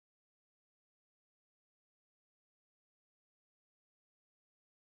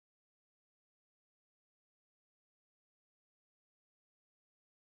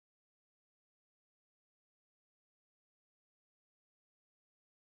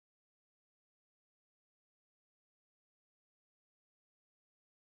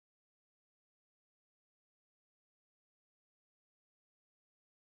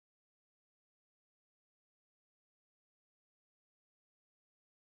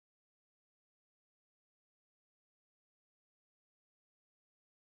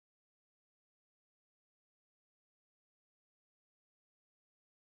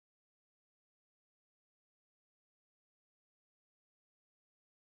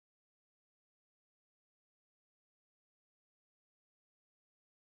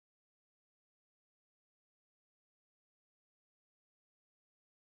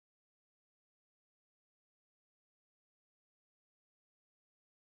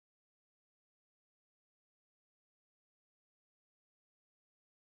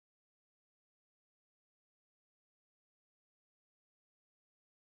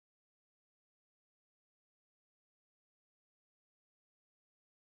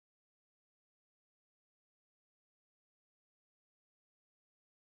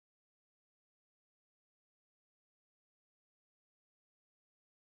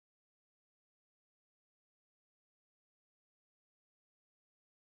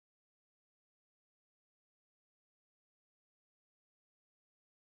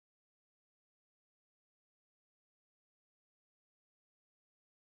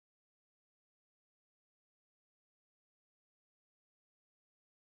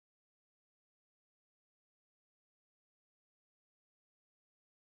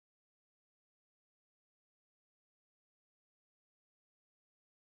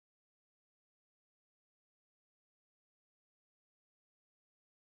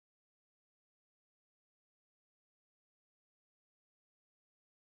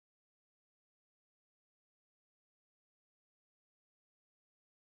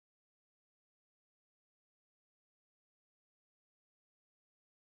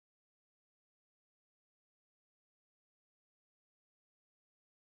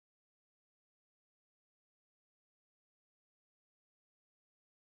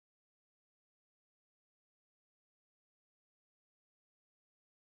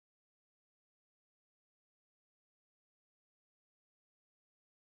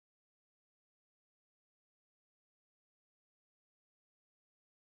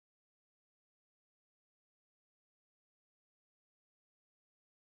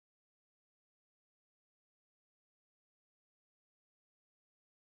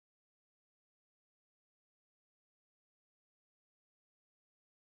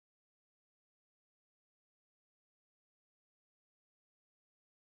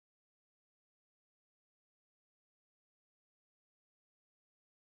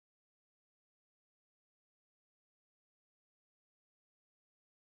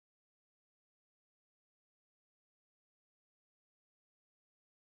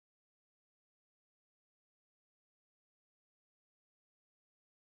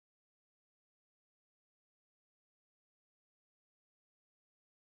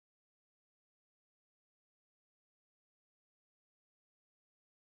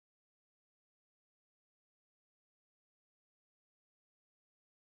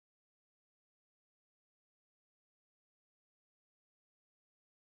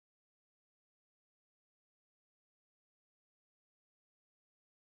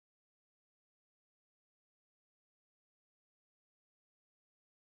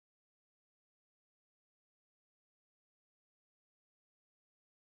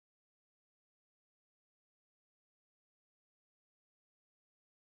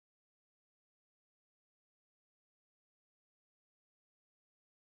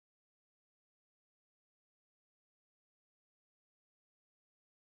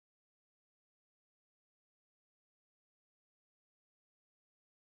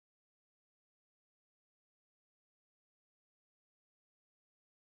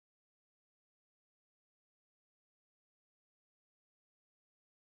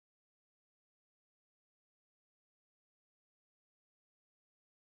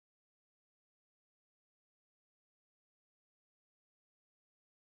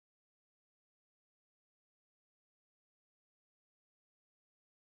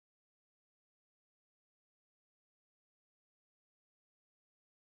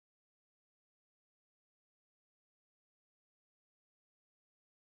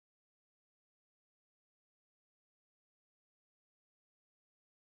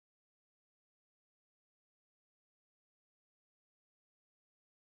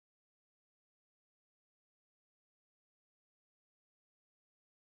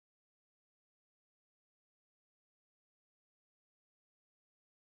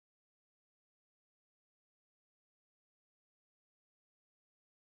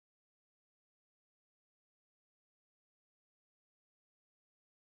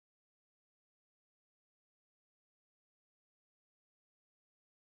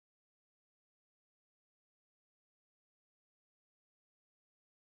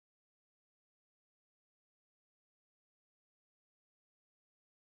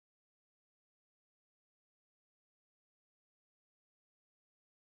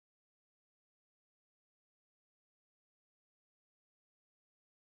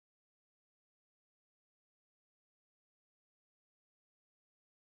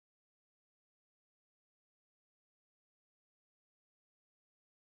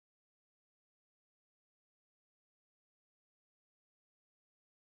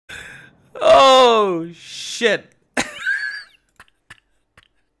Oh, shit.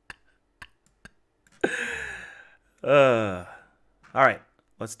 All right,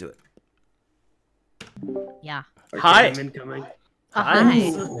 let's do it. Yeah. Hi. Incoming. Hi.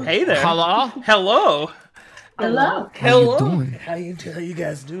 Hey there. Hello? Hello. Hello. How you doing? How you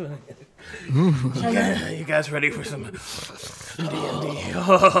guys doing? Ooh. You guys ready for some D&D?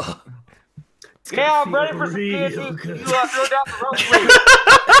 Yeah, I'm ready for some D&D. You go down the road, please.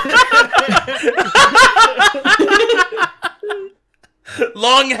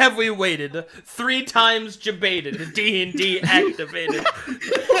 Long have we waited. 3 times debated. D&D activated.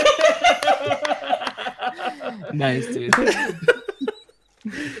 Nice, dude.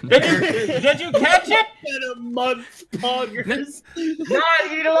 Did you catch it? In a month, poggers. No,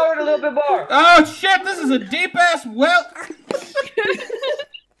 you need to lower it a little bit more. Oh shit! This is a deep ass well.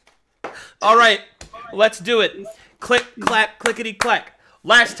 All right, let's do it. Click, clack, clickety clack.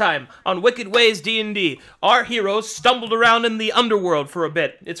 Last time on Wicked Ways D&D, our heroes stumbled around in the underworld for a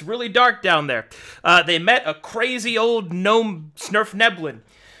bit. It's really dark down there. They met a crazy old gnome Snurfneblin,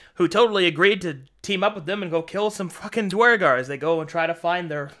 who totally agreed to team up with them and go kill some fucking Dwergar as they go and try to find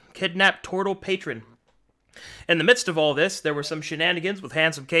their kidnapped turtle patron. In the midst of all this, there were some shenanigans with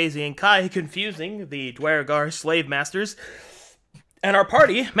Handsome Casey and Kai confusing the Dwergar slave masters, and our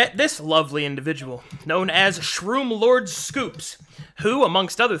party met this lovely individual, known as Shroom Lord Scoops, who,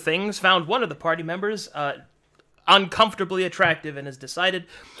 amongst other things, found one of the party members uncomfortably attractive and has decided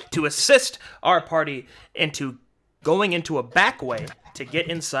to assist our party into going into a back way to get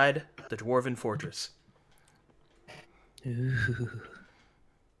inside the Dwarven Fortress. Ooh.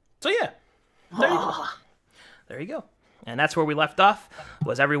 So yeah, there you go. There you go. And that's where we left off,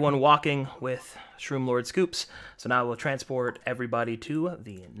 was everyone walking with Shroom Lord Scoops. So now we'll transport everybody to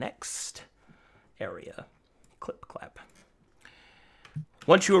the next area. Clip clap.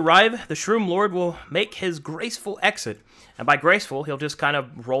 Once you arrive, the Shroom Lord will make his graceful exit. And by graceful, he'll just kind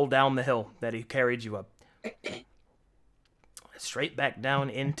of roll down the hill that he carried you up. Straight back down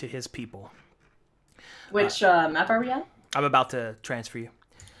into his people. Which map are we on? I'm about to transfer you.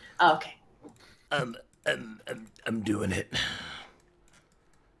 Oh, okay. I'm doing it.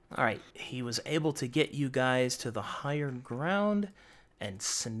 All right, he was able to get you guys to the higher ground and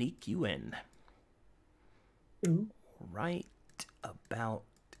sneak you in. Ooh. Right about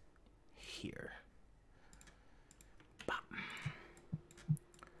here. Bop.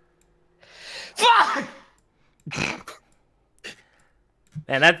 Fuck!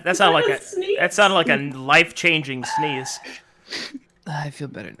 Man, that sounded like a life-changing sneeze. I feel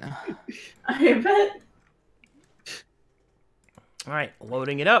better now. I bet. All right,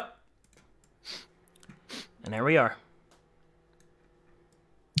 loading it up. And there we are.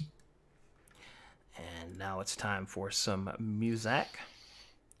 And now it's time for some music.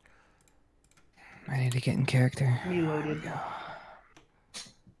 I need to get in character. Reloaded.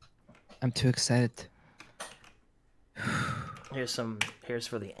 I'm too excited. Here's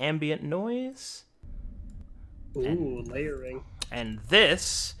for the ambient noise. Ooh, layering. And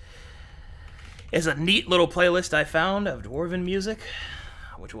this is a neat little playlist I found of dwarven music,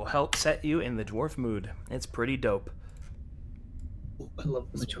 which will help set you in the dwarf mood. It's pretty dope. Ooh, I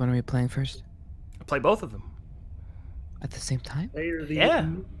love this. Which one are we playing first? Play both of them. At the same time? Layer the Yeah.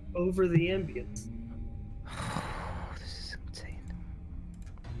 over the ambience. This is insane.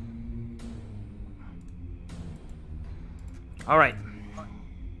 All right.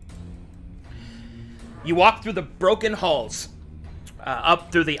 You walk through the broken halls,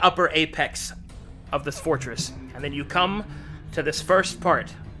 up through the upper apex of this fortress, and then you come to this first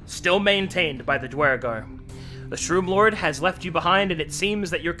part, still maintained by the Dwergar. The Shroom Lord has left you behind, and it seems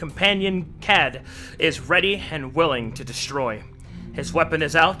that your companion, Cad, is ready and willing to destroy. His weapon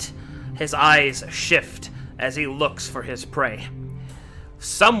is out, his eyes shift as he looks for his prey.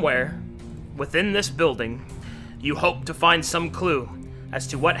 Somewhere within this building, you hope to find some clue as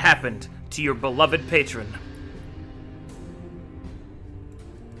to what happened to your beloved patron.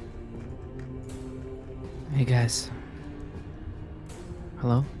 Hey guys.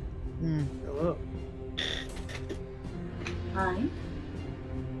 Hello? Hello. Hi.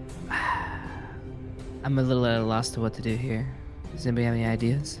 I'm a little at a loss to what to do here. Does anybody have any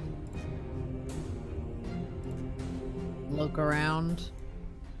ideas? Look around.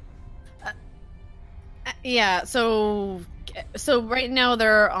 Yeah, so right now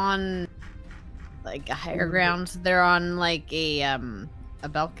they're on like a higher ground. They're on like a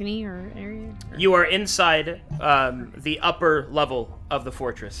balcony or area. You are inside the upper level of the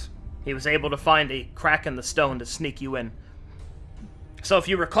fortress. He was able to find a crack in the stone to sneak you in. So if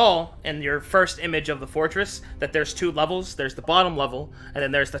you recall in your first image of the fortress that there's 2 levels, there's the bottom level, and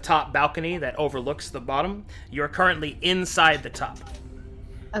then there's the top balcony that overlooks the bottom. You're currently inside the top.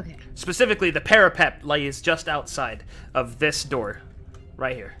 Okay. Specifically, the parapet lays just outside of this door,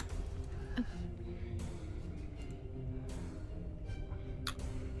 right here.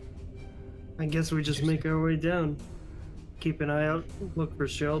 I guess we just make our way down. Keep an eye out. Look for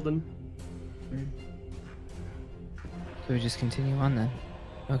Sheldon. So we just continue on then.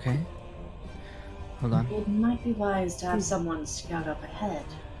 Okay. Hold on. It might be wise to have someone scout up ahead.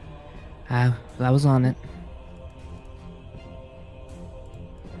 I was on it.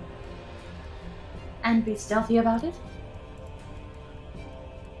 And be stealthy about it?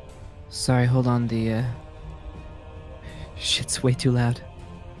 Sorry, hold on. The shit's way too loud.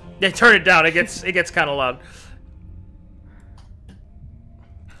 Yeah, turn it down. It gets kind of loud.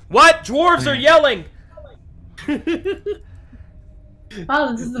 What? Dwarves are yelling!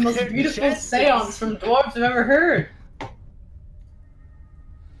 Wow, this is the most beautiful seance from dwarves I've ever heard.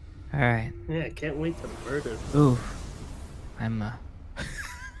 All right. Yeah, can't wait to murder. Ooh, I'm I'll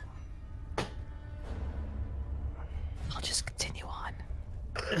just continue on.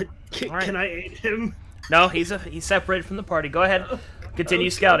 Can I aid him? No, he's separated from the party. Go ahead. Continue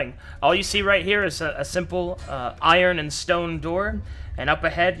scouting. All you see right here is a simple iron and stone door, and up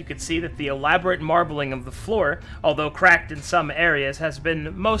ahead you can see that the elaborate marbling of the floor, although cracked in some areas, has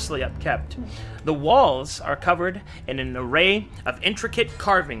been mostly upkept. The walls are covered in an array of intricate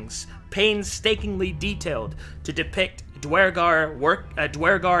carvings, painstakingly detailed to depict Dwergar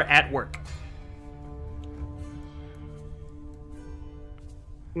at work.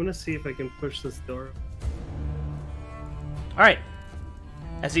 I want to see if I can push this door. All right.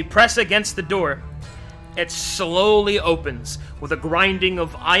 As you press against the door, it slowly opens with a grinding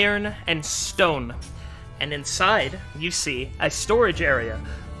of iron and stone. And inside, you see a storage area,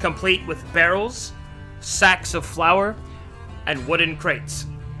 complete with barrels, sacks of flour, and wooden crates.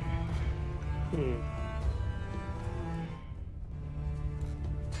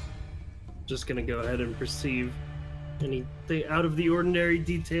 Just gonna go ahead and perceive anything out of the ordinary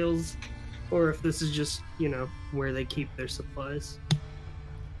details, or if this is just, where they keep their supplies.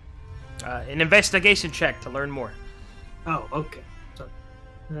 An investigation check to learn more. Oh, okay. Sorry.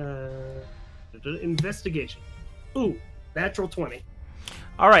 Investigation. Ooh, natural 20.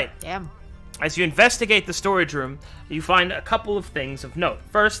 All right. Damn. As you investigate the storage room, you find a couple of things of note.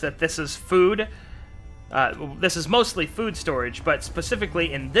 First, that this is food. This is mostly food storage, but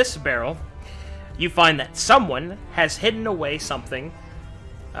specifically in this barrel, you find that someone has hidden away something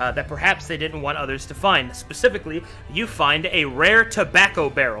that perhaps they didn't want others to find. Specifically, you find a rare tobacco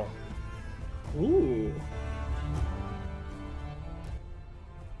barrel. Ooh.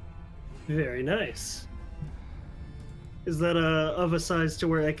 Very nice. Is that of a size to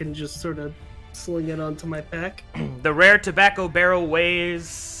where I can just sort of sling it onto my pack? The rare tobacco barrel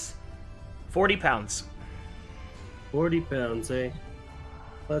weighs 40 pounds. 40 pounds, eh?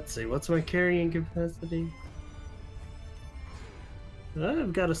 Let's see, what's my carrying capacity?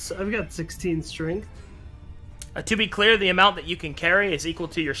 I've got 16 strength. To be clear, the amount that you can carry is equal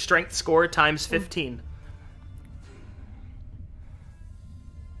to your strength score times 15.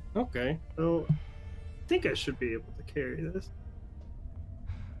 Okay, well, I think I should be able to carry this.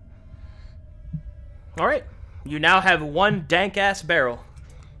 Alright, you now have one dank-ass barrel.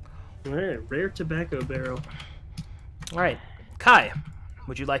 Alright, rare tobacco barrel. Alright, Kai,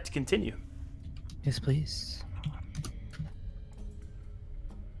 would you like to continue? Yes, please.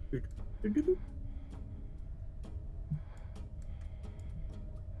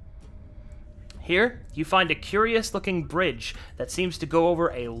 Here, you find a curious-looking bridge that seems to go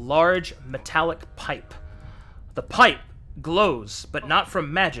over a large metallic pipe. The pipe glows, but not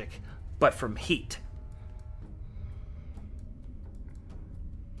from magic, but from heat.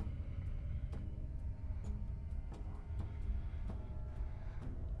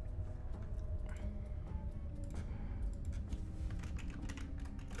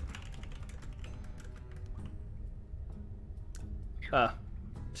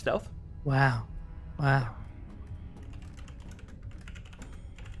 Stealth? Wow. Wow.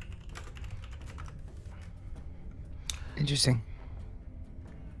 Interesting.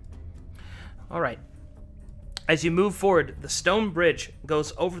 Alright. As you move forward, the stone bridge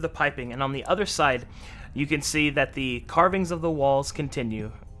goes over the piping, and on the other side, you can see that the carvings of the walls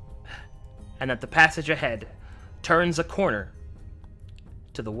continue, and that the passage ahead turns a corner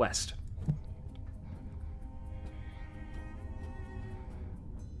to the west.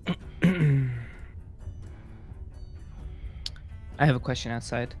 I have a question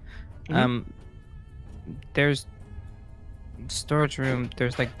outside. There's storage room,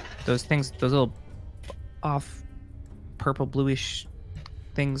 there's like those things, those little off purple bluish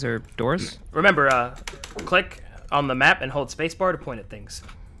things are doors. Remember, click on the map and hold spacebar to point at things.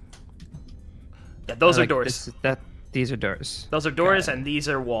 Yeah, those are Like, doors. These are doors. Those are doors, and these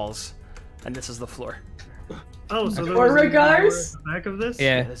are walls. And this is the floor. Oh, so there Or was a guys? door at the back of this?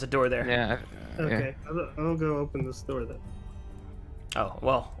 Yeah. There's a door there. Yeah. Okay, I'll go open this door then. Oh,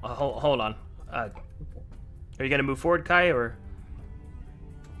 well, hold on. Are you going to move forward, Kai, or...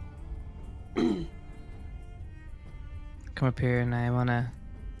 Come up here and I want to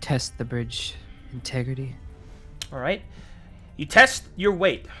test the bridge integrity. All right. You test your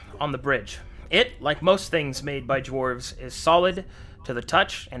weight on the bridge. It, like most things made by dwarves, is solid to the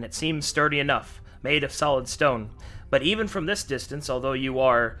touch, and it seems sturdy enough, made of solid stone. But even from this distance, although you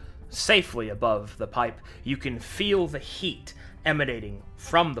are safely above the pipe, you can feel the heat emanating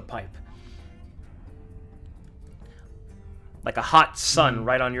from the pipe. Like a hot sun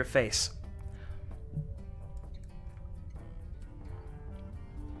right on your face.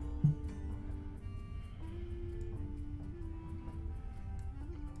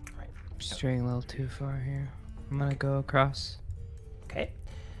 Straying a little too far here. I'm gonna go across. Okay.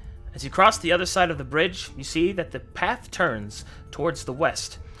 As you cross the other side of the bridge, you see that the path turns towards the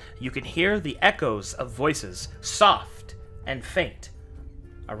west. You can hear the echoes of voices, soft and faint,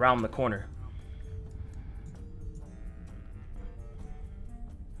 around the corner.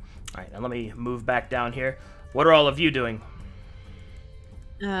 Alright, now let me move back down here. What are all of you doing?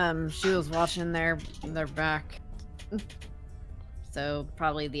 She was watching their back. So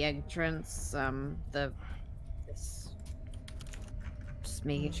probably the entrance, just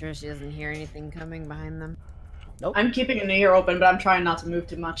making sure she doesn't hear anything coming behind them. Nope. I'm keeping an ear open, but I'm trying not to move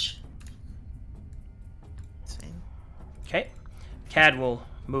too much. That's fine. Okay. Cad will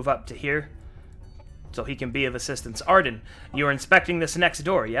move up to here so he can be of assistance. Arden, you're inspecting this next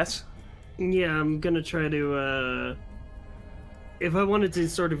door, yes? Yeah, I'm gonna try to, if I wanted to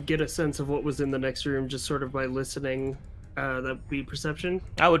sort of get a sense of what was in the next room, just sort of by listening, that would be perception?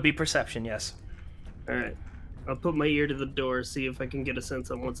 That would be perception, yes. Alright. I'll put my ear to the door, see if I can get a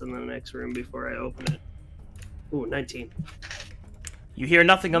sense on what's in the next room before I open it. Ooh, 19. You hear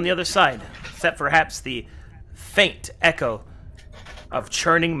nothing on the other side, except perhaps the faint echo of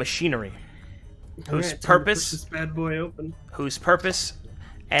churning machinery, whose Alright, time to push purpose this bad boy open.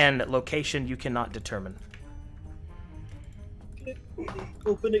 And location you cannot determine.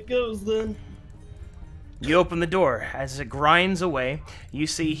 Open it goes then. You open the door. As it grinds away, you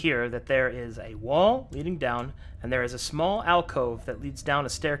see here that there is a wall leading down, and there is a small alcove that leads down a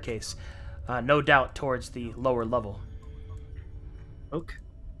staircase, no doubt towards the lower level. Okay.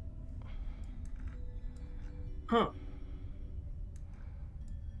 Huh.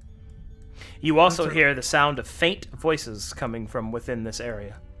 You also hear the sound of faint voices coming from within this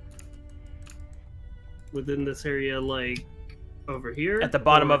area. Within this area, like, over here? At the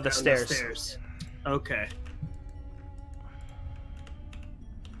bottom Or of the down stairs. Okay.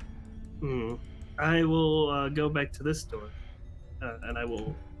 I will go back to this door, and I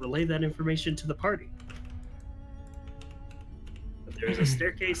will relay that information to the party. But there is a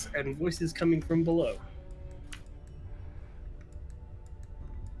staircase and voices coming from below.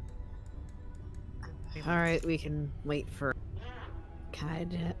 Alright, we can wait for Kai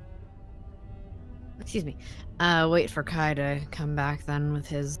to... Excuse me. Wait for Kai to come back then with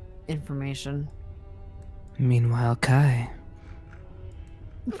his information. Meanwhile, Kai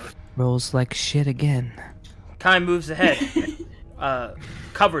rolls like shit again. Kai moves ahead,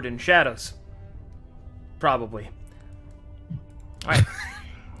 covered in shadows. Probably. Alright,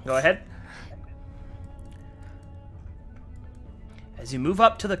 go ahead. As you move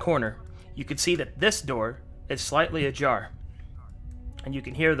up to the corner, you can see that this door is slightly ajar. And you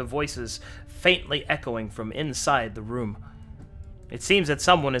can hear the voices faintly echoing from inside the room. It seems that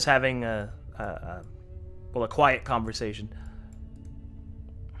someone is having a quiet conversation.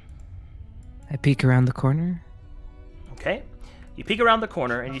 I peek around the corner. Okay. You peek around the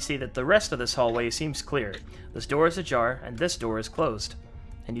corner and you see that the rest of this hallway seems clear. This door is ajar and this door is closed.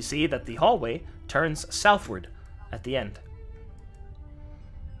 And you see that the hallway turns southward at the end.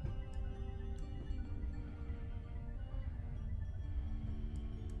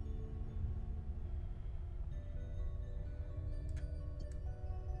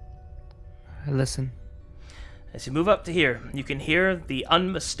 I listen. As you move up to here, you can hear the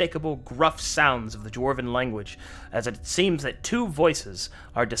unmistakable gruff sounds of the dwarven language, as it seems that two voices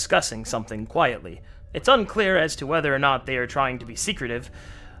are discussing something quietly. It's unclear as to whether or not they are trying to be secretive,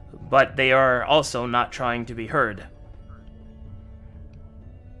 but they are also not trying to be heard.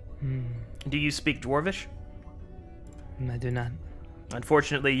 Do you speak Dwarvish? I do not.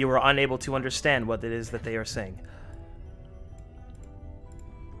 Unfortunately, you are unable to understand what it is that they are saying.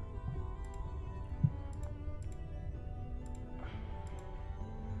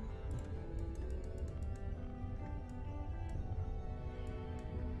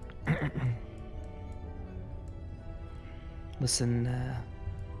 Listen,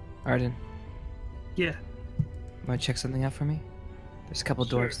 Arden, Yeah. want to check something out for me? There's a couple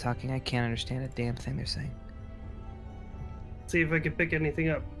Sure. dwarves talking. I can't understand a damn thing they're saying. See if I can pick anything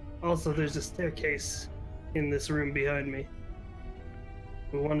up. Also, there's a staircase in this room behind me.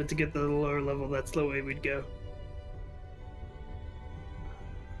 We wanted to get to the lower level. That's the way we'd go.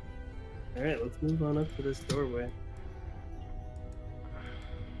 All right, let's move on up to this doorway.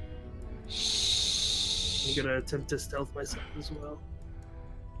 I'm gonna attempt to stealth myself as well.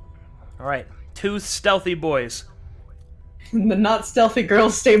 All right, 2 stealthy boys. The not stealthy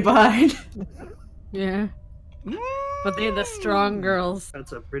girls stay behind. Yeah. But they're the strong girls.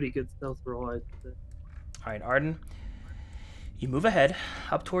 That's a pretty good stealth roll, I'd say. All right, Arden, you move ahead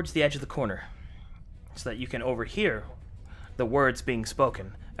up towards the edge of the corner so that you can overhear the words being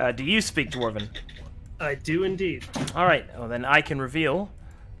spoken. Do you speak Dwarven? I do indeed. All right, well, then I can reveal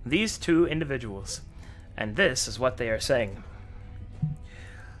these 2 individuals. And this is what they are saying.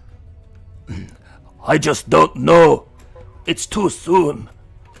 I just don't know. It's too soon.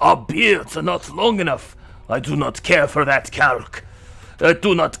 Our beards are not long enough. I do not care for that calc. I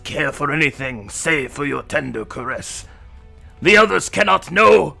do not care for anything save for your tender caress. The others cannot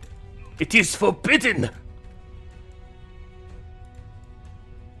know. It is forbidden.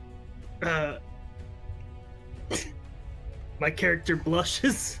 My character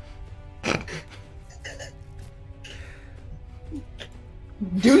blushes.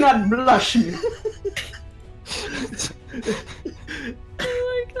 Do not blush me.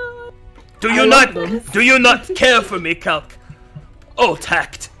 Do you not care for me, Calc? Oh,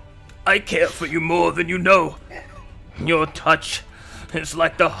 Tact, I care for you more than you know. Your touch is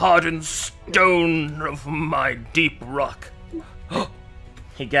like the hardened stone of my deep rock.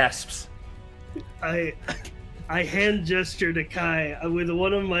 He gasps. I hand gesture to Kai. With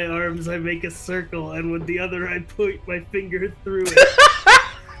one of my arms, I make a circle, and with the other, I point my finger through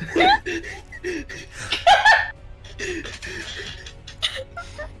it.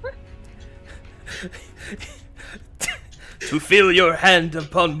 To feel your hand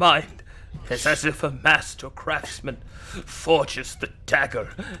upon mine is as if a master craftsman forges the dagger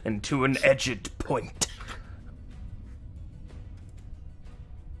into an edged point.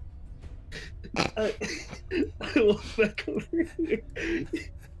 I walk back over here.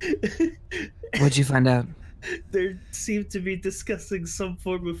 What'd you find out? They seem to be discussing some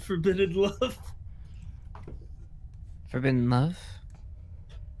form of forbidden love. Forbidden love?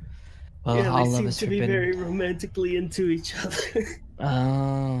 Well, Yeah, all they love seem is to be forbidden. very romantically into each other.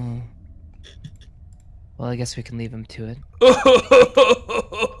 Oh. Well, I guess we can leave him to it.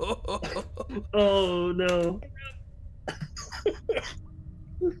 Oh no.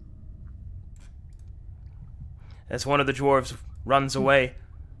 As one of the dwarves runs away,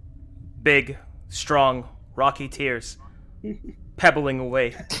 big, strong, rocky tears pebbling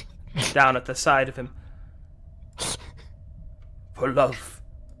away down at the side of him. For love,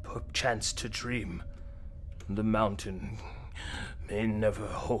 perchance to dream, the mountain may never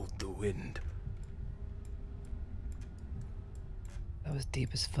hold the wind. That was deep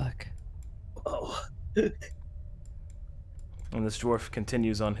as fuck. Oh. And this dwarf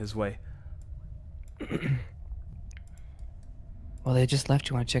continues on his way. Well, they just left.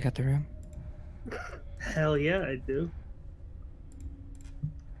 You want to check out the room? Hell yeah, I do.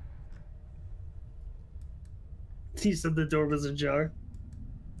 You said the door was ajar?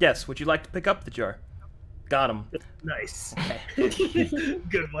 Yes, would you like to pick up the jar? Got him. Nice. Okay.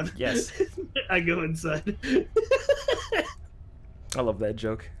 Good one. Yes. I go inside. I love that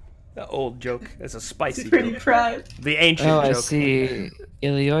joke. That old joke. It's a spicy He's pretty joke. proud. The ancient Oh, I joke. see.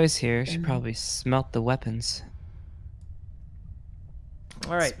 Ilio's here. She probably smelt the weapons.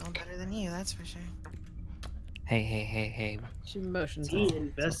 All right. Smell better than you, that's for sure. Hey, hey, hey, hey. She motions. He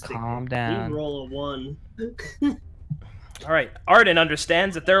invested. Calm He down. roll a 1. All right. Arden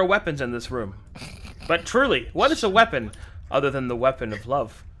understands that there are weapons in this room. But truly, what is a weapon other than the weapon of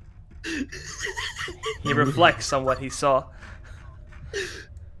love? He reflects on what he saw.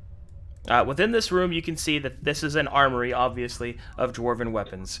 Within this room, you can see that this is an armory, obviously, of dwarven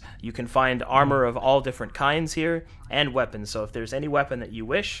weapons. You can find armor of all different kinds here, and weapons. So if there's any weapon that you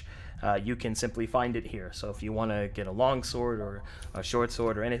wish, you can simply find it here. So if you want to get a long sword or a short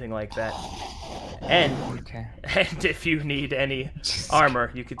sword or anything like that, and Okay. and if you need any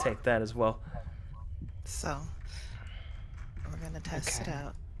armor, you can take that as well. So, test it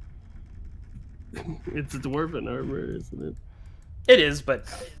out. It's a dwarven armor, isn't it? It is, but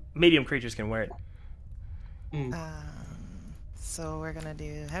medium creatures can wear it. So we're gonna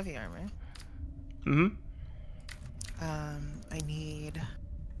do heavy armor. Mm-hmm. I need.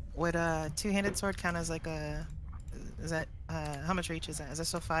 Would a two-handed sword count as like a? Is that how much reach is that? Is that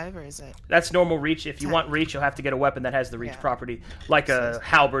still 5 or is it? That's normal reach. If you 10. want reach, you'll have to get a weapon that has the reach Yeah. property, like a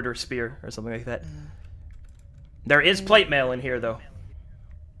halberd or spear or something like that. There is plate mail in here, though,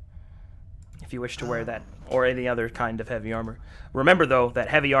 if you wish to wear that, or any other kind of heavy armor. Remember, though, that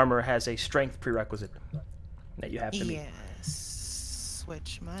heavy armor has a strength prerequisite that you have to meet. Yes,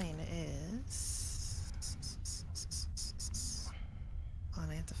 which mine is. Oh,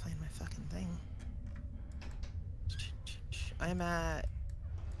 and I have to find my fucking thing. I'm at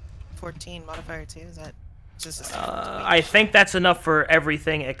 14 modifier 2. Is that just a standard weight? I think that's enough for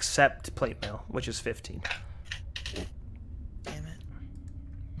everything except plate mail, which is 15. Damn it.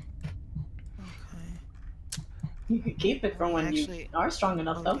 Okay. You could keep it from when Actually, you are strong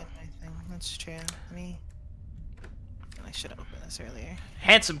enough, I'll though. get my thing. That's true. I should have opened this earlier.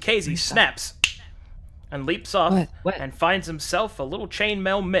 Handsome Casey snaps and leaps off What? and finds himself a little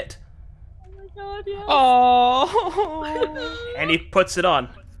chainmail mitt. Oh. And he puts it on.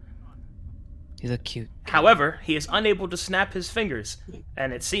 You look cute. However, he is unable to snap his fingers,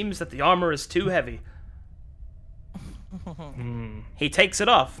 and it seems that the armor is too heavy. He takes it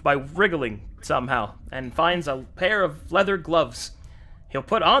off by wriggling somehow and finds a pair of leather gloves. He'll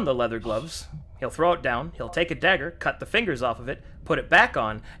put on the leather gloves, he'll throw it down, he'll take a dagger, cut the fingers off of it, put it back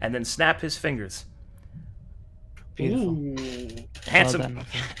on, and then snap his fingers. Beautiful. Handsome, Well done, my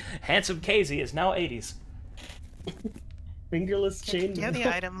friend. handsome Casey is now 80s. Fingerless chain. Do you have the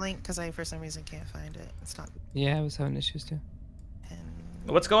item link? Because I, for some reason, can't find it. It's not. Yeah, I was having issues too. And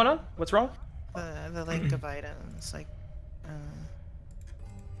What's going on? What's wrong? the link of items, like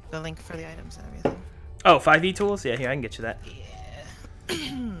the link for the items and everything. Oh, 5e tools? Yeah, here, I can get you that.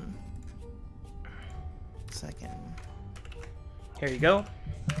 Yeah. Second. Here you go.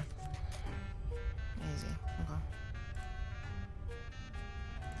 Easy. Okay.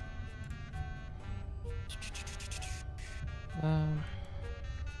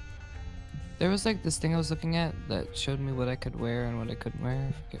 There was like this thing I was looking at that showed me what I could wear and what I couldn't wear.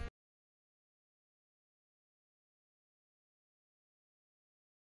 I forget.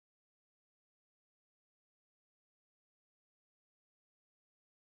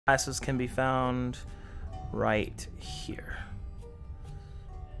 Classes can be found right here.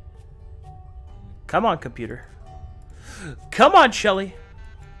 Come on, computer. Come on, Shelly.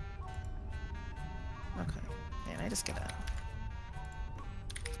 Okay. And I just get a.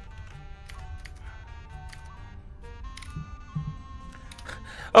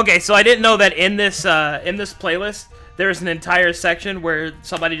 Okay, so I didn't know that in this playlist there's an entire section where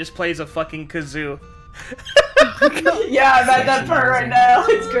somebody just plays a fucking kazoo. Yeah, I'm at that part right now.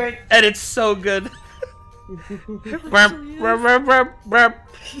 It's great. And it's so good. Burp, burp, burp, burp, burp.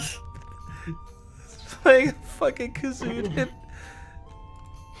 Playing a fucking kazoo, dude.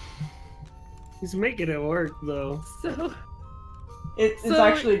 He's making it work, though. So, It's So-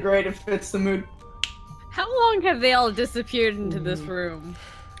 actually great. It fits the mood. how long have they all disappeared into this room?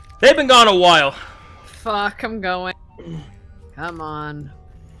 They've been gone a while. Fuck, I'm going. Come on.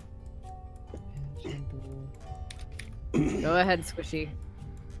 Go ahead, Squishy.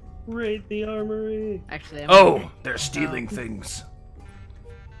 Raid the armory. Actually, I'm Oh, they're stealing things.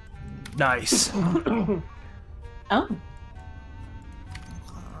 Nice. Oh.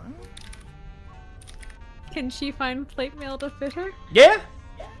 Can she find plate mail to fit her? Yeah?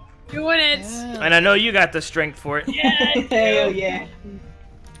 Doing it! Yeah. And I know you got the strength for it. Hell yeah.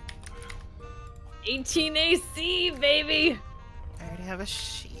 18 AC, baby! I already have a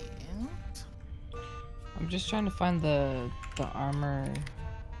shield. I'm just trying to find the armor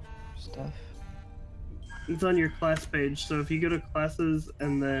stuff. It's on your class page, so if you go to classes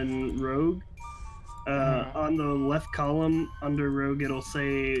and then rogue, on the left column under rogue, it'll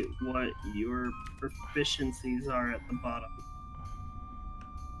say what your proficiencies are at the bottom.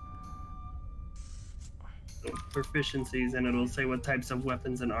 So proficiencies, and it'll say what types of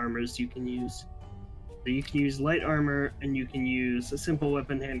weapons and armors you can use. So you can use light armor, and you can use a simple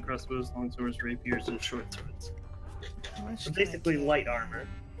weapon, hand crossbows, long swords, rapiers, and short swords. How much So can I basically get? light armor.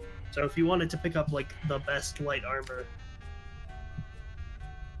 So if you wanted to pick up like the best light armor,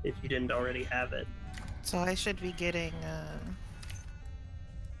 if you didn't already have it, So I should be getting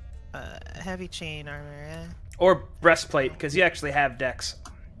heavy chain armor, yeah? Or breastplate, because you actually have dex.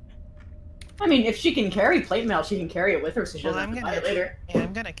 I mean, if she can carry plate mail, she can carry it with her, so she Well, doesn't I'm have to buy gonna it later. Yeah,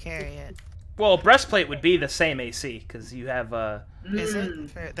 I'm gonna carry it. Well, breastplate would be the same AC because you have Is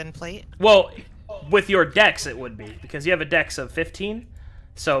it then plate? Well, with your dex it would be because you have a dex of 15.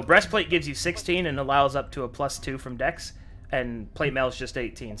 So breastplate gives you 16 and allows up to a +2 from dex, and plate mail is just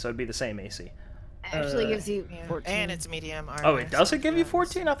 18, so it'd be the same AC. Actually gives you Yeah. 14. And it's medium armor. Oh, it does so it give you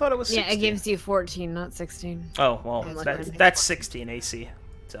 14? I thought it was 16. Yeah, it gives you 14, not 16. Oh, well, I'm looking. that's 16 AC.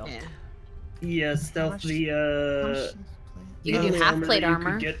 So. Yeah. Yeah, stealth. How much The is plate? You can do only half plate that you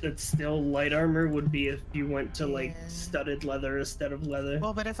armor. could get that's still light armor would be if you went to like Yeah. studded leather instead of leather.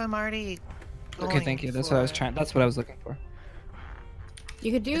 Well, but if I'm already Okay, going thank you. That's what I was for- trying. That's what I was looking for.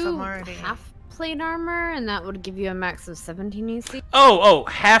 You could If do I'm already- half plate armor, and that would give you a max of 17 AC. Oh,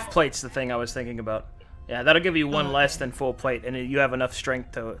 half plate's the thing I was thinking about. Yeah, that'll give you one Oh, less okay. than full plate, and you have enough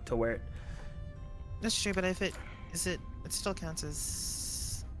strength to wear it. That's true, but if it still counts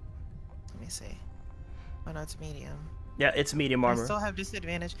as. Let me see. Oh no, it's medium. Yeah, it's medium I armor. still have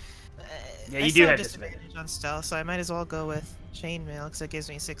disadvantage. Yeah, I you still do have disadvantage on stealth, so I might as well go with chainmail because it gives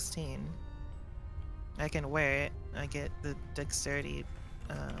me 16. I can wear it. I get the dexterity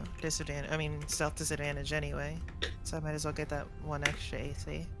disadvantage. I mean, stealth disadvantage anyway, so I might as well get that one extra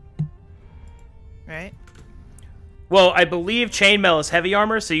AC. Right? Well, I believe chainmail is heavy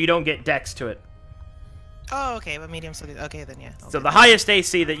armor, so you don't get dex to it. Oh, okay, but medium still. Okay, then yeah. So the highest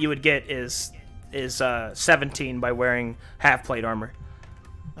AC that you would get is 17 by wearing half plate armor.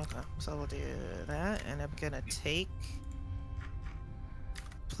 Okay, so we'll do that, and I'm gonna take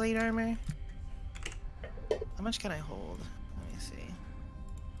plate armor. How much can I hold? Let me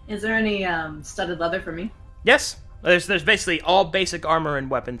see. Is there any studded leather for me? Yes, there's basically all basic armor and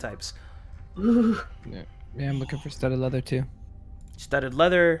weapon types. Ooh. Yeah, I'm looking for studded leather too. Studded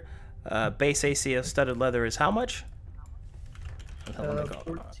leather, base AC of studded leather is how much? Let me go.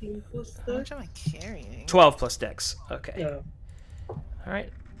 14 plus How that. much am I carrying? 12 plus dex. Okay. Yeah. All right.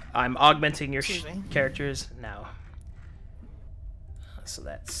 I'm augmenting your Excuse me. characters now. So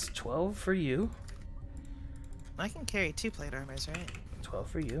that's 12 for you. I can carry 2 plate armors, right? 12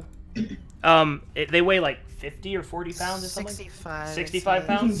 for you. They weigh like 50 or 40 pounds or something. 65. 65 I'd say.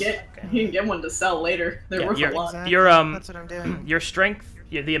 pounds? You can get one to sell later. They're Yeah, worth a you're- lot. Exactly. Your That's what I'm doing. your strength,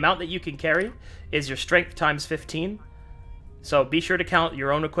 the amount that you can carry is your strength times 15. So be sure to count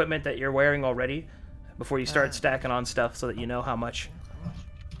your own equipment that you're wearing already before you start stacking on stuff, so that you know how much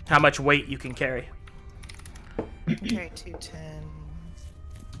weight you can carry. I can carry 210.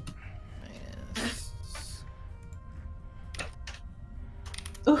 Minus.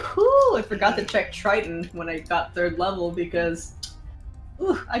 Ooh, I forgot to check Triton when I got 3rd level because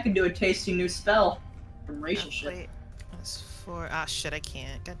I could do a tasty new spell from racial shit. Plate. That's 4. Ah, shit, I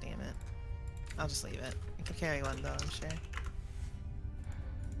can't. God damn it. I'll just leave it. I can carry one, though, I'm sure.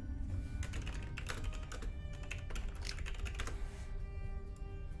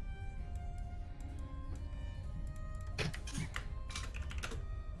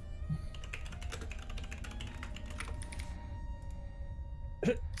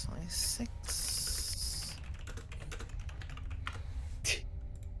 It's only 6.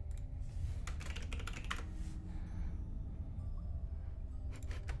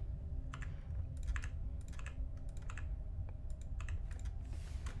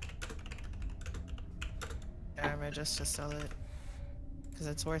 Armor just to sell it. Because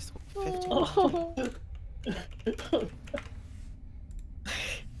it's worth 50.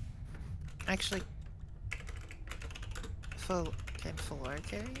 Actually, can full art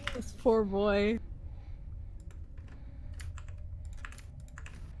carry? This poor boy.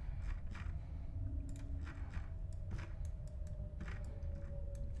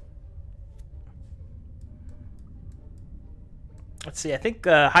 Let's see. I think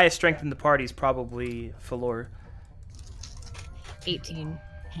highest strength in the party is probably Falor. 18.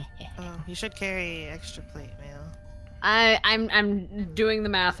 Oh, you should carry extra plate mail. I'm doing the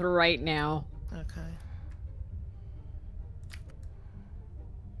math right now. Okay.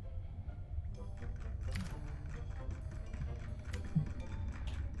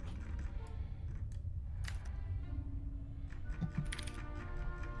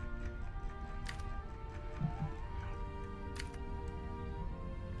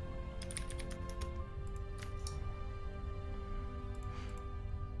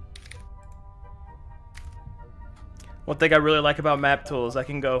 One thing I really like about map tools, I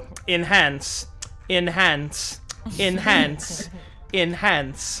can go enhance, enhance, enhance,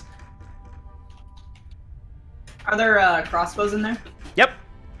 enhance. Are there crossbows in there? Yep.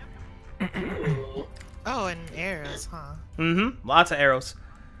 Oh, and arrows, huh? Mm-hmm. Lots of arrows.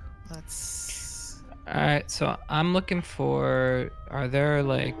 That's. Alright, so I'm looking for. Are there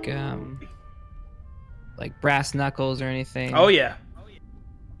like brass knuckles or anything? Oh yeah.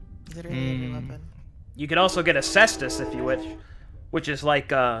 Literally every weapon. You can also get a cestus if you wish, which is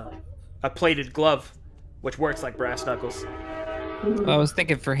like a plated glove, which works like brass knuckles. I was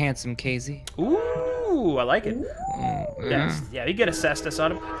thinking for handsome Casey. Ooh, I like it. Yes, yeah, you get a cestus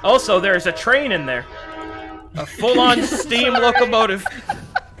on him. Also, there's a train in there. A full-on steam locomotive.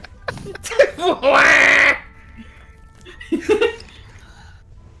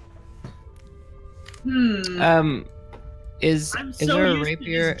 Is I'm there so a used to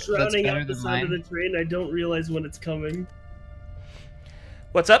rapier just that's drowning better out the than sound of mine? the train. I don't realize when it's coming.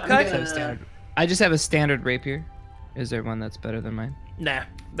 What's up, Kai? I just have a standard rapier. Is there one that's better than mine? Nah,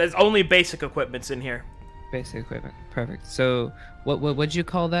 there's only basic equipments in here. Basic equipment. Perfect. So, what'd you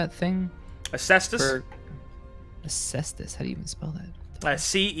call that thing? A cestus? A cestus. How do you even spell that?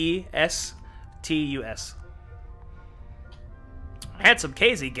 C-E-S-T-U-S. Handsome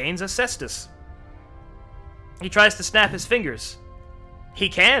Casey gains a cestus. He tries to snap his fingers. He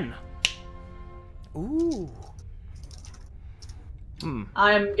can. Ooh.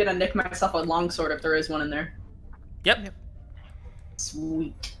 I'm gonna nick myself a longsword if there is one in there. Yep.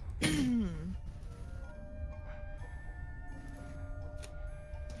 Sweet.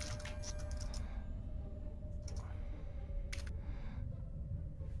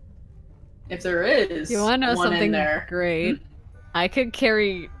 If there is You want to know one in something there. great? I could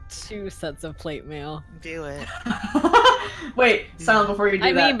carry 2 sets of plate mail. Do it. Wait, silent before you do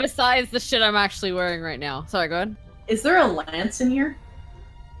I that. mean, besides the shit I'm actually wearing right now. Sorry, go ahead. Is there a lance in here?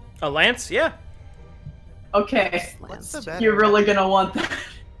 A lance? Yeah. Okay. What's the better? You're really gonna want that.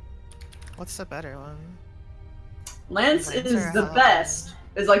 What's the better one? Lance Lance is or the a- best.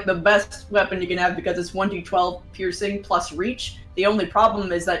 It's like the best weapon you can have because it's 1d12 piercing plus reach. The only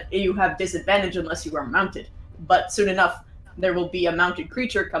problem is that you have disadvantage unless you are mounted. But soon enough, there will be a mounted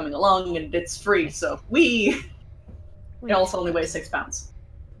creature coming along and it's free, so it also only weighs 6 pounds.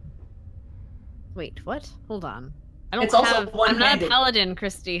 Wait, what? Hold on. I don't It's also have. I'm not a one-handed. paladin,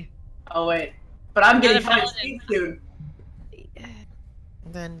 Christy. Oh wait. But I'm getting Not a 5 paladin. speed soon.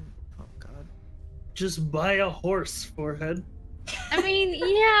 Then, oh god. Just buy a horse, forehead. I mean,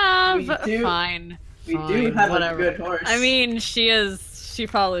 yeah, We but do- fine. We Fine, do have whatever. a good horse. I mean, she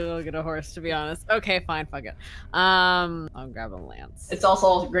probably will get a horse, to be honest. Okay, fine, fuck it. I'll grab a lance. it's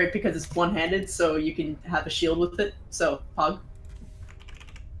also great because it's one-handed, so you can have a shield with it. So, Pog.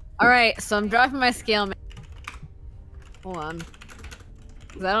 Alright, so I'm dropping my scale. Hold on.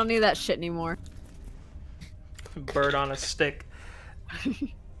 'Cause I don't need that shit anymore. Bird on a stick.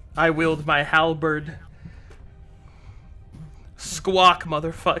 I wield my halberd. Squawk,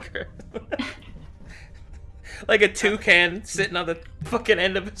 motherfucker. Like a toucan sitting on the fucking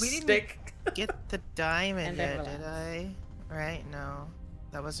end of a We didn't- stick. Get the diamond And yet, then did I? Right? No.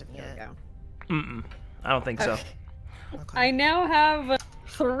 That wasn't There we yet. go. Mm-mm. I don't think so. Okay. I now have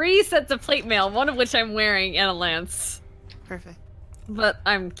 3 sets of plate mail, one of which I'm wearing, and a lance. Perfect. But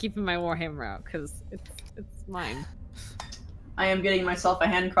I'm keeping my warhammer out because it's mine. I am getting myself a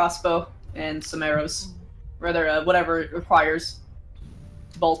hand crossbow and some arrows. Rather, whatever it requires.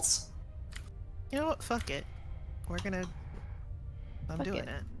 Bolts. You know what? Fuck it. We're gonna... I'm Fuck doing it.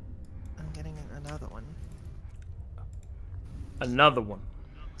 it. I'm getting another one. Another one.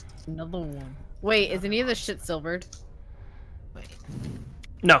 Another one. Wait, is any of this shit silvered? Wait.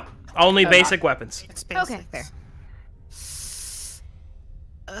 No, only Oh, basic weapons. It's Okay, basics.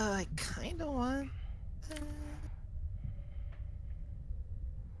 fair. I kinda want...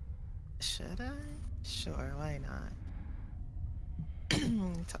 should I? Sure, why not?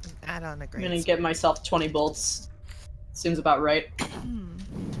 Add on a I'm great gonna get myself 20 bolts. Seems about right.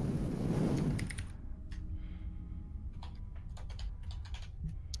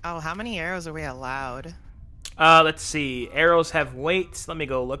 Oh, how many arrows are we allowed? Let's see. Arrows have weights. Let me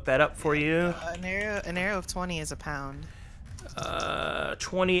go look that up for you. An arrow of 20 is a pound.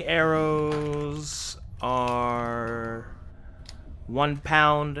 20 arrows are 1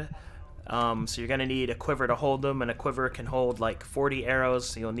 pound. So you're gonna need a quiver to hold them, and a quiver can hold like 40 arrows,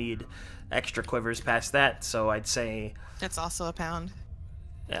 so you'll need extra quivers past that. So I'd say, That's also a pound.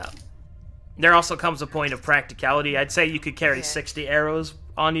 yeah. There also comes a point of practicality. I'd say you could carry Yeah. 60 arrows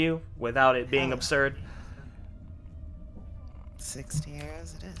on you without it being Oh. absurd. 60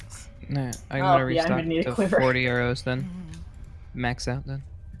 arrows it is. No, I'm Oh, gonna yeah, I'm restock gonna need a to quiver. 40 arrows then. Max out then.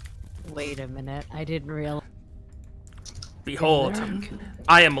 Wait a minute, I didn't realize. Behold,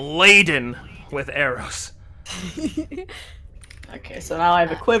 I am laden with arrows. Okay, so now I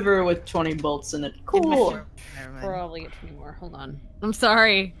have a quiver with 20 bolts in it. Cool. Never mind. Probably get 20 more. Hold on. I'm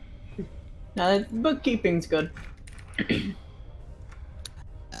sorry. Now, bookkeeping's good.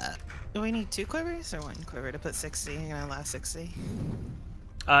 Do we need 2 quivers or 1 quiver to put 60 and allow 60?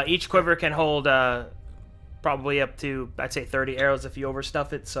 Each quiver can hold probably up to, I'd say, 30 arrows if you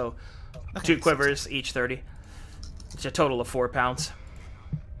overstuff it. So Okay, 2 quivers, each 30. It's a total of 4 pounds.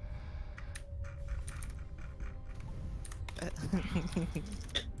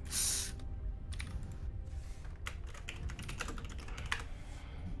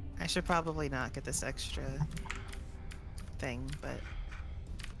 I should probably not get this extra thing, but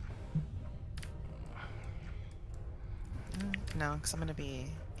no, because I'm gonna be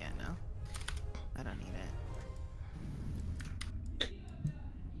no, I don't need it.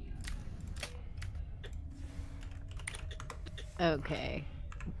 Okay.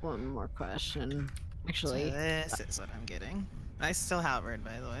 One more question. So Actually, this is what I'm getting. I still halberd,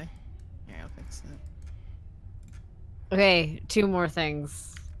 by the way. Here, I'll fix it. okay, 2 more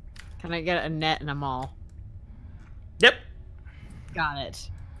things. Can I get a net and a maul? Yep. Got it.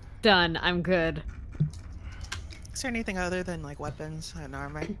 Done. I'm good. Is there anything other than like weapons and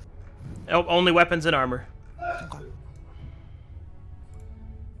armor? Oh, only weapons and armor. Okay.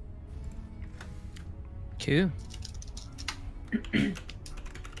 Cool.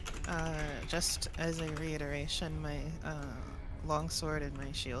 Just as a reiteration, my longsword and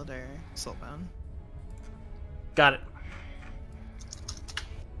my shield are soulbound. Got it.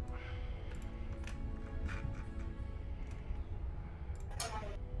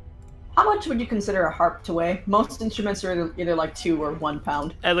 How much would you consider a harp to weigh? Most instruments are either like 2 or 1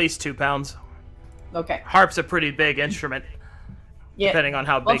 pound. At least 2 pounds. Okay. Harp's a pretty big instrument, Yeah. depending on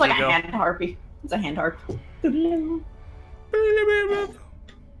how Well, big it's like you a go. hand harpy. It's a hand harp.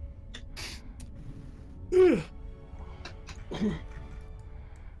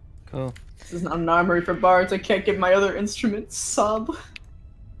 Cool. This is not an armory for bards. I can't give my other instruments sub.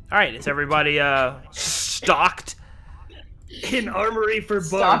 All right, is everybody stocked? An armory for bugs.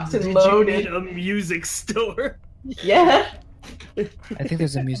 Stocked and Did loaded. you need a music store? Yeah, I think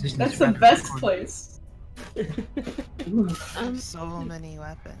there's a musician. that's the best place. So many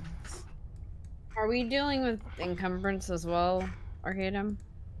weapons. Are we dealing with encumbrance as well, Arcadum?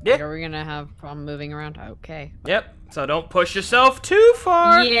 Yeah. Like, are we gonna have problem moving around? Okay. Yep. So don't push yourself too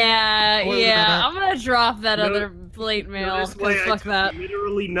far. Yeah, Or yeah. that- I'm gonna drop that No- other plate mail. This way Cause I fuck took that.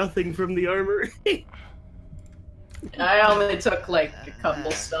 literally nothing from the armory. I only took like a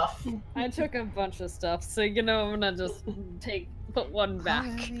couple stuff. I took a bunch of stuff, so you know I'm gonna just put one back.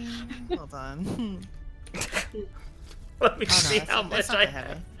 Heavy. Hold on. Let me Oh, no, see that's how not- much that's not I that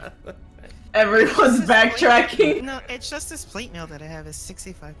heavy. have. Everyone's backtracking. No, it's just this plate mail that I have is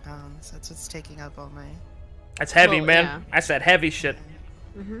 65 pounds. That's what's taking up all my. That's heavy, Well, man. yeah. I said heavy shit.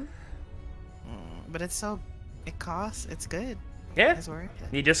 Mm-hmm. But it's so. It costs. It's good. Yeah. It's worth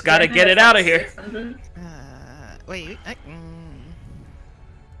it. You just gotta get it out of here. 600. Wait.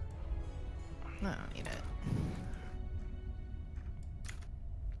 No, I don't need it.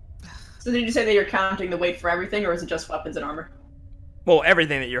 So did you say that you're counting the weight for everything, or is it just weapons and armor? Well,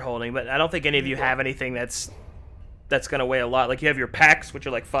 everything that you're holding, but I don't think any of you have anything that's gonna weigh a lot. Like you have your packs, which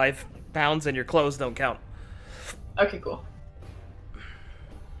are like 5 pounds, and your clothes don't count. Okay, cool.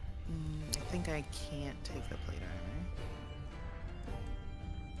 I think I can't take the plate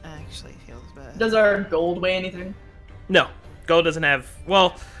armor. Actually, feels bad. Does our gold weigh anything? No, gold doesn't have.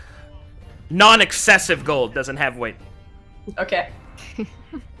 Well, non-excessive gold doesn't have weight. Okay.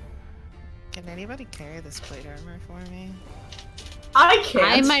 Can anybody carry this plate armor for me? I can't.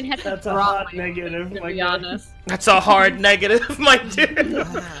 I might have to That's a drop hot my negative, to my be guy. honest. That's a hard negative, my dude.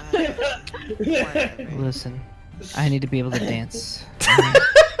 Whatever. Listen, I need to be able to dance.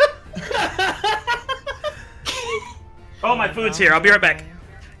 Oh, my food's here. I'll be right back.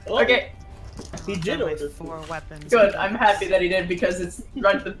 Okay, He did my order 4 weapons. good. I'm happy that he did because it's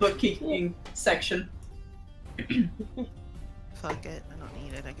right at the bookkeeping section. Fuck it. I don't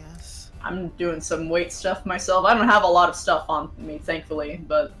need it, I guess. I'm doing some weight stuff myself. I don't have a lot of stuff on me, thankfully,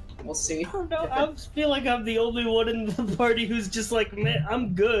 but we'll see. I don't know. I feel like I'm the only one in the party who's just like, man,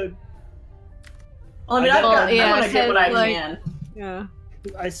 I'm good. Well, I mean, Well, I want to get what I like- can. Yeah.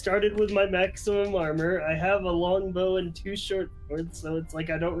 I started with my maximum armor. I have a longbow and 2 short swords, so it's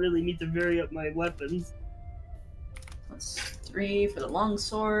like I don't really need to vary up my weapons. That's 3 for the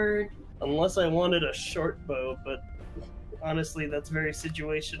longsword. Unless I wanted a short bow, but honestly, that's very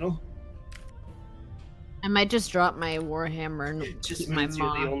situational. I might just drop my warhammer and It just keep my means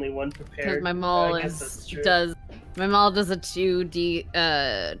you're the maul. only one Because prepared. my maul I guess that's true. does a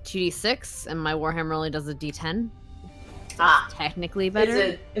 2d6 and my warhammer only does a d10. Ah, Technically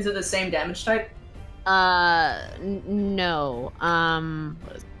better. is it the same damage type? No.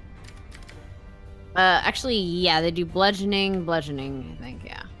 Actually, yeah, they do bludgeoning, I think,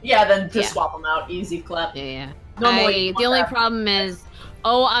 yeah. Yeah, then just Yeah. swap them out. Easy clap. Yeah, yeah. Normally, The only problem is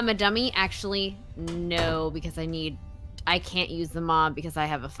Oh, I'm a dummy? Actually, no, because I can't use the mob because I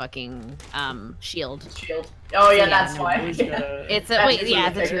have a fucking shield. Oh yeah, Yeah, that's no, why. Always gotta- It's a That's wait, yeah,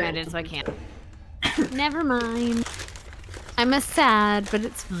 it's a usually two-handed, so I can't. Never mind. I'm a sad, but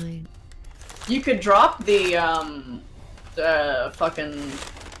it's fine. You could drop the fucking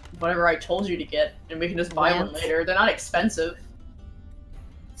whatever I told you to get, and we can just buy one Lance? later. They're not expensive.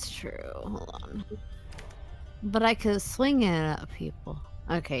 It's true. Hold on. But I could swing it at people.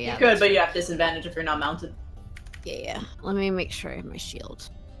 Okay, yeah. You could, that's but you have disadvantage if you're not mounted. Yeah. Let me make sure I have my shield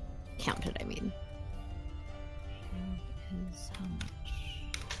counted. I mean, is how much?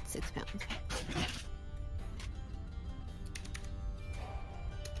 6 pounds.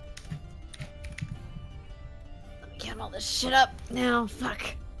 Let me count all this shit up now.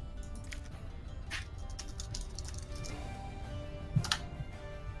 Fuck.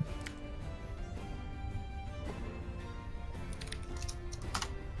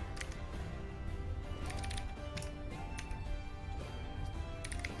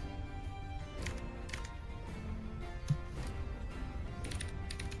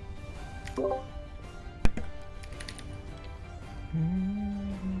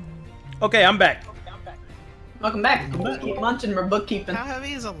 Okay, I'm back. Welcome back. Keep munching, we're bookkeeping. How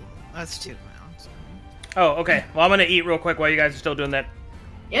heavy is a? That's 2 pounds. Oh, okay. Well, I'm gonna eat real quick while you guys are still doing that.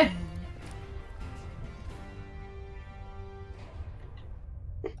 Yeah.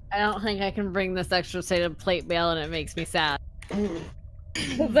 I don't think I can bring this extra state of plate mail, and it makes me sad.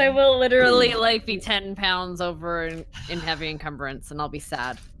 Because I will literally like be 10 pounds over in heavy encumbrance, and I'll be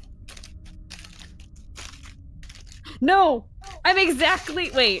sad. No, I'm exactly.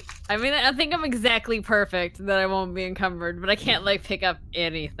 Wait, I mean, I think I'm exactly perfect that I won't be encumbered, but I can't like pick up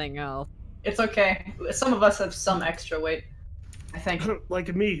anything else. It's okay. Some of us have some extra weight. I think.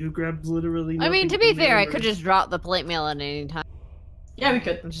 Like me, who grabs literally. I mean, nothing to be from the fair, I inventory. could just drop the plate mail at any time Yeah, we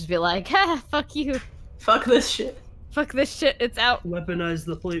could. and just be like, "Ha, fuck you, Fuck this shit. fuck this shit, it's out." Weaponize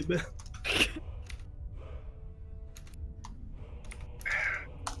the plate mail.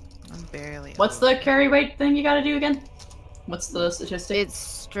 I'm barely. What's the carry weight thing you gotta do again? What's the statistic? It's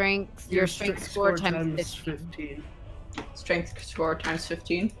strength. Your strength score times 15. 15. Strength score times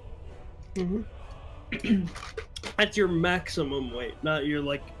 15. That's your maximum weight, not your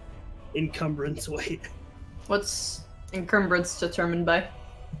like encumbrance weight. What's encumbrance determined by?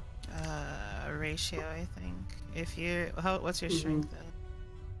 Ratio, I think. If you, what's your strength then?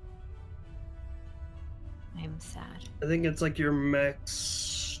 I'm sad. I think it's like your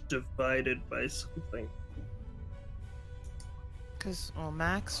max divided by something. Because, well,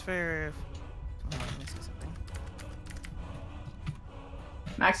 max for. Oh, let me see something.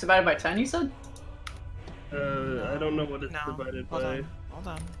 Max divided by 10, you said? I don't know what it's No, divided hold by. on. Hold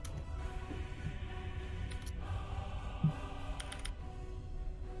on.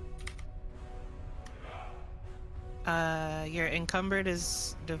 Your encumbered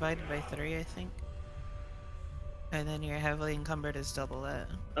is divided by 3, I think. And then your heavily encumbered is double that.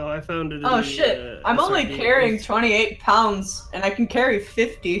 Oh, I found it. In Oh the, shit. I'm only SRD. carrying 28 pounds, and I can carry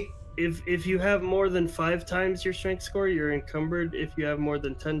 50. If you have more than 5 times your strength score, you're encumbered. If you have more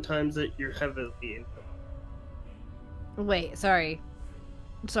than 10 times it, you're heavily encumbered. Wait, sorry.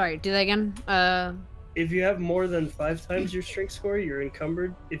 Sorry, do that again. If you have more than 5 times your strength score, you're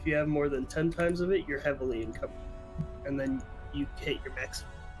encumbered. If you have more than 10 times of it, you're heavily encumbered. And then you hit your max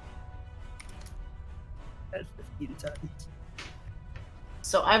at 15 times.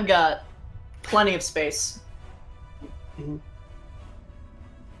 So I've got plenty of space. Mhm.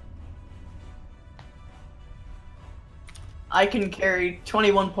 I can carry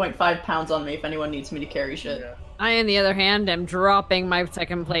 21.5 pounds on me if anyone needs me to carry shit. Yeah. I, on the other hand, am dropping my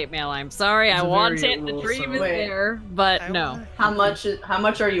second plate mail. I'm sorry, It's I a want very it. The rule dream is solid. there, but I no. want- How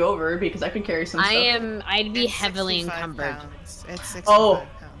much are you over? Because I could carry some stuff. I'd be It's heavily 65 encumbered. pounds. It's 65 Oh.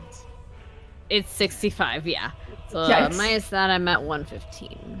 pounds. It's 65, yeah. So Yikes. minus that, I'm at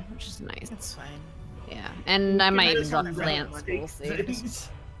 115, which is nice. It's fine. Yeah, and I might Just drop run Lance. like We'll see. things.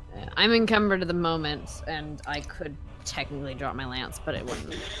 Yeah, I'm encumbered at the moment, and I could technically drop my lance, but it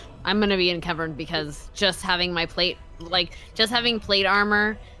wouldn't. I'm gonna be encumbered because just having my plate, like, just having plate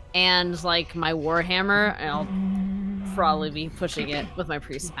armor and, like, my warhammer, I'll probably be pushing it with my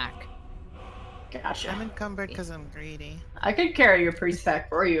priest pack. Gotcha. I'm encumbered because I'm greedy. I could carry your priest pack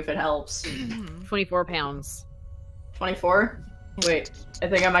for you if it helps. 24 pounds. 24? Wait, I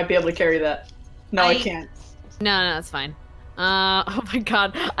think I might be able to carry that. No, I can't. No, it's fine. Oh my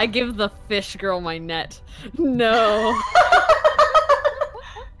god, I give the fish girl my net. No.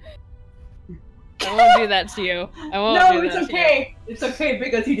 I won't do that to you. I won't No, do it's that to you. okay. It's okay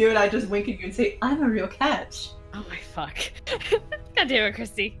because you do it. I just wink at you and say, "I'm a real catch." Oh my fuck. God damn it,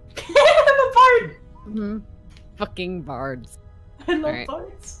 Christy. I'm a bard. Mm-hmm. Fucking bards. I love Alright.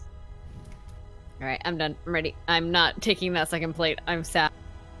 bards. Alright, I'm done. I'm ready. I'm not taking that second plate. I'm sad.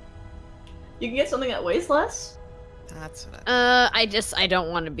 You can get something that weighs less. That's what I. I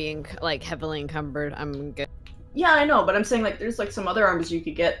don't want to be like heavily encumbered. I'm good. Yeah, I know, but I'm saying like there's like some other armors you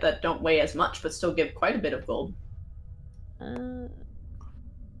could get that don't weigh as much but still give quite a bit of gold.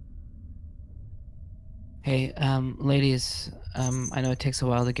 Hey, ladies, I know it takes a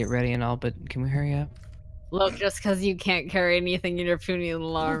while to get ready and all, but can we hurry up? Look, just because you can't carry anything in your puny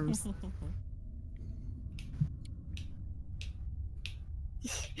little arms.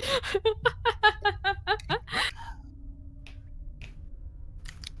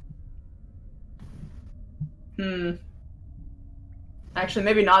 Actually,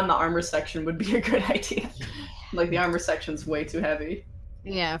 maybe not in the armor section would be a good idea. Like the armor section's way too heavy.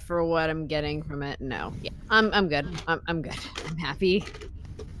 Yeah, for what I'm getting from it, no. Yeah, I'm good. I'm good. I'm happy.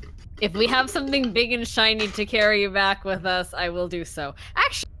 If we have something big and shiny to carry back with us, I will do so.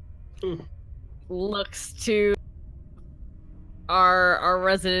 Actually, looks to our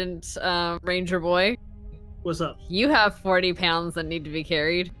resident ranger boy. What's up? You have 40 pounds that need to be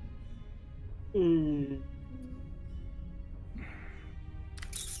carried.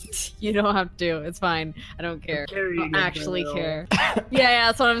 You don't have to. It's fine. I don't care. I don't actually care. Yeah,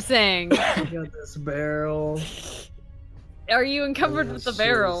 that's what I'm saying. I got this barrel. Are you encumbered with the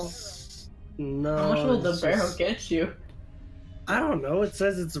barrel? No. How much will the it's barrel just- get you? I don't know. It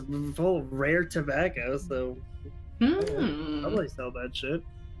says it's full of rare tobacco, so I'll probably sell that shit.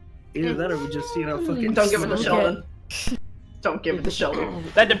 Either that or we just, fucking. Don't give it to smoke Sheldon. Don't give it to Sheldon.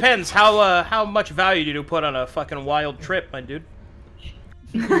 That depends. How much value do you put on a fucking wild trip, my dude?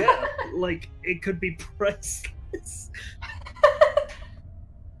 Yeah, like it could be priceless.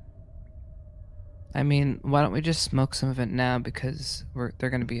 I mean, why don't we just smoke some of it now because they're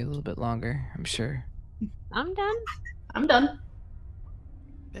gonna be a little bit longer, I'm sure. I'm done. I'm done.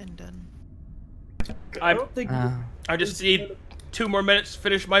 Been done. I don't think. I just need 2 more minutes to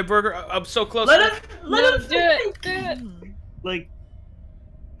finish my burger. I'm so close. Let him Do it. Do it. Like,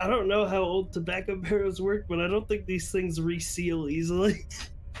 I don't know how old tobacco barrels work, but I don't think these things reseal easily.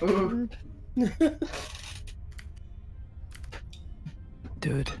 Ooh.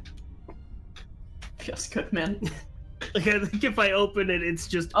 Dude. Feels good, man. Like, I think if I open it, it's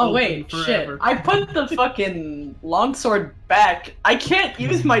just Oh open wait, forever. shit. I put the fucking longsword back. I can't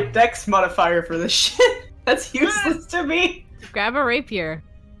use my dex modifier for this shit. That's useless to me. Grab a rapier.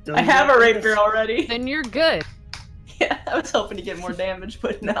 Don't I have get a this. rapier already. Then you're good. Yeah, I was hoping to get more damage,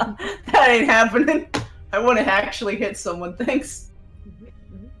 but no, that ain't happening. I want to actually hit someone, thanks.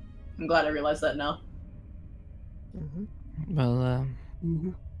 I'm glad I realized that now. Well,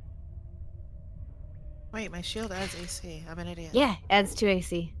 Wait, my shield adds AC. I'm an idiot. Yeah, adds 2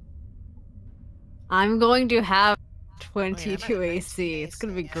 AC. I'm going to have Oh, yeah, 22 I'm at AC. It's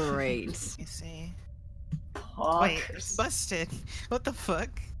gonna be yeah. great. AC. Fuck. Wait, busted. What the fuck?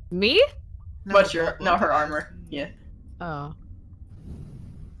 Me? No, What's your no her armor? Yeah. Oh.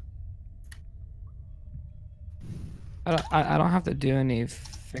 I don't have to do any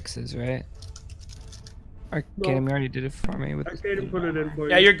fixes, right? Arcadum already did it for me with Arcadum put it in for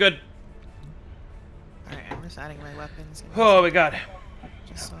you. Yeah, you're good. Alright, I'm just adding my weapons. Oh my god.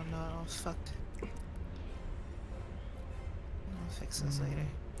 Just so I'm not all fucked. I'll fix this later.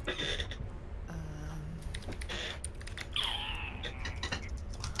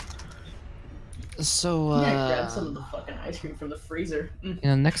 So, Yeah, grab some of the fucking ice cream from the freezer.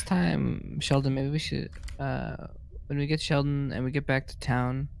 next time, Sheldon, maybe we should, when we get Sheldon and we get back to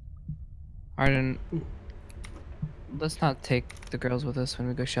town, Arden, let's not take the girls with us when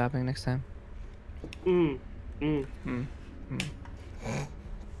we go shopping next time.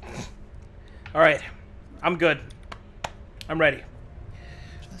 All right, I'm good. I'm ready.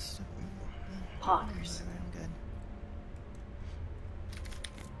 Just Poggers. I'm good.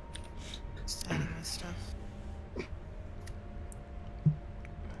 Just adding my stuff.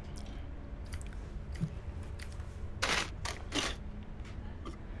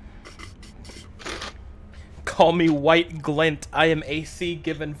 Call me White Glint. I am AC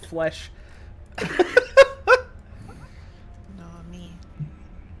given flesh. No, me.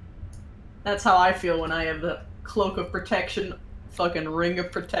 That's how I feel when I have the cloak of protection, fucking ring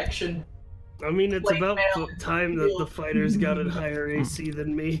of protection. I mean, it's Like about mail. time that the fighters got a higher AC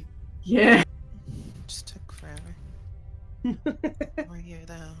than me. Yeah. Just took forever. We're here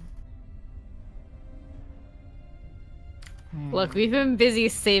though. Look, we've been busy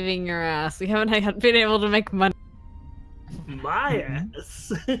saving your ass. We haven't been able to make money. My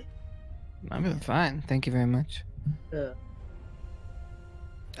ass. I'm doing fine. Thank you very much. Yeah.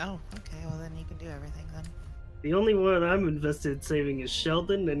 Oh, okay. Well, then you can do everything then. The only one I'm invested in saving is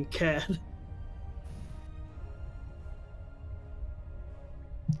Sheldon and Cad.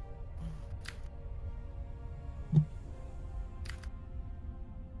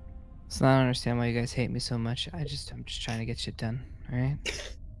 So I don't understand why you guys hate me so much. I'm just trying to get shit done. All right.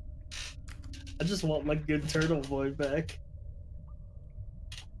 I just want my good turtle boy back.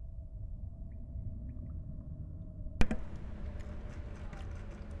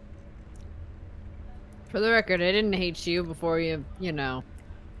 For the record, I didn't hate you before you know.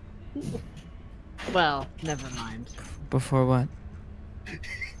 Well, never mind. Before what?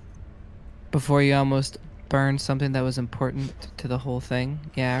 Before you almost burned something that was important to the whole thing?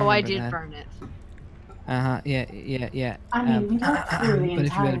 Yeah. I remember did that. burn it. Yeah. I mean, we got through the But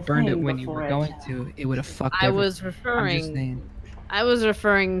if you entire had burned it thing when you were before going to, it would have fucked I everything. was I'm just referring. saying. I was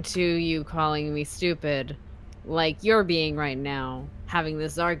referring to you calling me stupid, like you're being right now, having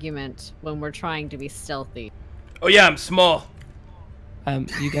this argument when we're trying to be stealthy. Oh yeah, I'm small.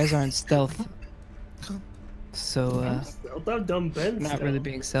 You guys aren't stealth. So, That dumb Ben. not really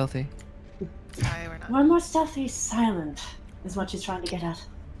being stealthy. Sorry, we're not. We're more stealthy silent, is what she's trying to get at.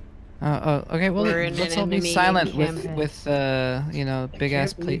 Okay, well, We're in let's an all be enemy silent campaign. with you know, big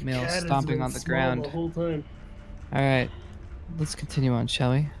ass plate mail stomping on the ground. The whole time. Alright, let's continue on,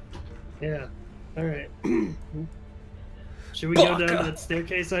 shall we? Yeah. All right. Should we go down that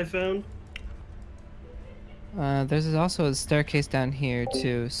staircase I found? There's also a staircase down here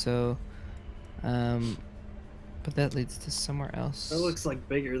too, so, but that leads to somewhere else. That looks like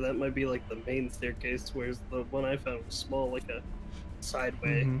bigger. That might be like the main staircase, whereas the one I found was small, like a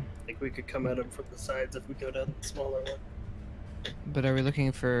sideway. Mhm. Like we could come at them from the sides if we go down the smaller one. But are we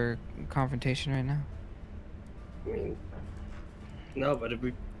looking for confrontation right now? I mean, no, but it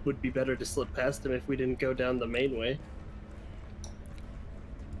would be better to slip past him if we didn't go down the main way.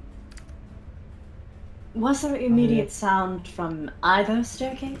 Was there immediate sound from either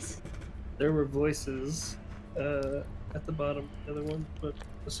staircase? There were voices at the bottom of the other one, but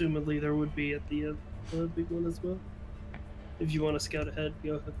assumedly there would be at the big one as well. If you want to scout ahead,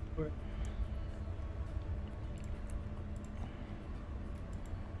 go ahead for it.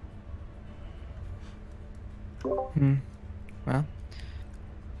 Well, I'll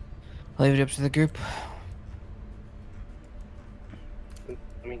leave it up to the group.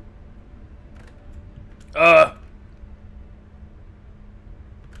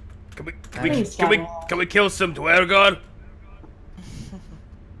 I mean, Can we kill some Dwergon?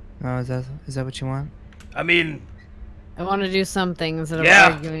 Oh, is that what you want? I mean, I want to do something instead of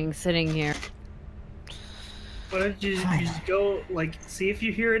Yeah. arguing sitting here. why don't you just go, like, see if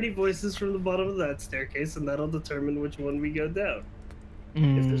you hear any voices from the bottom of that staircase, and that'll determine which one we go down.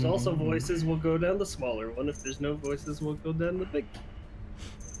 If there's also voices, we'll go down the smaller one. If there's no voices, we'll go down the big one.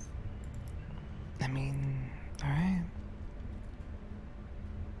 I mean, alright.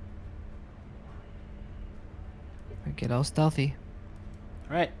 Get all stealthy.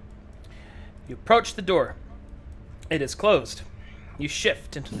 All right. You approach the door. It is closed. You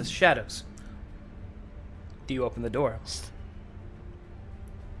shift into the shadows. Do you open the door?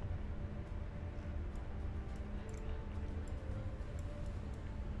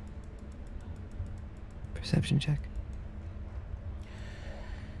 Perception check.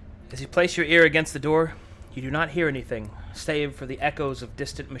 As you place your ear against the door, you do not hear anything, save for the echoes of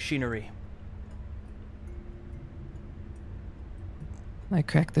distant machinery. I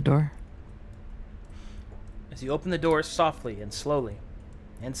crack the door. As you open the door softly and slowly,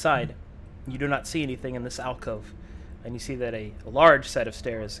 inside, you do not see anything in this alcove, and you see that a large set of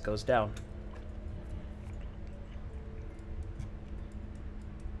stairs goes down.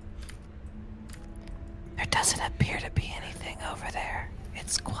 There doesn't appear to be anything over there.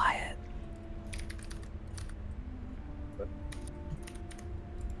 It's quiet.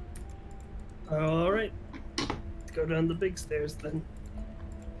 All right. Let's go down the big stairs then.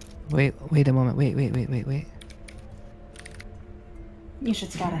 Wait a moment. Wait. You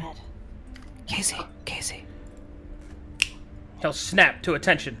should scout ahead. Casey. He'll snap to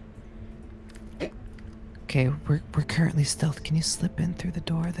attention. Okay, we're currently stealth. Can you slip in through the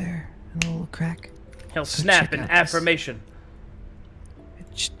door there? A little crack. He'll snap in check out this. affirmation.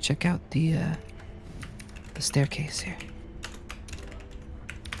 Check out the staircase here.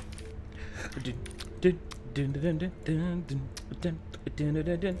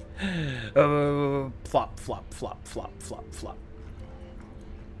 Flop, flop, flop, flop, flop, flop.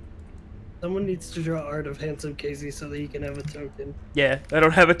 Someone needs to draw art of handsome Casey so that he can have a token. Yeah, I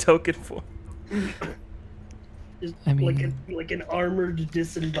don't have a token for. Just I mean- like an armored,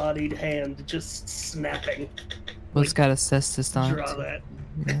 disembodied hand just snapping. Well, it's got assist on it. Draw that.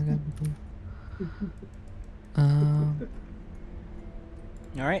 Yeah,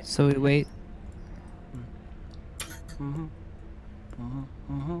 All right. so we wait.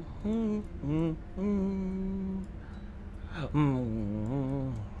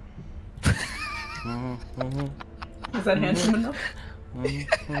 Is that handsome enough?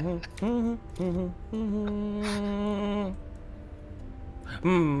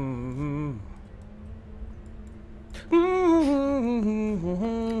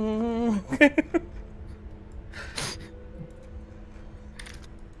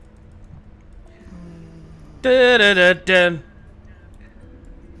 Da-da-da-da.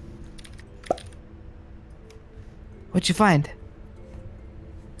 What'd you find?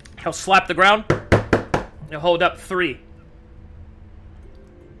 He'll slap the ground. He'll hold up 3.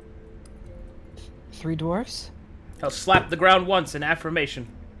 3 dwarfs? He'll slap the ground once in affirmation.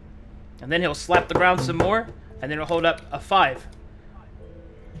 And then he'll slap the ground some more, and then he'll hold up a 5.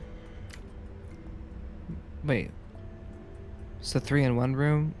 Wait. So 3 in one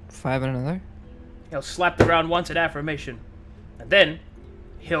room, 5 in another? He'll slap the ground once in affirmation. And then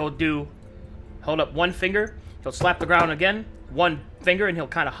he'll hold up 1 finger, he'll slap the ground again, 1 finger, and he'll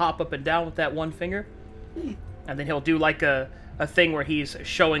kind of hop up and down with that 1 finger. And then he'll do like a thing where he's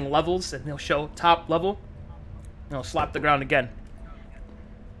showing levels, and he'll show top level, and he'll slap the ground again.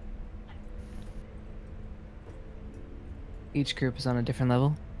 Each group is on a different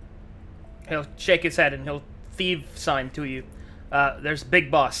level? He'll shake his head and he'll thief sign to you. There's Big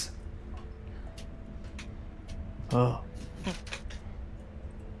Boss. Oh.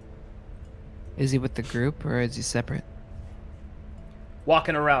 Is he with the group or is he separate?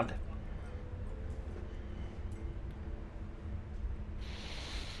 Walking around.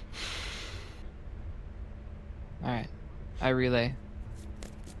 Alright. I relay.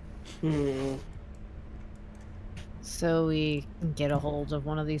 So we can get a hold of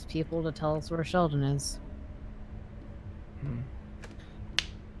one of these people to tell us where Sheldon is.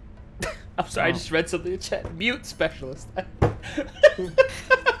 I'm sorry, I just read something in chat. Mute specialist.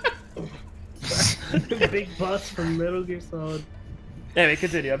 Big Boss from Metal Gear Solid. Anyway,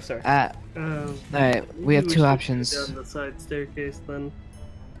 continue. I'm sorry. Alright, we have 2 options. Down the side staircase then.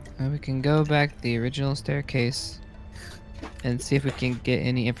 We can go back the original staircase and see if we can get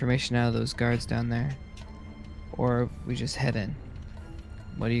any information out of those guards down there. Or we just head in.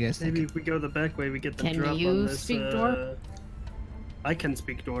 What do you guys think? Maybe if we go the back way, we get the Can drop you on this. speak Dwarf? I can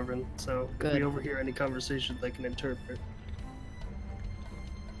speak Dwarven, so if Good. we overhear any conversations, I can interpret.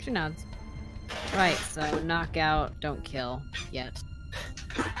 She nods. Right, so knock out, don't kill yet.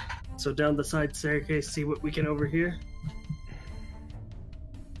 So down the side staircase, see what we can overhear.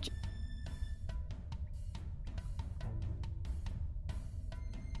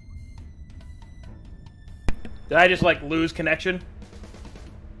 Did I just like lose connection?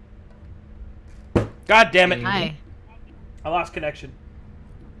 God damn it! Hi. I lost connection.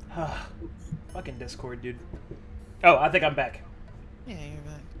 Fucking Discord, dude. Oh, I think I'm back. Yeah, you're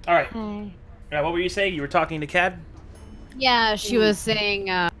back. All right. Hi. What were you saying? You were talking to Cad? Yeah, she was saying,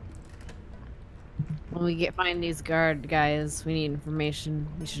 when we find these guard guys, we need information.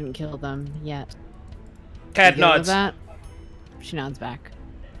 We shouldn't kill them yet. Cad You good with nods. that? She nods back.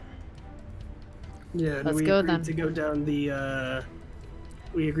 Yeah, and Let's we go agreed then. to go down the.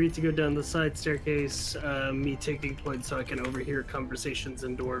 We agreed to go down the side staircase. Me taking point so I can overhear conversations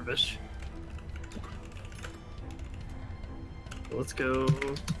in Dwarvish. Let's go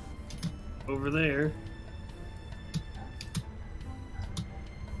over there.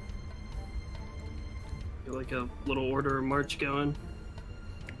 Get like a little order of march going.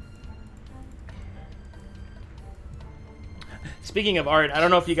 Speaking of art, I don't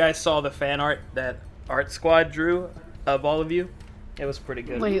know if you guys saw the fan art that Art Squad drew of all of you. It was pretty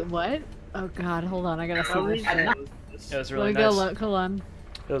good. Wait, what? Oh god, hold on, I gotta see this shit. It was Let really me go nice. look, hold on.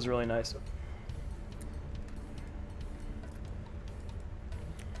 It was really nice.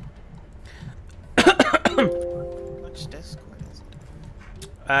 Which Discord is it?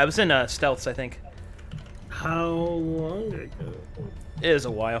 I was in Stealths, I think. How long ago? It was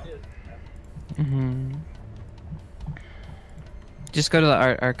a while. Just go to the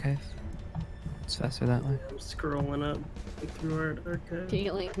art archive. It's faster that way. I'm scrolling up through our archive. Can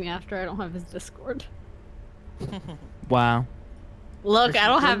you link me after? I don't have his Discord. Wow. Look, I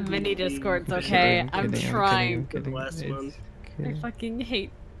don't have Kidding. many Discords, I'm okay? I'm kidding, trying. The last one. I fucking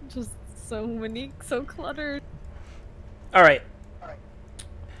hate just so many, so cluttered. All right.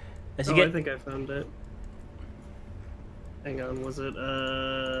 As you Oh, get, I think I found it. Hang on, was it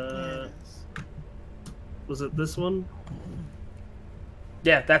Yeah, it is. was it this one?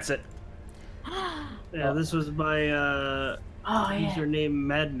 yeah, that's it. Yeah, this was my Oh yeah. username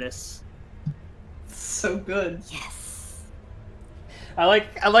Madness. So good. Yes. I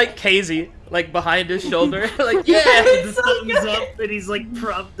like Casey, like behind his shoulder, like yeah. The thumbs up, and he's like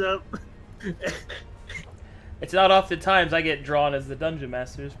propped up. It's not often times I get drawn as the dungeon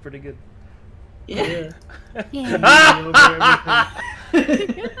master. It's pretty good. Yeah. Yeah.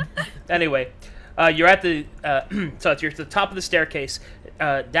 Anyway, you're at the so you're at the top of the staircase.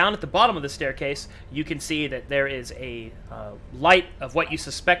 Down at the bottom of the staircase, you can see that there is a light of what you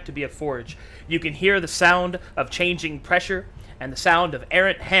suspect to be a forge. You can hear the sound of changing pressure and the sound of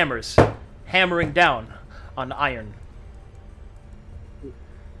errant hammers hammering down on iron.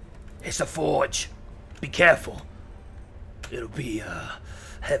 It's a forge. Be careful. It'll be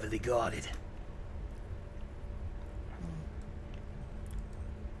heavily guarded.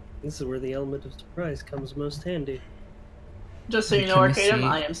 This is where the element of surprise comes most handy. Just so you know, Can we Arcadum, see-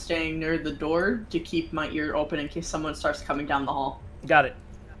 I am staying near the door to keep my ear open in case someone starts coming down the hall. Got it.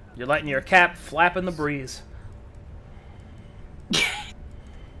 You're letting your cap flap in the breeze.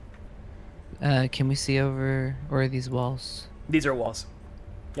 Can we see over where are these walls? These are walls.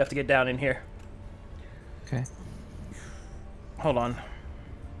 You have to get down in here. Okay. Hold on.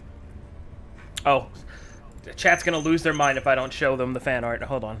 Oh, the chat's gonna lose their mind if I don't show them the fan art.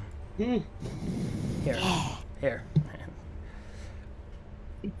 Hold on. Here. Here.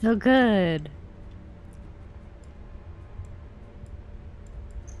 It's so good.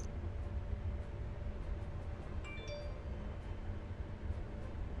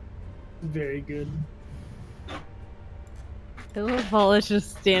 Very good. Little Paul is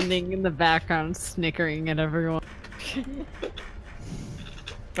just standing in the background, snickering at everyone.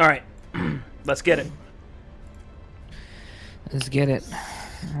 All right. Let's get it. Let's get it.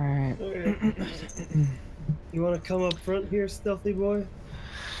 All right. You want to come up front here, stealthy boy?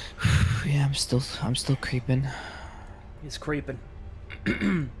 Yeah, I'm still creeping. He's creeping.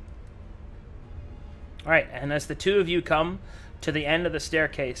 All right, and as the two of you come to the end of the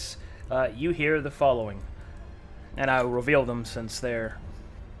staircase, you hear the following, and I will reveal them since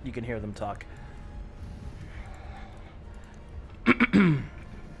you can hear them talk.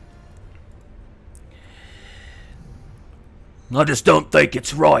 I just don't think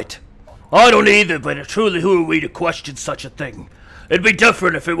it's right. I don't either, but truly who are we to question such a thing? It'd be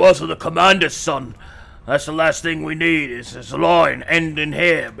different if it wasn't the commander's son. That's the last thing we need, is this line ending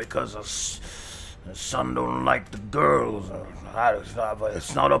here because the son don't like the girls.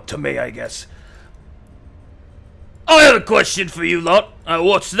 It's not up to me, I guess. I have a question for you lot.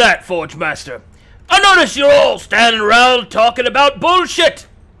 What's that, Forge Master? I notice you're all standing around talking about bullshit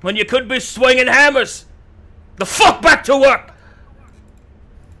when you could be swinging hammers. The fuck back to work!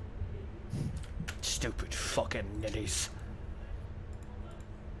 Stupid fucking ninnies.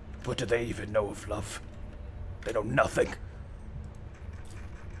 What do they even know of love? They know nothing.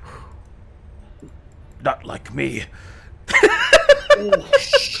 Not like me. I'm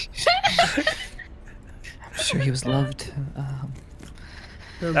sure he was loved.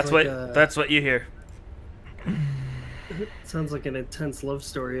 That's what you hear. Sounds like an intense love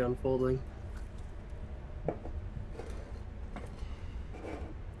story unfolding.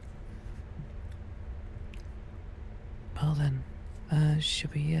 Well then,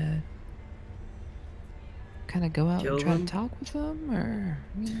 should we kind of go out Kill and try them? to talk with them, or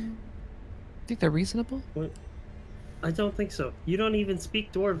think they're reasonable? What? I don't think so. You don't even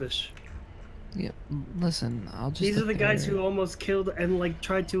speak Dwarvish. Yeah. Listen, I'll just. These are look the guys there. who almost killed and like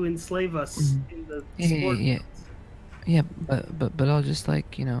tried to enslave us in the Yeah, sport. yeah, but I'll just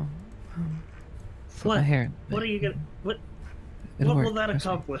like flip my What? hair. What are you gonna? What? It'll What will work, that trust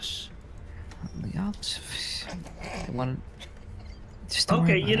me. accomplish? I'll just. I want to. Just don't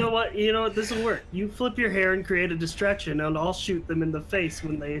Okay, worry you about know what? You know what? This will work. You flip your hair and create a distraction, and I'll shoot them in the face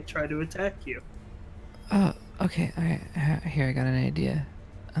when they try to attack you. it. Oh, okay. All right. Here, I got an idea.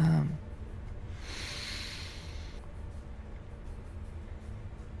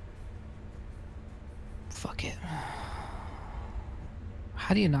 Fuck it.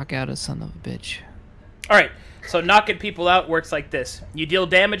 How do you knock out a son of a bitch? All right. So knocking people out works like this. You deal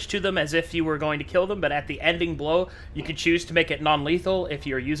damage to them as if you were going to kill them, but at the ending blow, you can choose to make it non-lethal if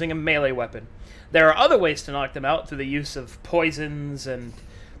you're using a melee weapon. There are other ways to knock them out through the use of poisons, and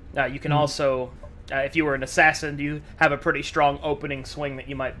you can also, if you were an assassin, you have a pretty strong opening swing that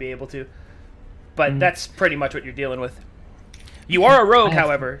you might be able to. But that's pretty much what you're dealing with. You are a rogue,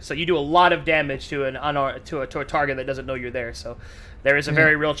 however, so you do a lot of damage to a target that doesn't know you're there. So there is a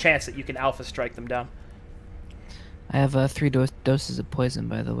very real chance that you can alpha strike them down. I have 3 doses of poison,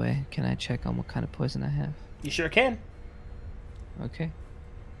 by the way. Can I check on what kind of poison I have? You sure can. Okay.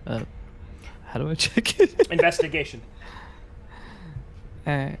 How do I check it? Investigation.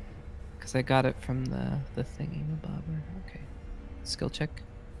 Alright. Because I got it from the thingy, bobber. Okay. Skill check.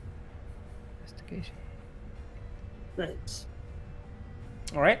 Investigation. Nice.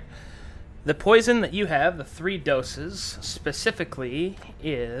 All right. The poison that you have, the 3 doses, specifically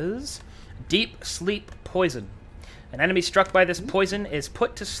is deep sleep poison. An enemy struck by this poison is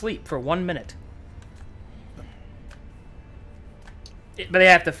put to sleep for 1 minute. But they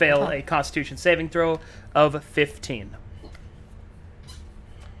have to fail a Constitution saving throw of 15.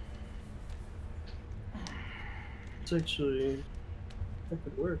 It's actually that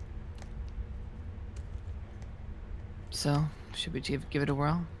could work. So, should we give it a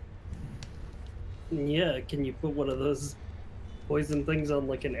whirl? Yeah, can you put one of those poison things on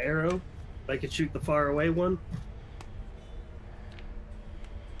like an arrow? I could shoot the far away one.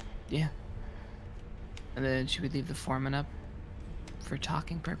 Yeah. And then should we leave the foreman up for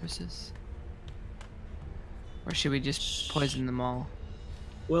talking purposes? Or should we just poison them all?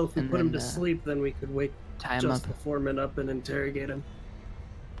 Well, if we And put him then, to sleep, then we could wake Tie him just up. the foreman up and interrogate him.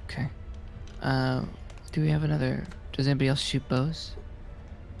 Okay. Do we have another... Does anybody else shoot bows?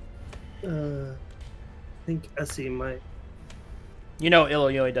 I think Essie might. You know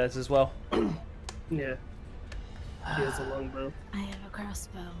Iloyoi does as well. Yeah. He has a longbow. I have a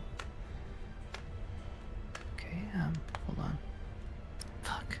crossbow. Okay, hold on.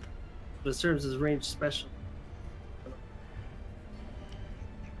 Fuck. But it serves as ranged special.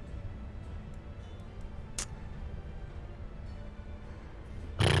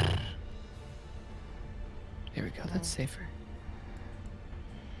 There we go, that's safer.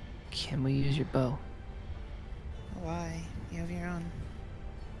 Can we use your bow? Why? You have your own.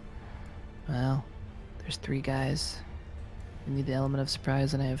 Well, there's 3 guys. We need the element of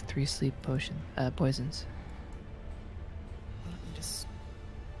surprise, and I have 3 sleep poisons. Why don't you just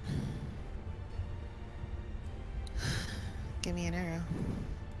give me an arrow.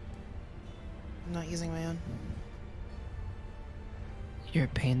 I'm not using my own. You're a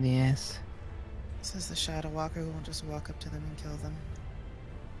pain in the ass. Says the Shadow Walker who won't just walk up to them and kill them.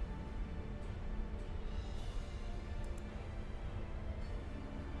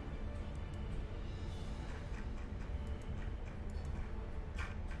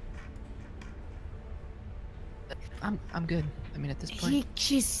 I'm good. I mean, at this point,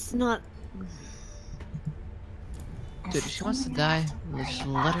 She's not. dude, if she wants to die, just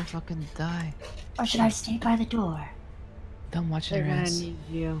let her fucking die. Or should I stay by the door? Don't watch They're her gonna ass. need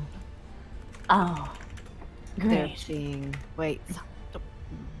you. Oh, They're great. being. Wait.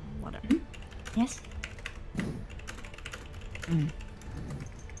 Whatever. Yes? Mm.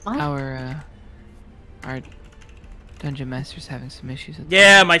 What? Our dungeon master's having some issues with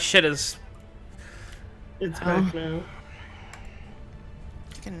Yeah, my shit is... It's back now. You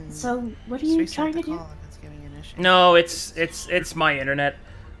can So, what are you restart trying the to do? call if it's giving you an issue. No, it's my internet.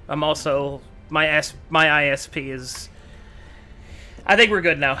 I'm also... My ISP is... I think we're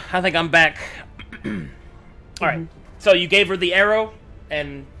good now. I think I'm back. Alright. So you gave her the arrow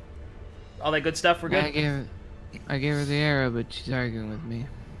and all that good stuff? We're good? I gave her the arrow, but she's arguing with me.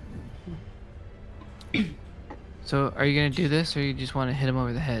 So, are you gonna do this, or you just want to hit him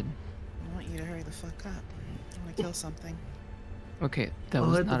over the head? I want you to hurry the fuck up. I want to kill something. Okay, that I'll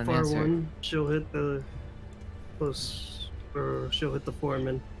was hit not the an far answer. one. She'll hit the close, or she'll hit the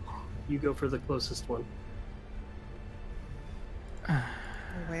foreman. You go for the closest one.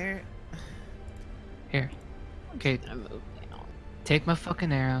 Where? Here. Okay, take my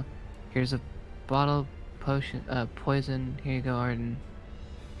fucking arrow. Here's a bottle of poison. Here you go, Arden.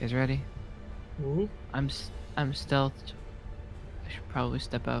 You guys ready? Mm-hmm. I'm stealthed. I should probably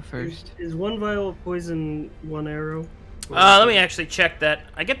step out first. Is one vial of poison one arrow? Let me actually check that.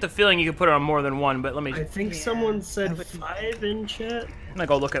 I get the feeling you can put it on more than one, but let me... I think Yeah, someone I said would- 5 in chat. I'm gonna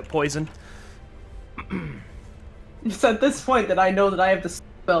go look at poison. It's at this point that I know that I have the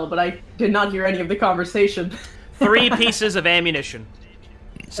spell, but I did not hear any of the conversation. 3 pieces of ammunition.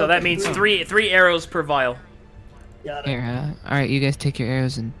 So that means three arrows per vial. Got it. Here, alright, you guys take your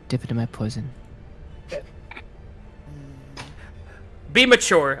arrows and dip it in my poison. Be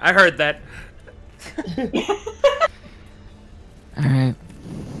mature. I heard that. Alright.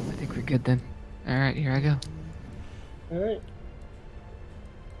 I think we're good then. Alright, here I go. Alright.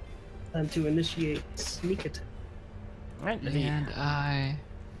 Time to initiate sneak attack. Alright, And I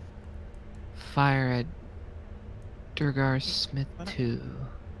fire at Durgar Smith 2.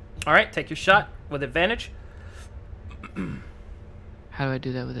 Alright, take your shot with advantage. How do I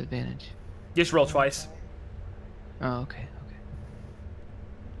do that with advantage? Just roll twice. Oh, okay, okay.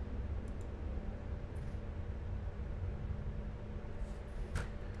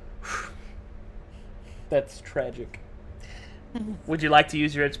 That's tragic. Would you like to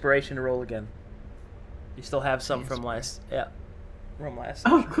use your inspiration to roll again? You still have some from last. Yeah. From last.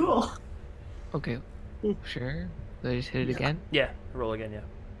 Oh, session. cool. Okay. Sure. Do I just hit it again? Yeah. Roll again.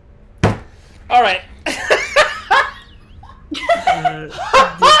 Yeah. All right.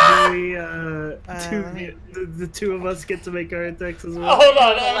 The two of us get to make our attacks as well. Hold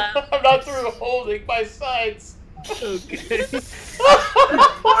on. I'm not through holding my sides. Okay.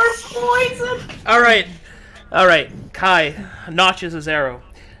 Poison. All right. Kai notches his arrow,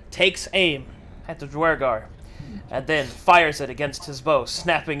 takes aim at the Dwergar, and then fires it against his bow,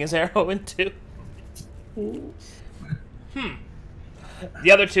 snapping his arrow in two.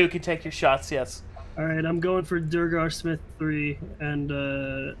 The other two can take your shots. Yes. All right, I'm going for Durgar Smith 3, and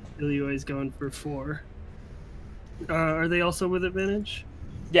Ilioi's going for 4. Are they also with advantage?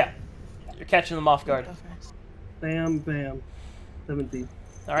 Yeah. You're catching them off guard. Bam, bam. 17.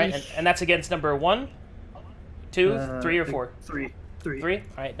 All right, and that's against number 1, 2, 3, or 4. 3. 3. All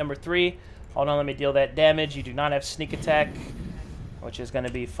right, number 3. Hold on, let me deal that damage. You do not have sneak attack, which is going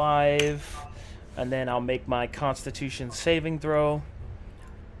to be 5, and then I'll make my Constitution saving throw.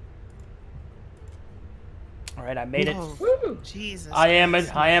 All right, I made it. Woo! Jesus. I am a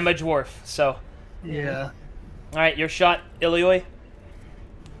dwarf, so. Yeah. All right, your shot, Ilioi.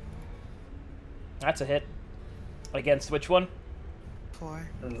 That's a hit. Against which one? 4.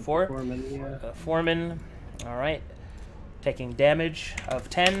 4. Foreman, yeah. Foreman. All right. Taking damage of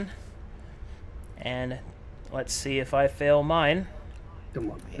 10. And let's see if I fail mine.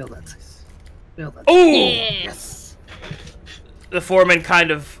 Come on, fail that. Fail that. Ooh! Yes! The foreman kind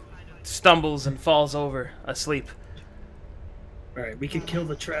of stumbles and falls over, asleep. Alright, we can kill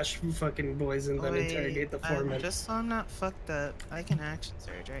the trash fucking boys and then interrogate the foreman. Just so I'm not fucked up, I can action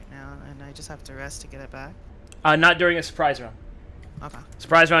surge right now, and I just have to rest to get it back. Not during a surprise round. Okay.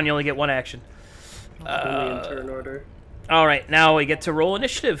 Surprise round, you only get 1 action. Only in turn order. All right, now we get to roll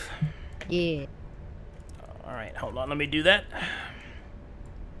initiative. Yeah. All right, hold on, let me do that.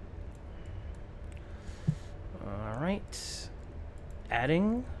 All right.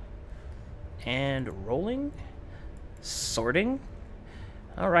 Adding and rolling. Sorting.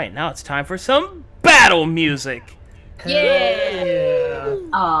 All right, now it's time for some battle music. Yeah.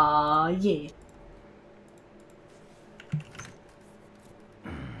 Aw, yeah.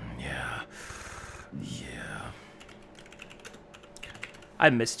 Yeah. I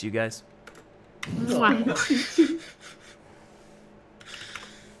missed you guys.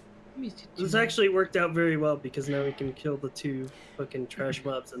 This actually worked out very well because now we can kill the 2 fucking trash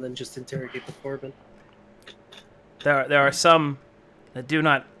mobs and then just interrogate the foreman. There are some that do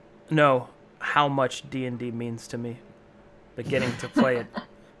not know how much D&D means to me, but getting to play it.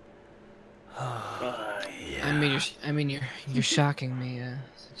 I mean, you're shocking me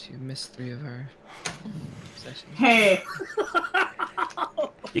since you missed 3 of our sessions. Hey.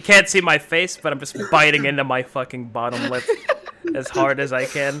 You can't see my face, but I'm just biting into my fucking bottom lip as hard as I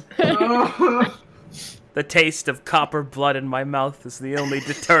can. The taste of copper blood in my mouth is the only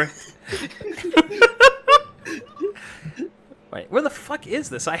deterrent. Wait, where the fuck is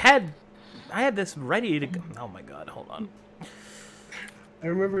this? I had this ready to go. Oh my god, hold on. I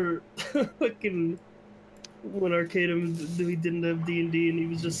remember fucking when Arcadum, we didn't have D&D and he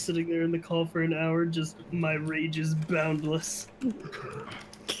was just sitting there in the call for an hour, just my rage is boundless.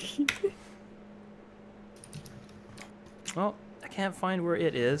 Well, I can't find where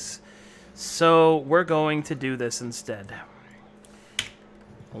it is, so we're going to do this instead.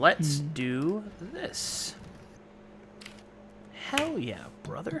 Let's do this. Hell yeah,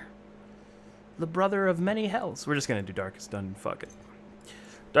 brother. The brother of many hells. We're just gonna do Darkest Dungeon, fuck it.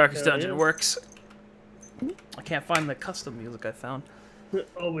 Darkest Dungeon works. I can't find the custom music I found.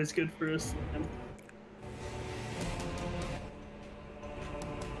 Always good for us.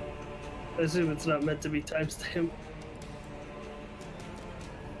 I assume it's not meant to be timestamped.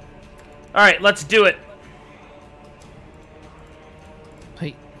 Alright, let's do it.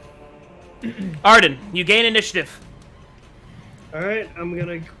 Hey. Arden, you gain initiative. Alright, I'm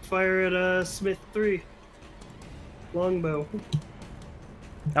gonna fire at Smith 3. Longbow.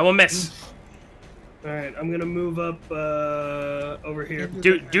 That will miss. Alright, I'm gonna move up over here.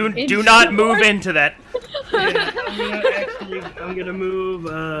 Do not move into that. Yeah, I'm gonna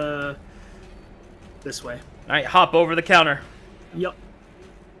move this way. Alright, hop over the counter. Yup.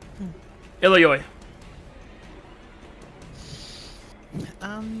 Ilioi.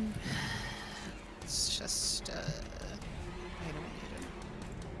 It's just, wait a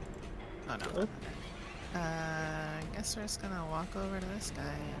minute. Oh, no. I guess we're just gonna walk over to this guy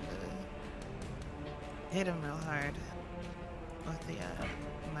and, hit him real hard with the,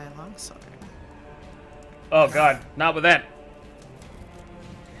 my longsword. Oh god, not with that.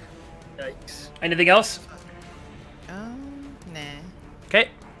 Yikes. Anything else? Nah. Okay.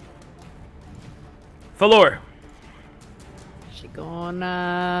 Valor. She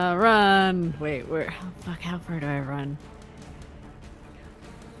gonna run. Wait, where? Fuck, how far do I run?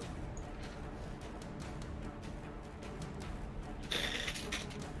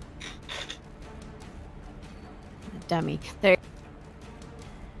 Dummy. There.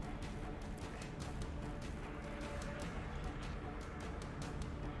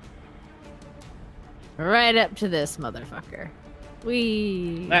 Right up to this motherfucker.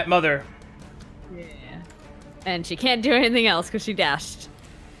 Wee. That mother. Yeah. And she can't do anything else because she dashed.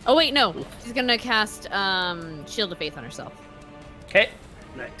 Oh wait, no. She's gonna cast Shield of Faith on herself. Okay.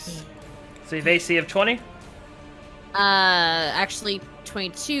 Nice. So you've AC of 20? Actually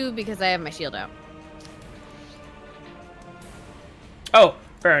 22 because I have my shield out. Oh,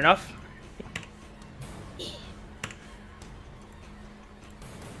 fair enough.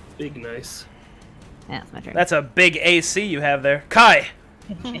 Big nice. Yeah, that's my turn. That's a big AC you have there. Kai!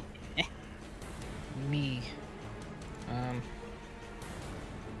 Me.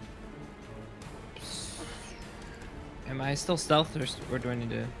 Am I still stealth or do I need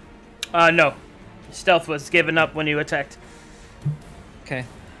to? No. Stealth was given up when you attacked. Okay.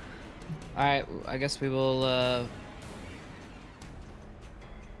 Alright, I guess we will,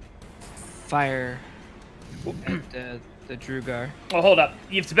 fire at the Drugar. Well, hold up.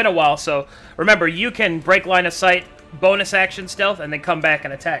 It's been a while, so remember, you can break line of sight, bonus action stealth, and then come back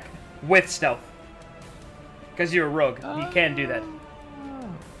and attack with stealth. Because you're a rogue. You can do that.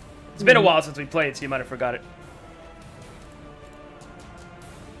 It's been a while since we played, so you might have forgot it.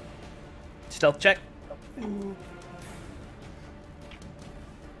 Stealth check.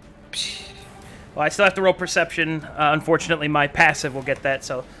 Well, I still have to roll perception. Unfortunately, my passive will get that,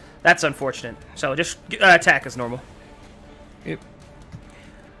 so that's unfortunate. So just attack as normal. Yep.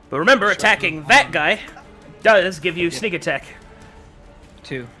 But remember, attacking that guy does give you sneak attack.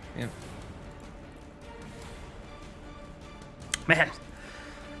 2. Yep. Man,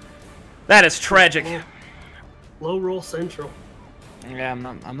 that is tragic. Low roll central. Yeah, I'm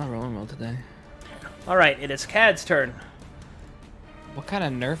not rolling well today. All right, it is Cad's turn. What kind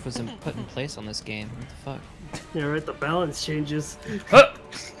of nerf was put in place on this game? What the fuck? Yeah, right. The balance changes.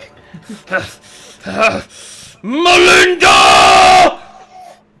 Melinda!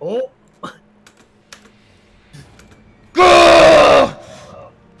 Oh. Go!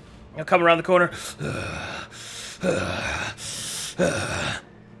 I'll come around the corner.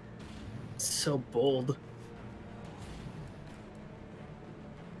 So bold.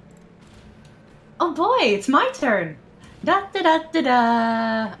 Oh boy, it's my turn. Da da da da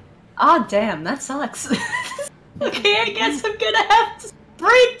da. Ah, damn, that sucks. Okay, I guess I'm gonna have to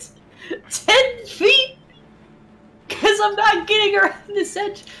sprint 10 feet because I'm not getting around this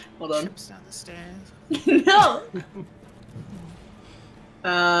edge. Hold on. Trips down the stairs. No.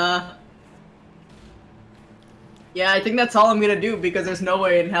 Yeah, I think that's all I'm gonna do because there's no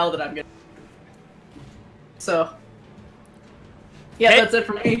way in hell that I'm gonna. So. Yeah, Okay. that's it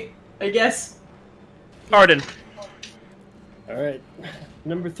for me, I guess. Arden. Alright.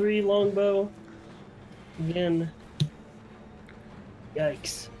 Number 3, longbow. Again.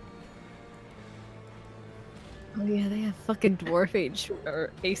 Yikes. Oh yeah, they have fucking dwarf age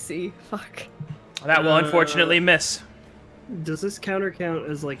or AC. Fuck. That will unfortunately miss. Does this counter count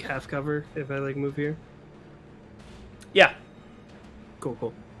as like half cover if I like move here? Yeah. Cool,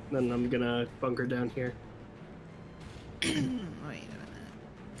 cool. Then I'm gonna bunker down here. Wait a minute.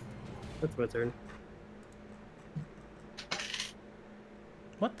 That's my turn.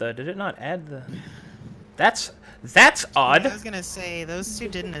 What the? Did it not add the... That's odd. I was gonna say, those two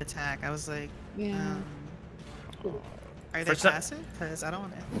didn't attack. I was like, Yeah. Are they For some- passive? Because I don't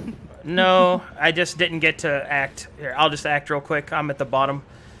want to. No, I just didn't get to act. Here, I'll just act real quick. I'm at the bottom.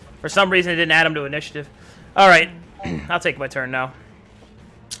 For some reason, it didn't add them to initiative. All right, I'll take my turn now.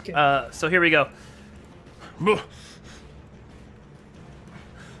 Okay. So here we go.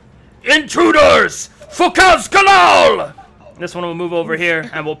 Intruders! Foucault's Canal! This one will move over here,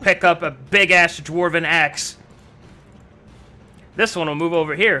 and we'll pick up a big-ass dwarven axe. This one will move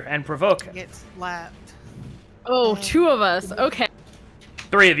over here and provoke. Get slapped. Oh, 2 of us. Okay.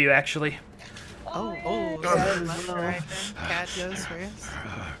 3 of you, actually. Oh, left or right then? Cat goes first.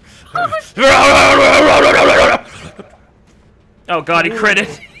 Oh god, he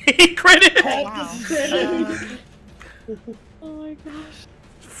critted. He critted! Wow. Oh my gosh.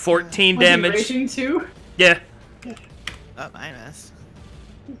 14 Was he damage. raging too? Yeah. Oh, I missed.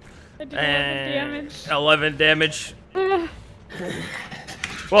 I did 11 And damage. 11 damage.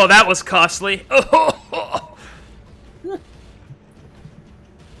 Well, that was costly.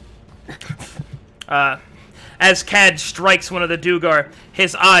 As Cad strikes one of the Dugar,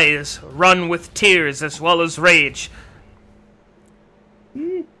 his eyes run with tears as well as rage.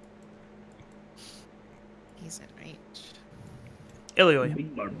 He's in rage. Ilioi.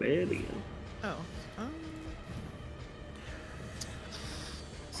 Big barbarian. Oh.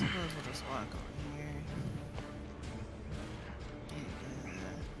 Suppose we'll just walk on here. And,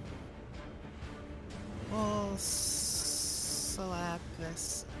 we'll slap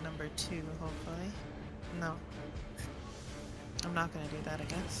this number 2, hopefully. No. I'm not gonna do that, I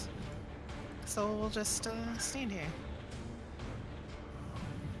guess. So we'll just stand here.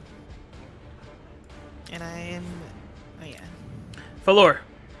 And I am... oh yeah. Valor.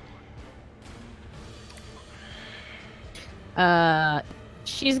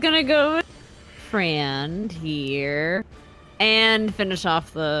 She's gonna go with Fran here and finish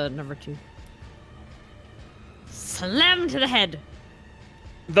off the number 2. Slam to the head.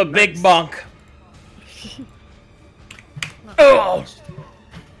 The big bonk. Oh!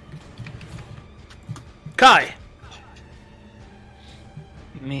 Kai.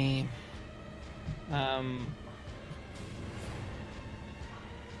 Me.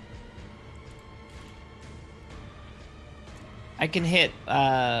 I can hit,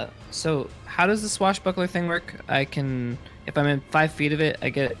 so how does the swashbuckler thing work? I can, if I'm in 5 feet of it, I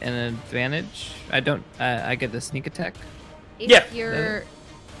get an advantage. I don't, I get the sneak attack. If Yeah. you're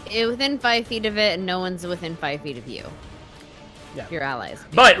within 5 feet of it and no one's within 5 feet of you. Yeah. Your allies.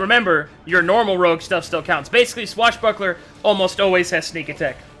 But remember, your normal rogue stuff still counts. Basically, Swashbuckler almost always has sneak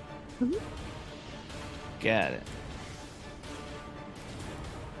attack. Got it.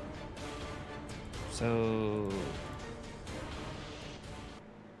 So,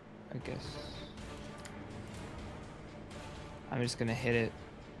 I guess I'm just gonna hit it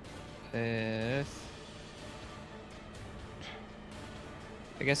with.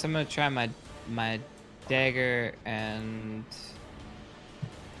 I guess I'm gonna try my dagger, and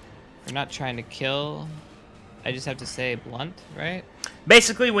we're not trying to kill. I just have to say blunt, right?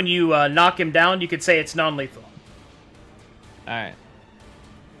 Basically, when you knock him down, you could say it's non-lethal. All right.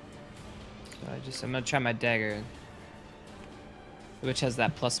 So I'm gonna try my dagger, which has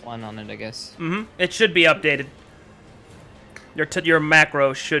that +1 on it, I guess. Mm-hmm. It should be updated. Your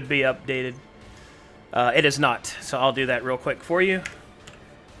macro should be updated. It is not, so I'll do that real quick for you.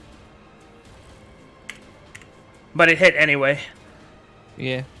 But it hit anyway.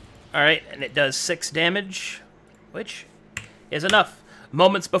 Yeah. Alright, and it does 6 damage, which is enough.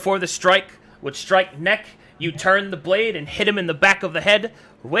 Moments before the strike would strike neck, you turn the blade and hit him in the back of the head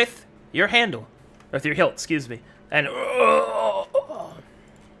with your handle. Or with your hilt, excuse me. And...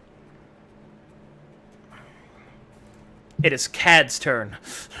 it is Cad's turn.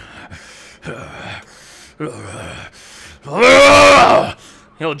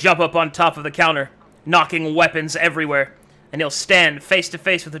 He'll jump up on top of the counter, knocking weapons everywhere, and he'll stand face to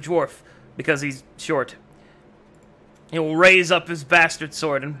face with the dwarf because he's short. He'll raise up his bastard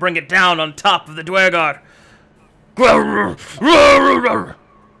sword and bring it down on top of the Dwergar.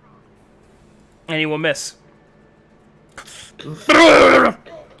 And he will miss.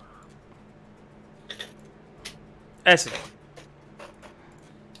 Essek.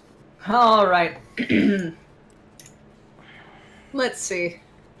 All right. Let's see.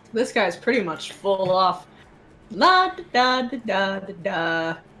 This guy's pretty much full off. La da da da da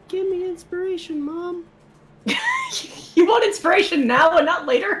da. Give me inspiration, Mom. You want inspiration now and not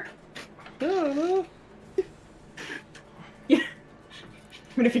later? I don't know. Yeah.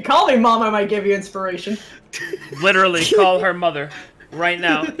 I mean, if you call me Mom, I might give you inspiration. Literally call her mother right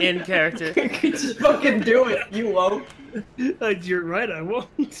now in character. Just fucking do it. You won't. You're right, I won't.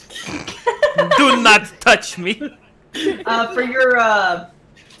 Do not touch me. For your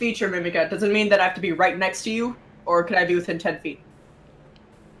feature, Mimica, does it mean that I have to be right next to you, or can I be within 10 feet?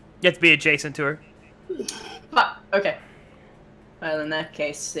 You have to be adjacent to her. Ah, okay. Well, in that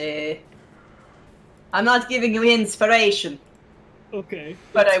case, I'm not giving you inspiration, Okay.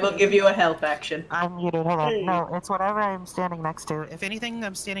 but I will give you a help action. I'm muted, hold on. Hey. No, it's whatever I'm standing next to. If anything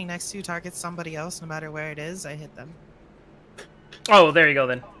I'm standing next to targets somebody else, no matter where it is, I hit them. Oh, there you go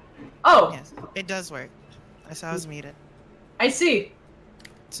then. Oh, Yes, it does work. I saw I was muted. I see.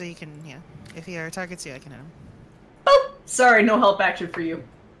 So you can, yeah. If he targets you, I can hit him. Oh, sorry, no help action for you.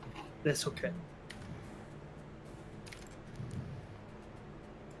 That's okay.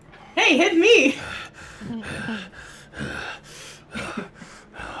 Hey, hit me!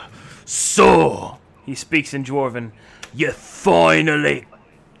 So, He speaks in Dwarven. you finally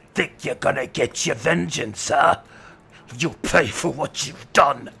think you're gonna get your vengeance, huh? You'll pay for what you've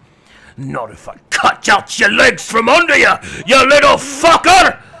done. Not if I cut out your legs from under you, you little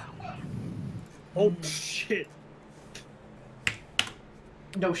fucker! Oh shit!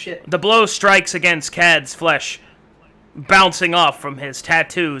 No shit. The blow strikes against Cad's flesh, bouncing off from his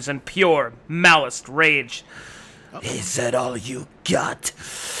tattoos and pure malice rage. Is that all you got?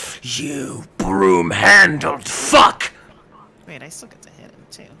 You broom-handled fuck! Wait, I still get to hit him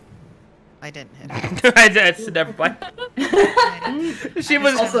too. I didn't hit him. That's never mind. She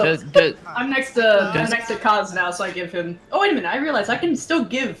was. Also, Does- I'm next to Kaz now, so I give him. Oh wait a minute! I realize I can still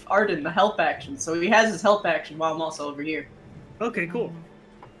give Arden the help action, so he has his help action while I'm also over here. Okay, cool.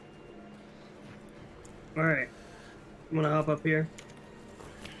 All right, I'm gonna hop up here.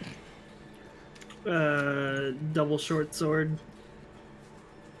 Double short sword.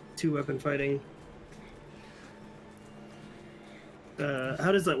 2-weapon fighting.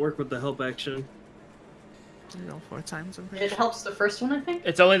 How does that work with the help action? You go 4 times. I'm pretty It helps the first one, I think.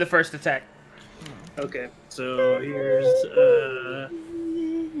 It's only the first attack. Okay, so here's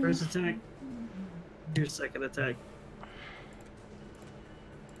first attack. Here's second attack.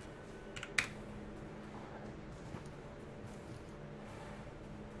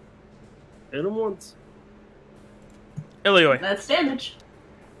 Hit him once. Ilioy. That's damage.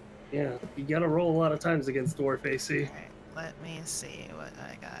 Yeah, you gotta roll a lot of times against dwarf AC. Alright, let me see what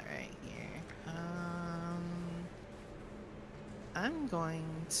I got right here. I'm going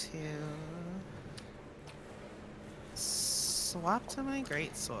to swap to my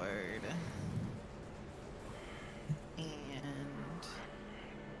greatsword. And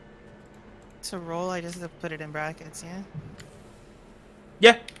to roll, I just have to put it in brackets, yeah?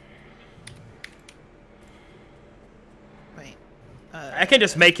 Yeah, Wait. I can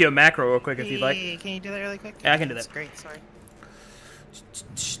just make you a macro real quick if you'd like. Can you do that really quick? Yeah, I can do That's that. great, sorry.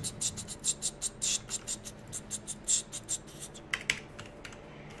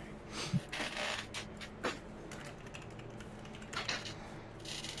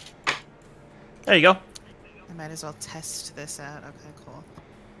 There you go. I might as well test this out. Okay, cool.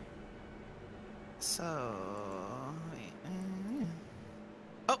 So, wait.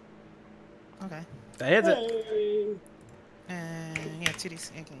 Oh, okay. That hits it. Yeah,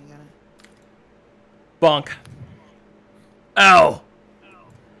 2d6. Okay, you got it. Bonk. Ow.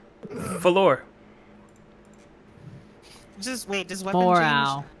 Valor. Just wait. Does weapon More change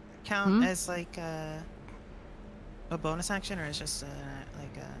ow. count as like a bonus action, or is just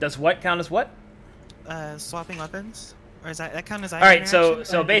like Does what count as what? swapping weapons, or is that count as All item right, so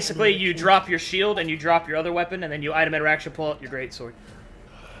interaction? basically you drop your shield and you drop your other weapon, and then you item interaction pull out your greatsword.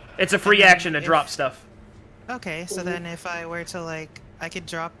 It's a free action to if- drop stuff. Okay, so then if I were to like, I could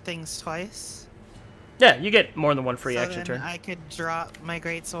drop things twice. Yeah, you get more than one free So action then turn. I could drop my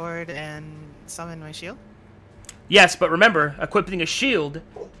greatsword and summon my shield. Yes, but remember, equipping a shield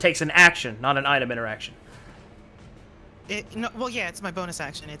takes an action, not an item interaction. Well, yeah, it's my bonus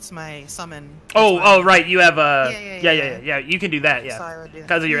action. It's my summon. It's Oh, my- oh, right. You have a. Yeah. Yeah. You can do that. So Yeah, I would do that.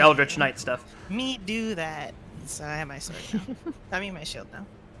 because of your Yeah, Eldritch yeah. Knight stuff. Me do that. So I have my sword now. I mean my shield now.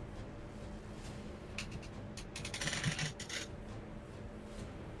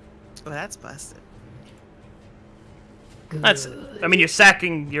 Well, that's busted. That's. I mean, you're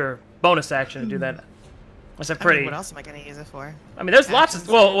sacking your bonus action to do that. That's a I pretty. mean, what else am I gonna use it for? I mean, there's lots of.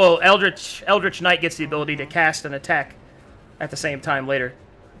 Actions? Well, Eldritch Knight gets the ability to cast an attack at the same time later,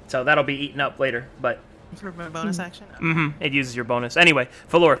 so that'll be eaten up later. But For my bonus action? it uses your bonus anyway.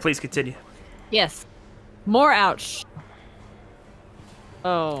 Valor, please continue. Yes. More ouch.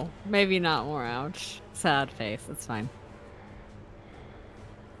 Oh, maybe not more ouch. Sad face. That's fine.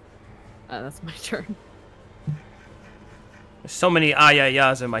 That's my turn. There's so many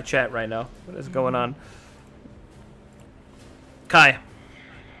ayayas in my chat right now. What is going on? Kai.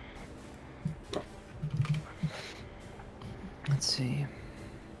 Let's see.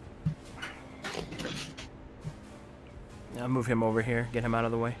 I'll move him over here. Get him out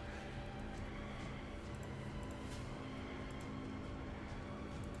of the way.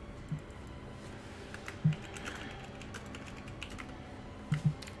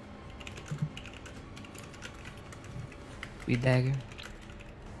 Speed dagger.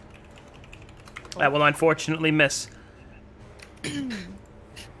 That will unfortunately miss. Then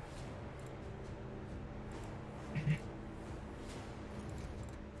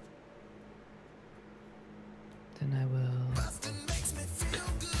I will.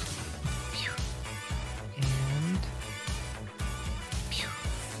 And.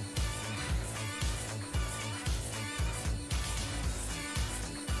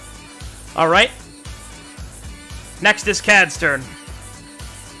 All right. Next is Cad's turn.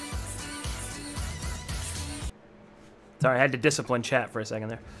 Sorry, I had to discipline chat for a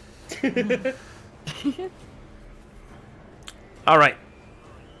second there. All right.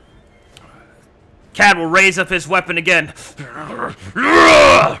 Cad will raise up his weapon again.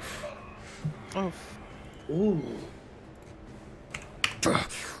 Oh. Ooh.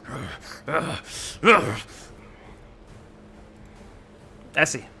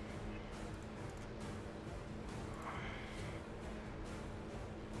 Essie.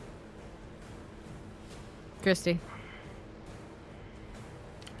 Christy.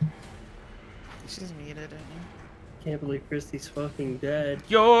 She's muted, isn't Can't believe Christy's fucking dead.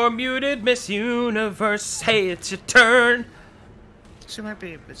 You're muted, Miss Universe. Hey, it's your turn. she might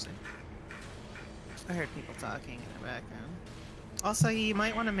be busy. I heard people talking in the background. Also, you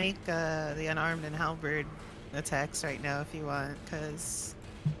might want to make the unarmed and halberd attacks right now if you want, because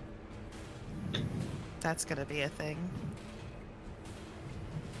that's gonna be a thing.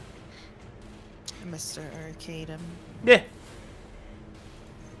 Mr. Arcadum. Yeah.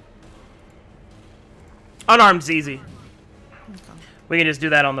 Unarmed's easy. Okay. We can just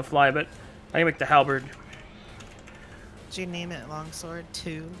do that on the fly, but I can make the halberd. Did you name it Longsword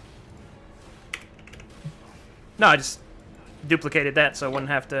 2? No, I just duplicated that so I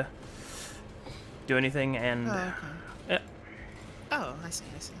wouldn't have to do anything, and... Oh, okay. Yeah. Oh, I see,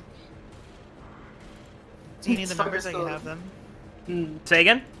 I see. Do you need the numbers or you have them? Say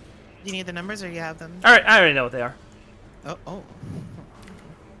again? Do you need the numbers or you have them? Alright, I already know what they are. Oh.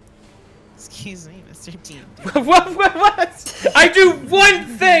 Excuse me, Mr. Dean. What? I do one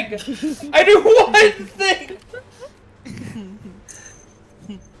thing! I do one thing!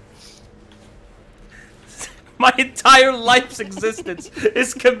 My entire life's existence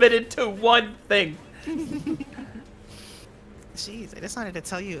is committed to one thing. Jeez, I just wanted to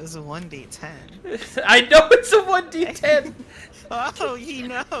tell you it was a 1d10. I know it's a 1d10. Oh, he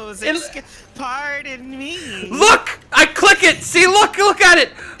knows. Pardon me. Look! I click it! See, look at it!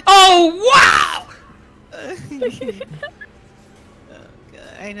 Oh, wow! Oh, God.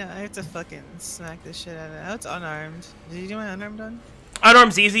 I know, I have to fucking smack this shit out of it. Oh, it's unarmed. Did you do my unarmed one?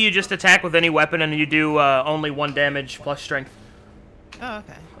 Unarmed's easy, you just attack with any weapon and you do only 1 damage plus strength. Oh,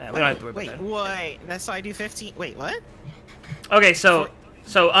 okay. Yeah, we don't have to worry about that. Wait, that's so I do 15. Wait, what? Okay, so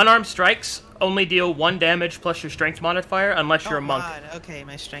unarmed strikes only deal 1 damage plus your strength modifier unless you're a monk. God. Okay,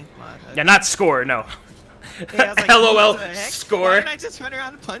 my strength mod. Okay. Yeah, not score, no. Yeah, I was like, LOL, what the heck? score. Why didn't I just run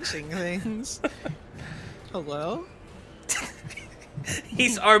around punching things? Hello?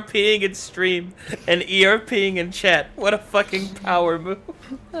 He's RPing in stream and ERPing in chat. What a fucking power move.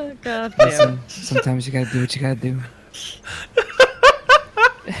 Oh god. Listen, sometimes you gotta do what you gotta do.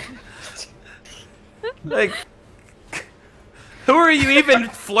 Like, who are you even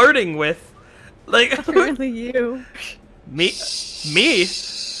flirting with? Like, Really you. me?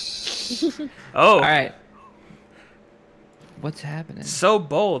 Oh. Alright. What's happening? So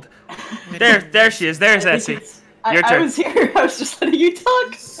bold. There she is. There's Essie. Your I turn. was here. I was just letting you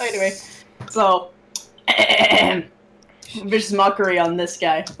talk. Anyway, so vicious mockery on this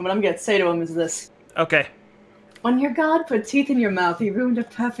guy. And what I'm gonna say to him is this: Okay. when your god put teeth in your mouth, he ruined a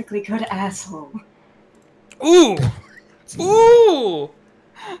perfectly good asshole. Ooh. Ooh.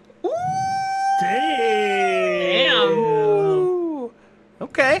 Ooh. Damn. Ooh.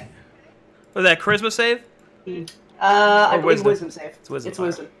 Okay. Was that charisma save? I Or believe wisdom? wisdom save. It's wisdom. It's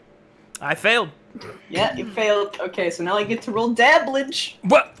wisdom. I failed. Yeah, you failed. Okay, so now I get to roll dabblage.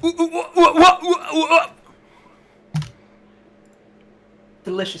 What?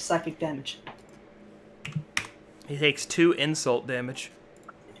 Delicious psychic damage. He takes 2 insult damage.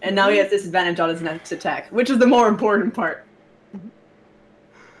 And now he has disadvantage on his next attack, which is the more important part.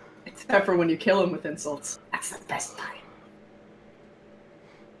 Except for when you kill him with insults. That's the best part.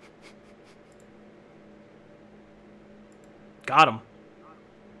 Got him.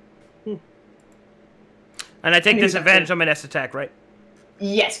 And I take disadvantage on my next attack, right?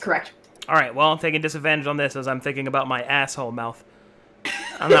 Yes, correct. Alright, well, I'm taking disadvantage on this as I'm thinking about my asshole mouth.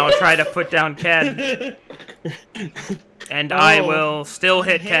 I'm now trying to put down Cad. And I will still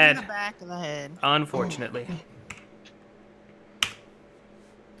hit Hit in the Cad, back of the head. unfortunately.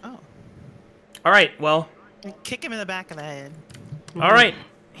 Oh. Alright, well, Kick him in the back of the head. alright.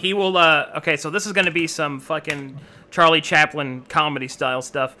 He will, okay, so this is gonna be some fucking Charlie Chaplin comedy style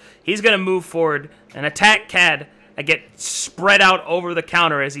stuff. He's gonna move forward and attack Cad and get spread out over the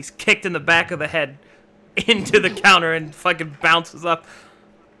counter as he's kicked in the back of the head into the counter and fucking bounces up.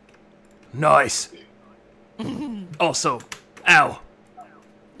 Nice. Also, ow.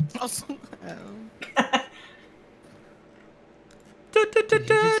 Also,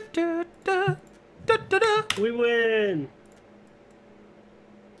 We win.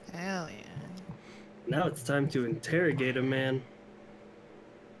 hell yeah. Now it's time to interrogate a man.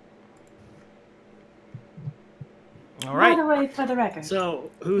 All By right. the way, for the record. So,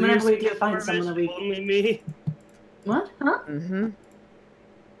 who Whenever we here's do find someone that we- Only me? What? Huh? Mm-hmm.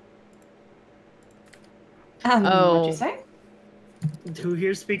 What'd Oh. you say? Who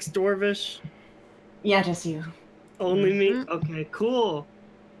here speaks Dwarvish? Yeah, just you. Only me? Mhm. Okay, cool.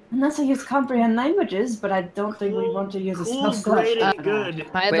 Unless I use comprehend languages, but I don't think we want to use a Cool, spell great, slot. and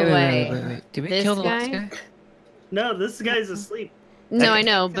good. By Wait, the wait, way, wait, wait, wait. Did we this kill the last guy? guy? No, this guy's asleep. no, I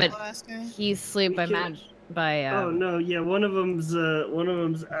know, Kill but the last guy? he's asleep by We mag by Oh no, yeah, one of them's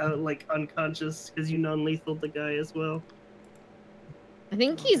like unconscious because you non-lethal the guy as well. I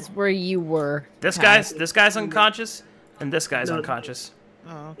think he's where you were. This Kai. guy's unconscious, and this guy's No. unconscious.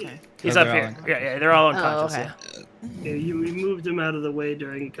 Oh, okay. He's Oh, up they're all here. unconscious. Yeah, they're all Oh, unconscious. okay. Yeah, we moved him out of the way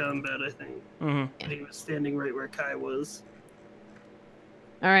during combat, I think. Yeah. Mm-hmm. And he was standing right where Kai was.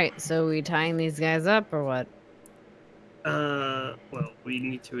 All right, so we tying these guys up or what? Well, we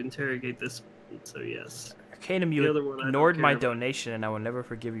need to interrogate this one, so yes. Arcadum, The you other one I don't ignored my care about. donation, and I will never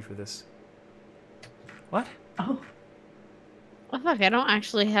forgive you for this. What? Oh. Oh fuck! I don't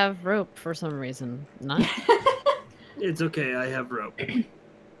actually have rope for some reason. None. It's okay, I have rope. I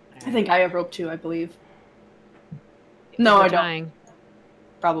think I have rope too, I believe. No, We're I don't. tying.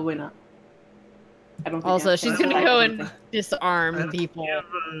 Probably not. I don't think I Also, have she's I gonna don't go like and it. disarm people.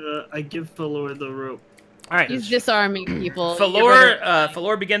 I give Falor the rope. All right. He's disarming people.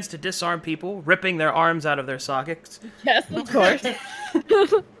 Falor begins to disarm people, ripping their arms out of their sockets. Yes, of course.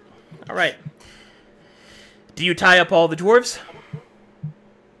 All right. Do you tie up all the dwarves?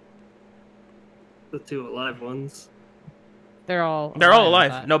 The two alive ones. They're all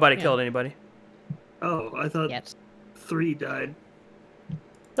alive. but- Nobody yeah. killed anybody. Oh, I thought Yet. 3 died.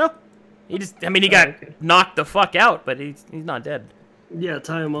 No. He got okay. knocked the fuck out, but he's not dead. Yeah,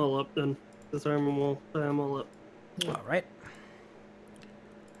 tie them all up then. Disarm them all. Tie them all up. All right.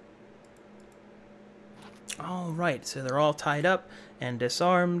 All right. So they're all tied up and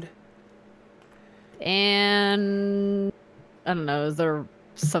disarmed. And I don't know. Is there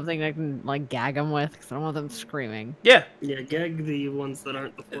something I can like gag them with? Because I don't want them screaming. Yeah. Yeah, gag the ones that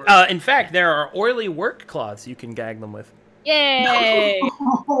aren't the 4. In fact, there are oily work cloths you can gag them with. Yay!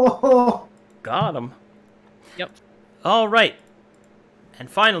 Got him. Yep. All right. And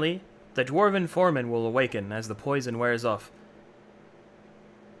finally, the dwarven foreman will awaken as the poison wears off.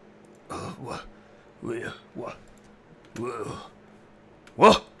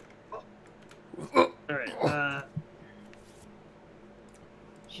 What? Alright,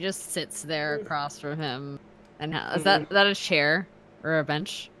 She just sits there across from him. And is that a chair or a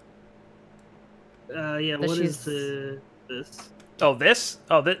bench? yeah, But what is she's- this? Oh, this?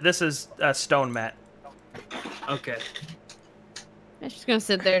 Oh, this is a stone mat. Okay. Yeah, she's gonna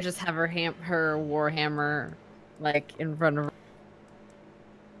sit there, just have her warhammer like in front of her.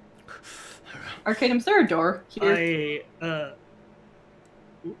 Arcadum's there a door here?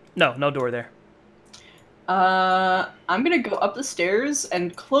 No door there. I'm gonna go up the stairs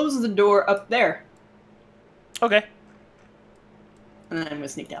and close the door up there. Okay. And then I'm gonna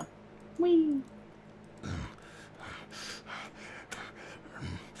sneak down. Whee!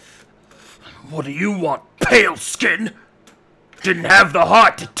 What do you want, pale skin? Didn't have the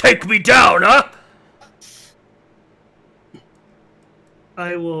heart to take me down, huh?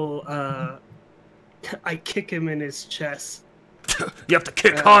 I will, I kick him in his chest. You have to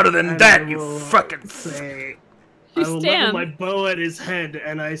kick harder than and that, I you will frickin' say, She I will level stands. my bow at his head,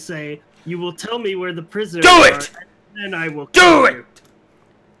 and I say, "You will tell me where the prisoners Do are, it! and then I will Do kill it! you.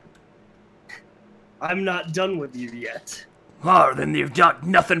 I'm not done with you yet." Ah, then you've got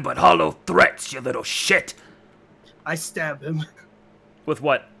nothing but hollow threats, you little shit. I stab him. With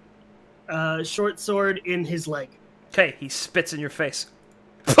what? Short sword in his leg. Okay, he spits in your face.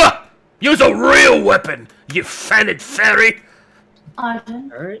 Pah! Use a real weapon, you fanted fairy!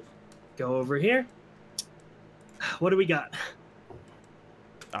 Arden, Alright. Go over here. What do we got?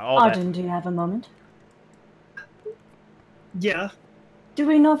 All that. Arden, do you have a moment? Yeah. Do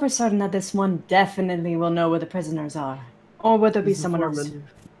we know for certain that this one definitely will know where the prisoners are? Or will there be He's the someone else? foreman.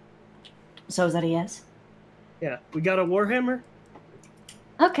 So is that a yes? Yeah. We got a warhammer?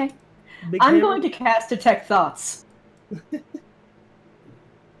 Okay. Big I'm hammer? going to cast Detect Thoughts.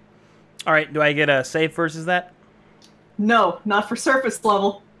 All right, do I get a save versus that? No, not for surface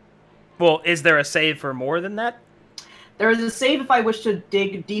level. Well, is there a save for more than that? There is a save if I wish to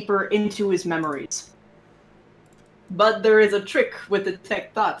dig deeper into his memories. But there is a trick with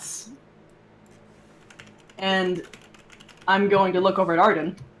Detect Thoughts. And I'm going to look over at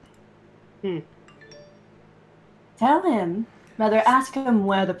Arden. Tell him, rather ask him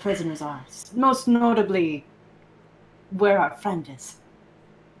where the prisoners are. Most notably, where our friend is.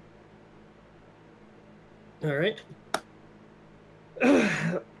 Alright.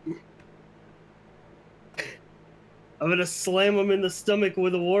 I'm gonna slam him in the stomach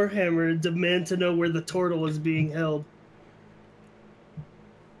with a warhammer and demand to know where the turtle is being held.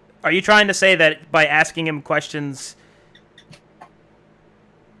 Are you trying to say that by asking him questions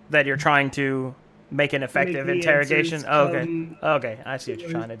that you're trying to make an effective Make the interrogation? answers Oh, okay. come Okay, I see what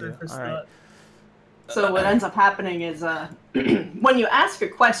you're trying to do. surface All right. thought. So what ends up happening is, when you ask a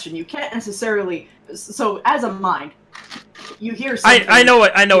question, you can't necessarily. So as a mind, you hear something. I know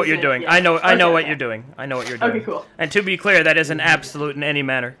what you're say, doing. yeah. I know Okay, what okay. you're doing. I know what you're doing. Okay, cool. And to be clear, that isn't absolute in any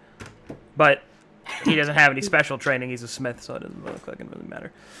manner. But he doesn't have any special training. He's a smith, so it doesn't really fucking really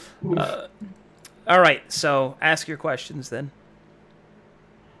matter. All right, so ask your questions then.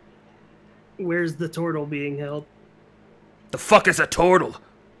 Where's the turtle being held? The fuck is a turtle?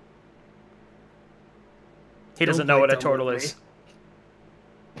 He doesn't Don't know what play a dumb turtle with is.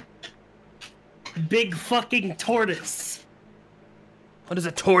 Big fucking tortoise. What is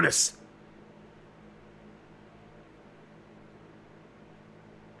a tortoise?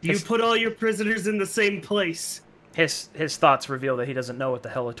 You His- put all your prisoners in the same place. His thoughts reveal that he doesn't know what the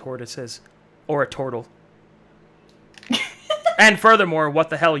hell a tortoise is, or a turtle. And furthermore, what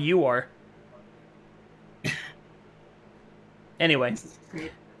the hell you are. Anyway,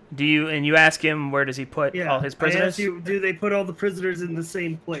 you ask him where does he put Yeah. all his I prisoners? asked you, do they put all the prisoners in the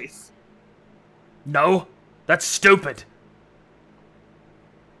same place? No, that's stupid.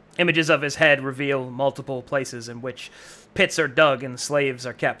 Images of his head reveal multiple places in which pits are dug and slaves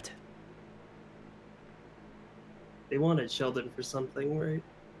are kept. They wanted Sheldon for something, right?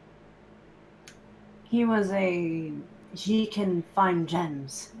 He can find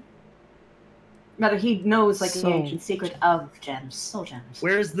gems. Rather, he knows like the So- ancient secret of gems. Soul gems.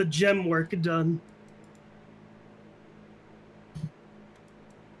 Where's the gem work done?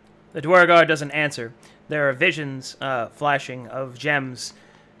 The Dwargar doesn't answer. There are visions flashing of gems,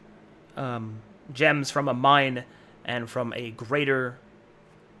 gems from a mine and from a greater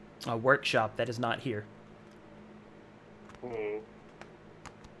workshop that is not here.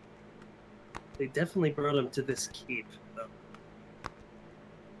 They definitely brought him to this keep, though.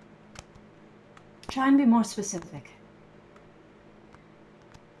 Try and be more specific.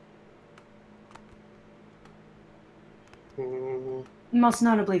 Most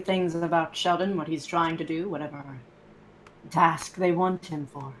notably things about Sheldon, what he's trying to do, whatever task they want him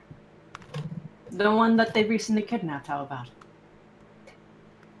for. The one that they recently kidnapped, how about?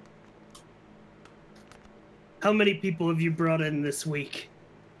 How many people have you brought in this week?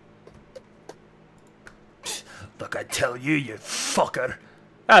 Look, I tell you, you fucker.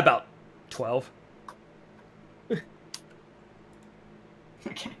 About 12,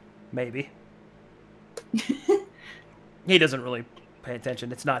 Okay. maybe. He doesn't really pay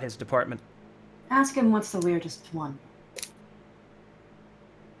attention. It's not his department. Ask him what's the weirdest one.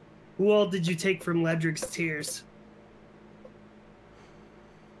 Who all did you take from Ledric's tears?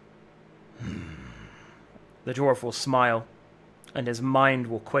 The dwarf will smile, and his mind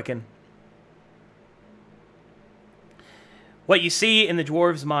will quicken. What you see in the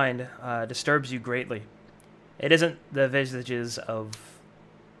dwarf's mind disturbs you greatly. It isn't the visages of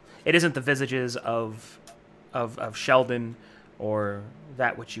Sheldon or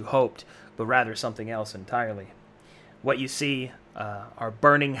that which you hoped, but rather something else entirely. What you see are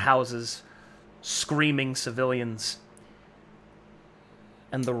burning houses, screaming civilians,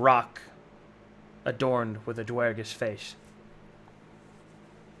 and the rock adorned with a dwergish face.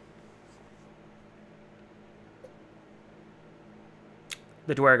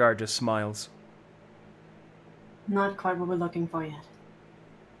 The Dwergar just smiles. Not quite what we're looking for yet.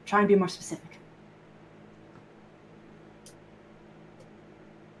 Try and be more specific.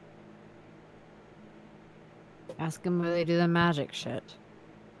 Ask them where they do the magic shit.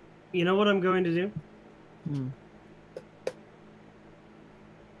 You know what I'm going to do?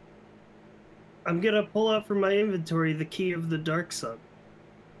 I'm gonna pull out from my inventory the key of the Dark Sun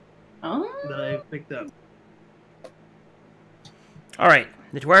Oh? that I picked up. All right,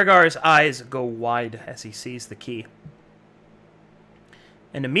 the Dwergar's eyes go wide as he sees the key.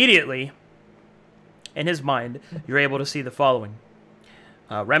 And immediately, in his mind, you're able to see the following.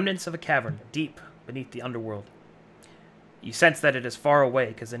 Remnants of a cavern deep beneath the underworld. You sense that it is far away,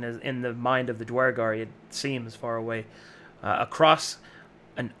 because in the mind of the Dwergar, it seems far away. Across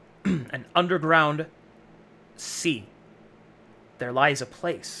an underground sea, there lies a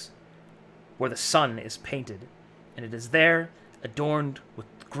place where the sun is painted, and it is there adorned with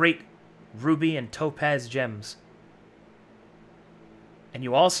great ruby and topaz gems. And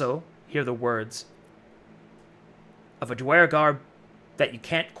you also hear the words of a Dwergar that you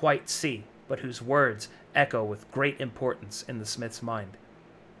can't quite see, but whose words echo with great importance in the smith's mind.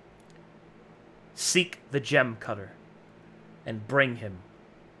 Seek the gem cutter and bring him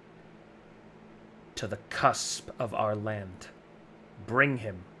to the cusp of our land. Bring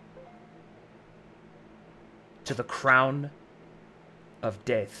him to the crown of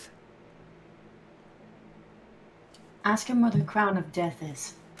death. Ask him where the crown of death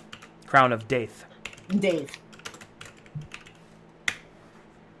is. Crown of death. Dave.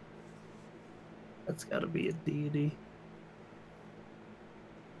 That's gotta be a deity.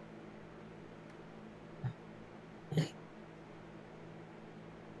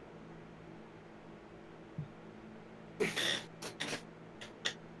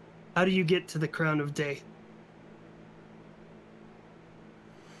 How do you get to the crown of death?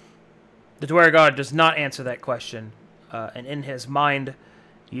 The Dwergard does not answer that question, and in his mind,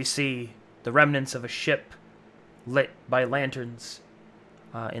 you see the remnants of a ship lit by lanterns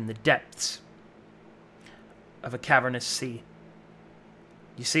in the depths of a cavernous sea.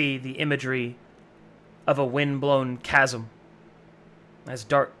 You see the imagery of a wind-blown chasm as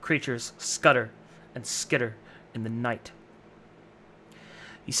dark creatures scutter and skitter in the night.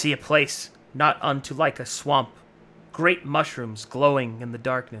 You see a place not unto like a swamp, great mushrooms glowing in the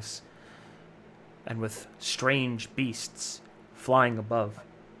darkness, and with strange beasts flying above.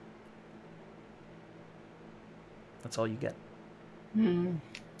 That's all you get.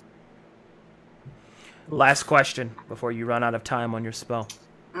 Last question before you run out of time on your spell.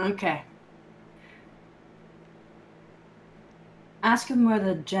 Okay. Ask him where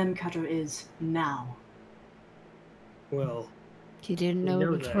the gem cutter is now. Well, You didn't know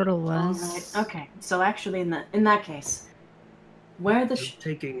know what a that. turtle All was. right. Okay. So actually, in that case, where the I'm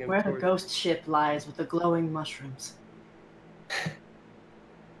taking him where the toward- ghost ship lies with the glowing mushrooms.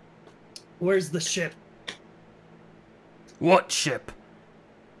 Where's the ship? What ship?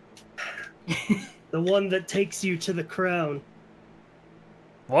 The one that takes you to the crown.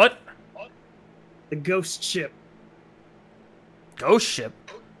 What? The ghost ship. Ghost ship?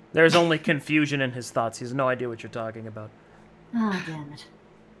 There's only confusion in his thoughts. He has no idea what you're talking about. Ah, damn it.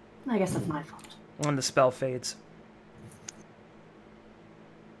 I guess that's my fault. When the spell fades.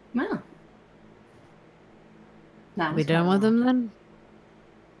 Well. That We was done my with fault. them then?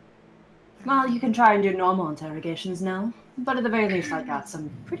 Well, you can try and do normal interrogations now, but at the very least, I got some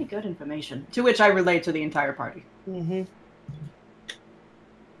pretty good information. To which I relayed to the entire party. Mm-hmm.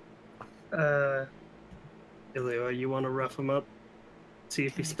 Ilio, you want to rough him up? See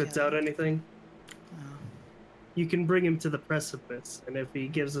if he Can I spits kill out him? anything? Oh. You can bring him to the precipice, and if he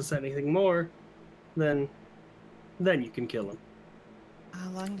gives us anything more, then you can kill him. How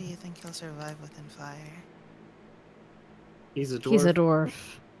long do you think he'll survive within fire? He's a dwarf. He's a dwarf.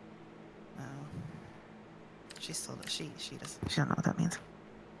 Oh. She still she don't know what that means.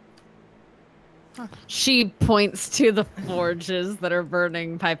 She points to the forges that are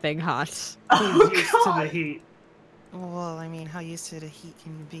burning piping hot. He's Oh, used to the heat. Well, I mean, how used to the heat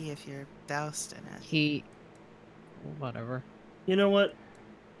can you be if you're doused in it? He... Whatever. You know what?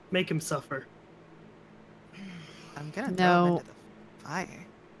 Make him suffer. I'm gonna throw him No. into the fire.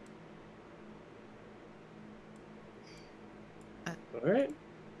 Alright?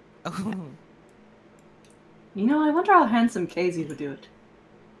 Oh, You know, I wonder how handsome Casey would do it.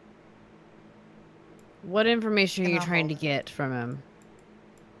 What information are you Cannot trying to hold it. get from him?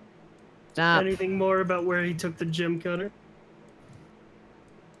 Stop. Anything more about where he took the gem cutter?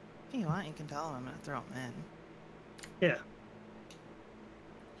 if you want, you can tell him I'm gonna throw him in. Yeah.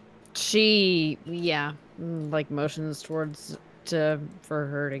 She, yeah, like motions towards for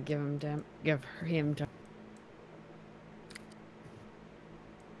her to give him to.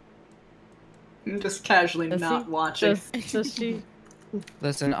 Just casually Does not he? watching. Does she?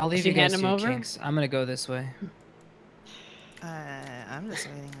 Listen, I'll leave She you guys hand to him your over? kinks. I'm gonna go this way. I'm just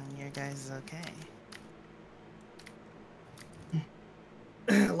waiting on your guys' okay.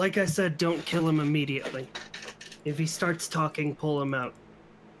 Like I said, don't kill him immediately. If he starts talking, pull him out.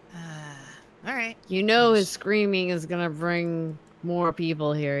 Alright. You know his screaming is gonna bring more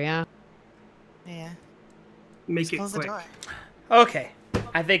people here, yeah? Yeah. Make Just it close quick. the door. Okay.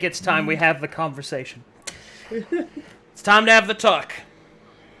 I think it's time we have the conversation. It's time to have the talk.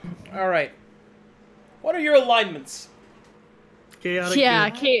 Alright. What are your alignments? Chaotic. Yeah,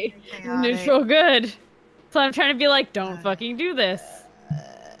 good. Kate, Chaotic. neutral good. So I'm trying to be like, don't fucking do this.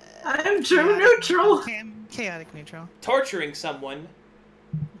 I'm true neutral. Chaotic neutral. Torturing someone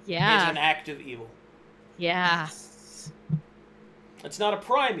is Yeah, an act of evil. yeah. It's not a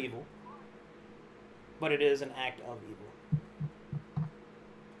prime evil, but it is an act of evil.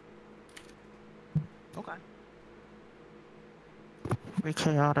 Okay. Very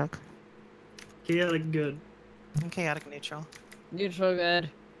chaotic. Chaotic good. I'm chaotic neutral. Neutral good.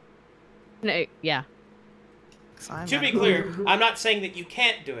 No, yeah. So I'm To be not- clear, I'm not saying that you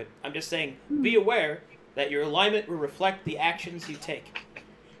can't do it. I'm just saying be aware that your alignment will reflect the actions you take.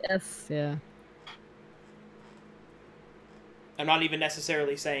 Yes, yeah. I'm not even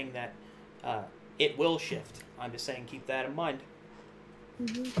necessarily saying that it will shift. I'm just saying keep that in mind.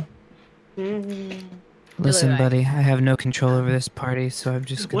 Listen, Really? buddy, I have no control over this party, so I'm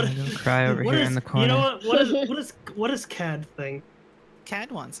just gonna go cry over what here is- in the corner. You know what does CAD think?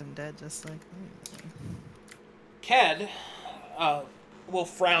 Cad wants him dead, just like me. Cad will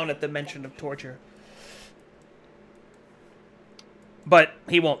frown at the mention of torture. But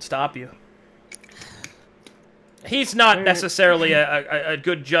he won't stop you. He's not necessarily a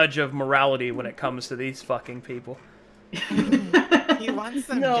good judge of morality when it comes to these fucking people. He wants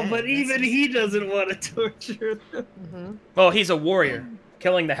them No, dead. but that's even just- he doesn't want to torture them. Well, he's a warrior.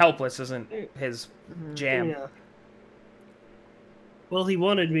 Killing the helpless isn't his jam. Yeah. Well, he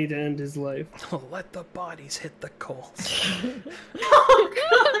wanted me to end his life. Let the bodies hit the coals.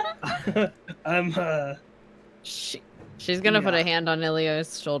 I'm She's gonna put a hand on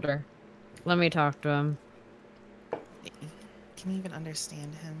Ilio's shoulder. Let me talk to him. Can you even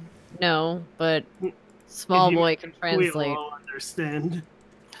understand him? No, but small If you- boy can we translate. all understand.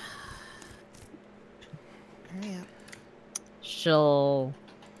 Hurry up. She'll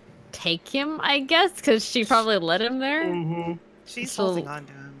take him, I guess, because she probably let him there. Mm-hmm. She's So- holding on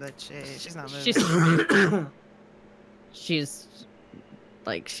to him, but she's not moving. She's she's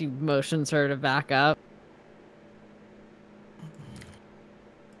like she motions her to back up.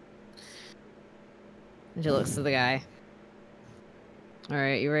 And she looks to the guy. All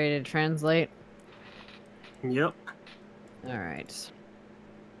right, you ready to translate? Yep. All right.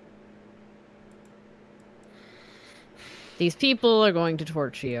 These people are going to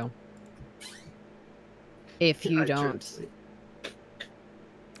torture you. If you I don't, translate.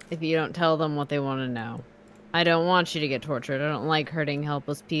 if you don't tell them what they want to know. I don't want you to get tortured. I don't like hurting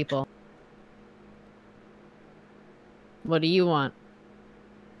helpless people. What do you want?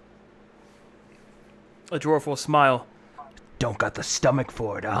 A dwarf will smile. Don't got the stomach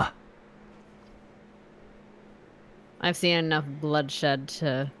for it, huh? I've seen enough bloodshed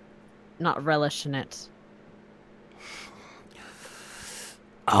to not relish in it.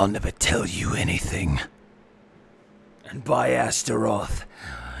 I'll never tell you anything. And by Astaroth,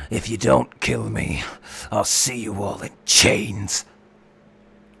 if you don't kill me, I'll see you all in chains.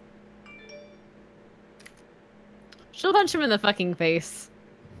 She'll punch him in the fucking face.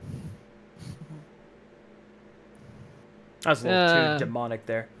 That was a little Uh. too demonic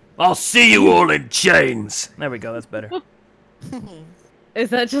there. I'll see you all in chains. There we go. That's better. Is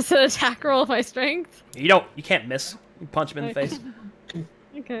that just an attack roll of my strength? You can't miss. You punch him in the face.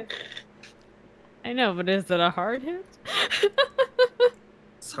 Okay. I know, but is it a hard hit?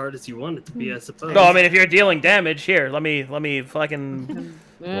 As hard as you want it to be, I suppose. No, I mean if you're dealing damage, here, let me fucking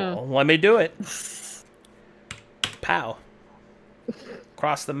Yeah. well, let me do it. Pow.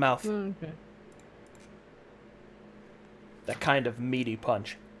 Across the mouth. Okay. That kind of meaty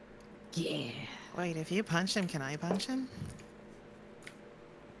punch. Yeah. Wait, if you punch him, can I punch him?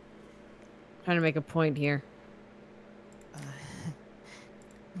 Trying to make a point here.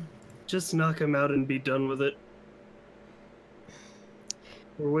 Just knock him out and be done with it.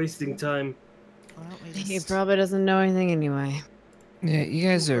 We're wasting time. Why don't we He just... probably doesn't know anything anyway. Yeah, you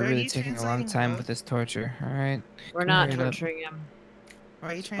guys are Where are really you taking a long translating time both? with this torture, alright? We're not Hurry it up. torturing him.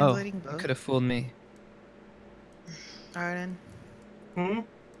 Are you Oh, translating you both? could have fooled me. Arden? Hmm?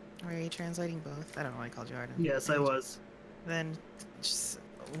 Are you translating both? I don't know why I called you Arden. Yes, I was. Then, just,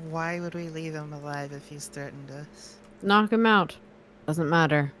 why would we leave him alive if he's threatened us? Knock him out. Doesn't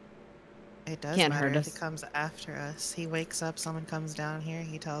matter. It does Can't matter hurt if us. he comes after us. He wakes up, someone comes down here,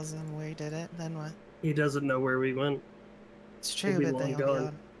 he tells them where he did it, then what? He doesn't know where we went. It's true, be but long they'll be,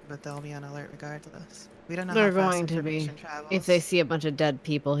 gone. they'll be on alert regardless. We don't know They're how fast going to be. information travels. If they see a bunch of dead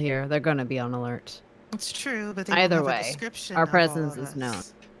people here, they're going to be on alert. It's true, but they Either don't have a way, description our of all presence of is known.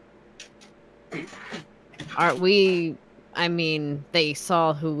 us. Aren't we? I mean, they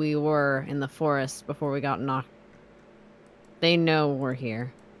saw who we were in the forest before we got knocked. They know we're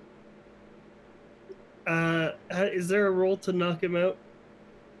here. Is there a roll to knock him out?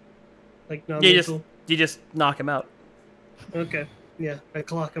 Like You just non-lethal? you just knock him out. Okay. Yeah, I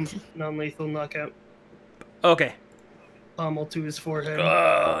clock him. Non-lethal knockout. Okay. Pommel to his forehead.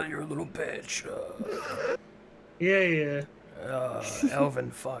 You're a little bitch. Yeah.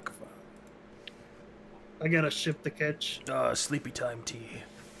 Elven fuck. I got a ship to catch. Sleepy time tea.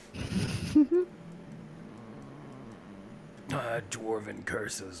 Dwarven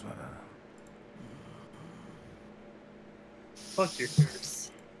curses. Fuck your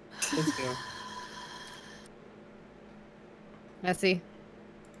curse. Let's go. Nessie,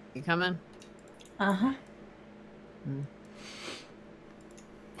 you coming? Uh-huh.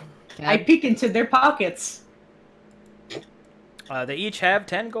 Cad? I peek into their pockets. They each have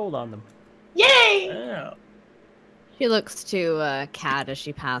 10 gold on them. Yay! Yeah. She looks to Cad as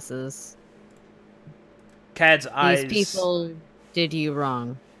she passes. Cad's eyes. These people did you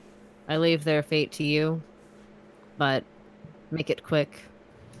wrong. I leave their fate to you, but make it quick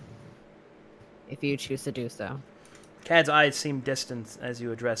if you choose to do so. Cad's eyes seem distant as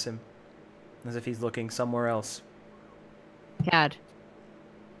you address him, as if he's looking somewhere else. Cad,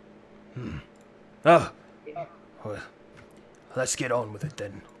 Oh. Well, let's get on with it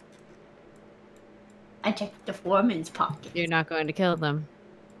then. I checked the foreman's pocket. you're not going to kill them.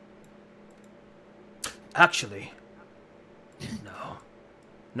 Actually, no.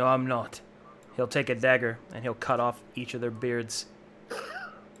 No, I'm not. He'll take a dagger and he'll cut off each of their beards.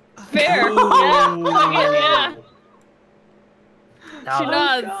 Fair. Yeah. Now, She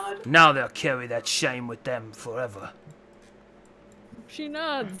nods. now they'll carry that shame with them forever. She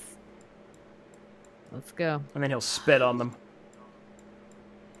nods. Let's go. And then he'll spit on them.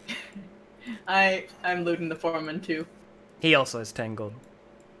 I'm looting the foreman too. He also has 10 gold.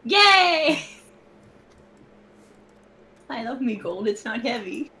 Yay! I love me gold, it's not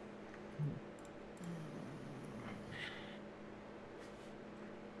heavy.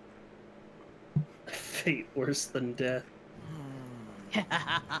 Fate worse than death.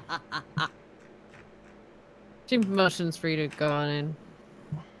 She motions for you to go on in.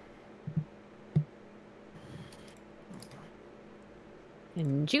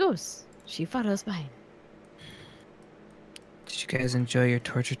 And she goes. She follows behind. Did you guys enjoy your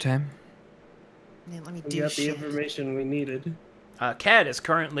torture time? Man, let me We do got the shit. information we needed. Cad is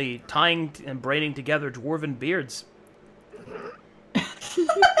currently tying and braiding together dwarven beards.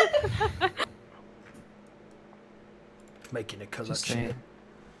 Making a Just collection. saying.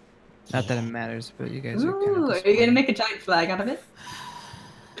 Not that it matters, but you guys are kind Ooh, of are you gonna make a giant flag out of it?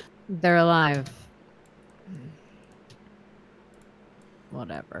 They're alive.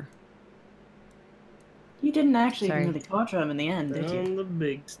 Whatever. You didn't actually Sorry. really torture him in the end, did you? On the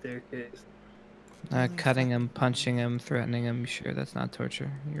big staircase. cutting him, punching him, threatening him. Sure, that's not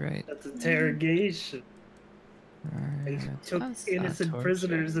torture. You're right. That's interrogation. They took That's innocent not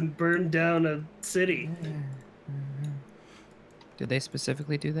prisoners and burned down a city. Did they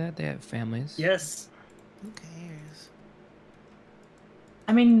specifically do that? They have families. Yes. Who cares?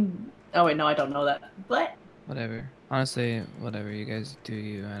 I mean, oh wait, no, I don't know that. But Whatever. Honestly, whatever you guys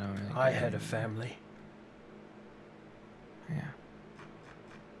do, I don't really. I care. had a family. Yeah.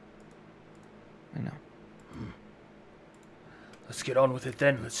 I know. Let's get on with it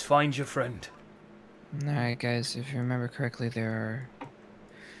then. Let's find your friend. Alright, guys, if you remember correctly, there are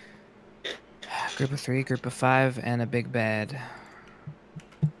a group of 3, group of 5, and a big bad.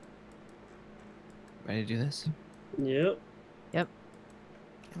 Ready to do this? Yep.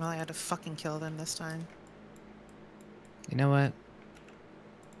 Well, I had to fucking kill them this time. You know what?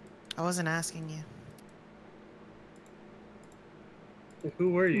 I wasn't asking you.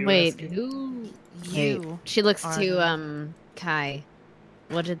 Who were you? Wait, asking? who? Wait, You. she looks are to the- Kai.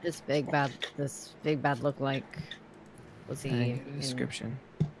 What did this big bad look like? Was I he didn't give a in- description.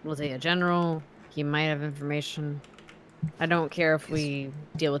 was he a general? He might have information. I don't care if we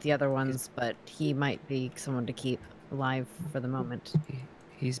deal with the other ones, but he might be someone to keep alive for the moment.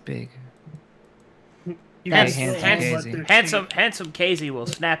 He's big. You That's guys handsome still Casey. let their Handsome Casey will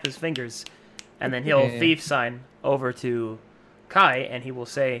snap his fingers, and then he'll Yeah. thief sign over to Kai, and he will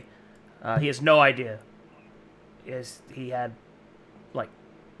say, he has no idea. He had like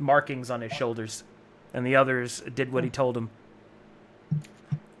markings on his shoulders, and the others did what he told him.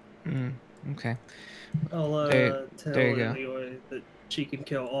 Okay. I'll There- tell there you go. Leroy that she can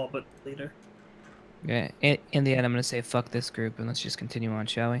kill all but the leader. Yeah. In the end, I'm gonna say fuck this group, and let's just continue on,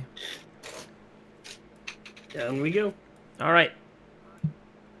 shall we? Down we go. All right.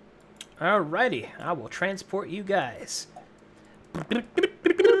 Alrighty, I will transport you guys.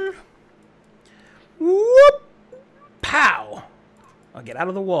 Whoop! Pow! I'll get out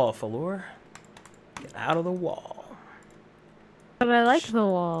of the wall, Falor. Get out of the wall. But I like the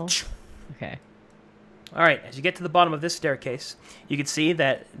wall. Okay. All right, as you get to the bottom of this staircase, you can see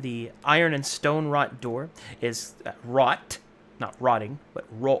that the iron and stone wrought door is not rotting, but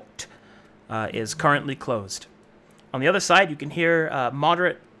wrought, is currently closed. On the other side, you can hear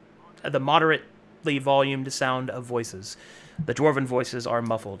the moderately volumed sound of voices. The dwarven voices are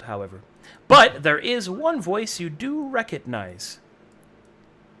muffled, however. But there is one voice you do recognize.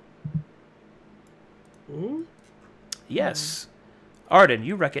 Hmm? Yes. Arden,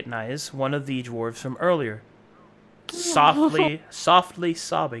 you recognize one of the dwarves from earlier. Softly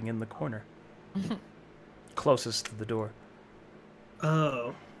sobbing in the corner. Closest to the door.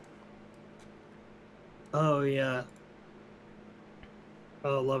 Oh. Oh, yeah.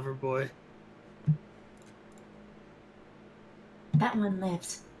 Oh, lover boy. That one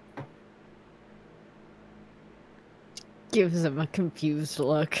lives. Gives him a confused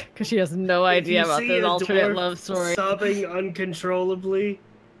look because she has no idea about this alternate love story. Sobbing uncontrollably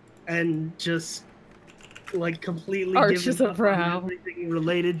and just like completely Arches giving a up brow. on everything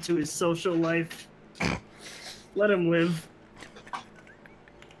related to his social life. Let him live.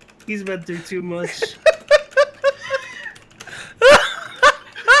 He's been through too much.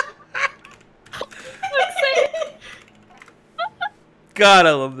 God,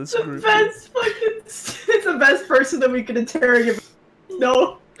 I love this group. It's the best person that we could interrogate.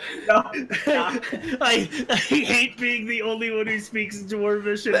 No. I hate being the only one who speaks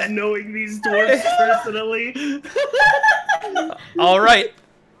Dwarvish and knowing these dwarves personally. All right.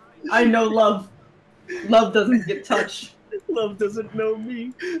 I know love. Love doesn't get touched. Love doesn't know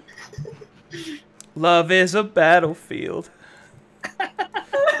me. Love is a battlefield.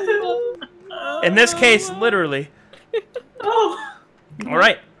 In this case, literally. Oh. All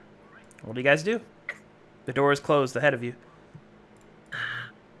right. What do you guys do? The door is closed ahead of you.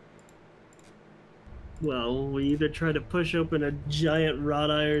 Well, we either try to push open a giant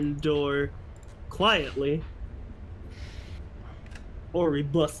wrought iron door quietly, or we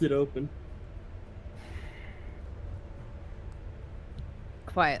bust it open.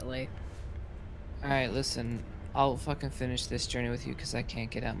 Quietly. Alright, listen. I'll fucking finish this journey with you because I can't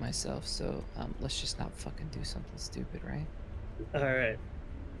get out myself, so let's just not fucking do something stupid, right? Alright.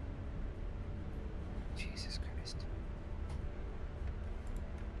 Jesus Christ.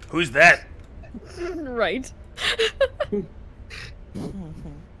 Who's that? Right. Alright,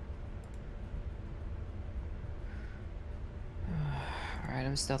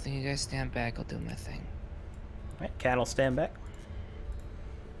 I'm stealthing. You guys stand back. I'll do my thing. All right, cattle stand back.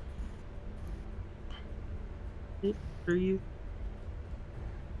 Are you?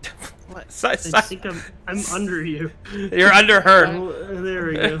 What? I think I'm under you. You're under her. Oh, there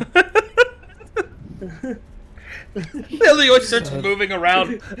we go. Lily starts moving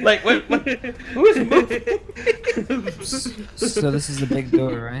around. Like, what? Who is moving? So this is the big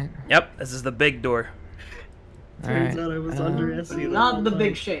door, right? Yep, this is the big door. Turns out I was underestimated. Not the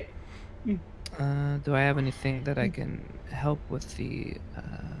big shape. Do I have anything that I can help with the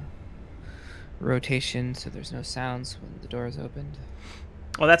rotation so there's no sounds when the door is opened?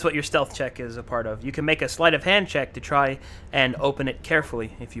 Well, that's what your stealth check is a part of. You can make a sleight of hand check to try and open it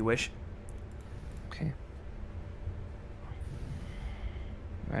carefully, if you wish. Okay.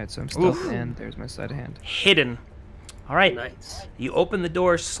 Alright, so I'm stealth and there's my sleight of hand. Hidden. All right. Nice. You open the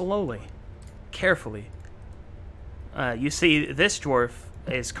door slowly, carefully. You see this dwarf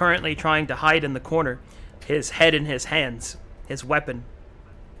is currently trying to hide in the corner, his head in his hands, his weapon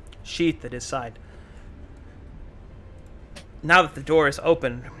sheathed at his side. Now that the door is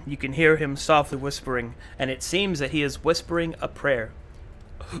open, you can hear him softly whispering, and it seems that he is whispering a prayer.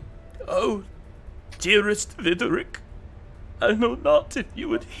 Oh, dearest Videric, I know not if you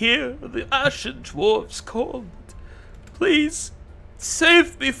would hear the Ashen Dwarf's call, but please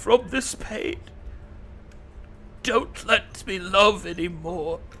save me from this pain. Don't let me love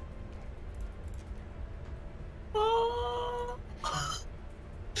anymore.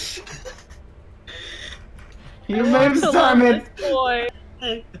 He moves Diamond, Boy.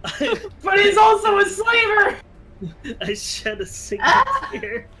 but he's also a slaver. I shed a single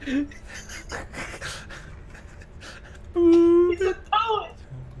tear. He's a poet.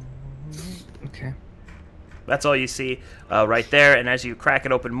 Okay. That's all you see right there, and as you crack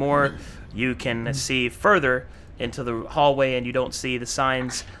it open more, you can see further into the hallway, and you don't see the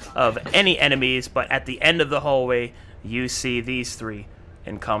signs of any enemies, but at the end of the hallway, you see these three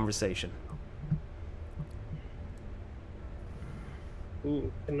in conversation.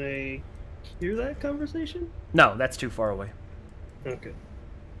 Ooh, can I hear that conversation? No, that's too far away. Okay.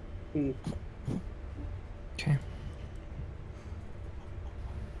 Okay.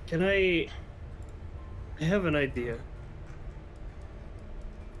 Can I have an idea.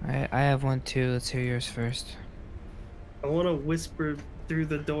 I have one too. Let's hear yours first. I want to whisper through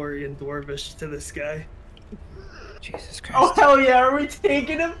the door in Dwarvish to this guy. Jesus Christ. Oh hell yeah! Are we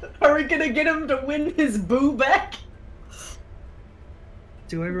taking him? Are we gonna get him to win his boo back?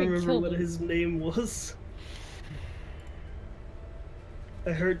 Do I remember what his name was?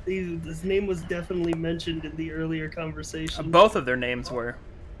 I heard his name was definitely mentioned in the earlier conversation. Both of their names were.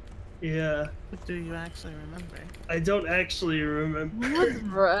 Yeah. What do you actually remember? I don't actually remember.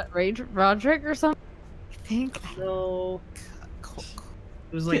 Roderick or something? I think. No.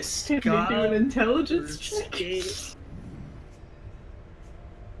 It was like Can you do an intelligence check?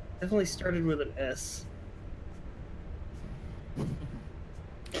 Definitely started with an S.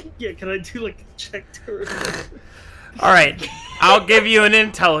 Yeah, can I do like a check to remember? Alright, I'll give you an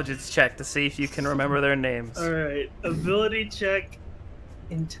intelligence check to see if you can remember their names. Alright, ability check,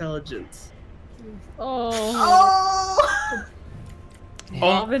 intelligence. Oh.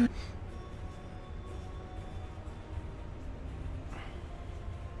 Oh.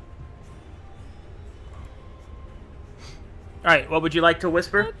 Alright, what would you like to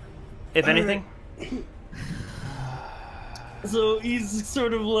whisper, if anything? So he's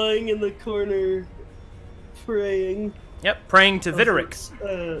sort of lying in the corner, praying. Yep, praying to Videric.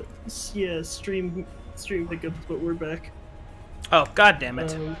 Yeah, stream pickups, but we're back. Oh, god damn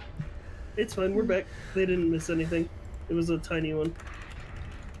it. It's fine, we're back. They didn't miss anything. It was a tiny one.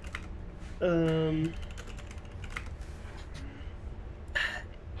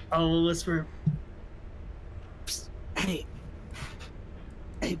 I'll whisper. Psst, hey,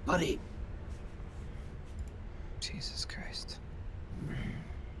 buddy. Jesus Christ.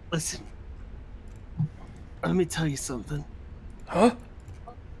 Listen. Let me tell you something. Huh?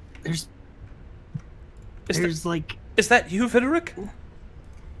 Is that you, Videric?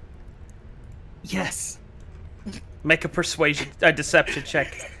 Yes. Make a deception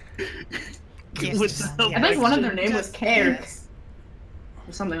check. With the help I think one of their action. name was Care.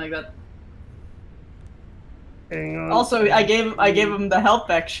 Or something like that. Hang on. Also, I gave him the help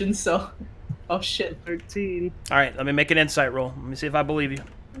action, so. Oh shit. 13. Alright, let me make an insight roll. Let me see if I believe you.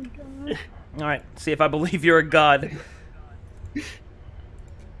 Alright, see if I believe you're a god.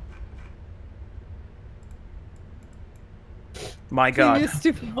 My god. You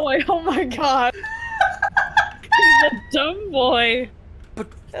stupid boy. Oh my god. He's a dumb boy. But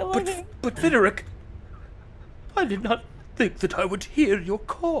Videric, I did not think that I would hear your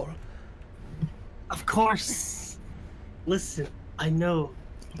call. Of course. Listen, I know.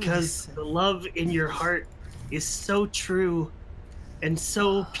 Because the love in your heart is so true and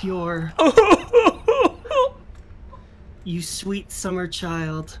so pure. You sweet summer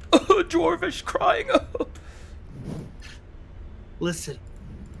child. Dwarvish crying. Listen,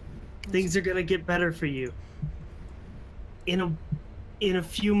 things are gonna get better for you. In a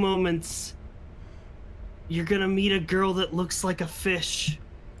few moments, you're gonna meet a girl that looks like a fish.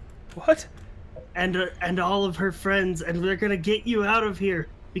 What? And all of her friends, and they're gonna get you out of here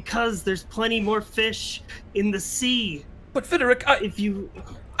because there's plenty more fish in the sea. But Videric,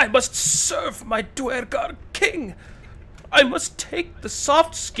 I must serve my Duergar king. I must take the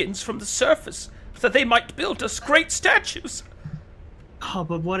soft skins from the surface so that they might build us great statues. Oh,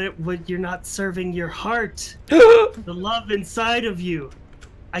 but what you're not serving your heart. The love inside of you.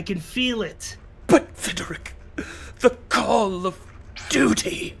 I can feel it. But Videric, the call of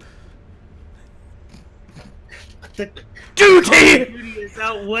duty. The duty! Call of duty is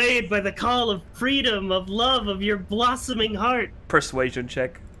outweighed by the call of freedom, of love, of your blossoming heart. Persuasion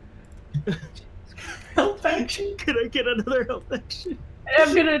check. Help action? Can I get another help action?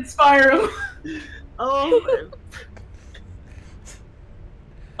 I'm gonna inspire him. Oh.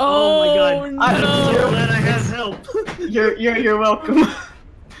 Oh my god. No. I'm so glad I have help. You're welcome.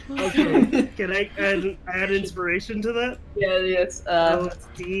 Okay. Can I add inspiration to that? Yeah, yes. It's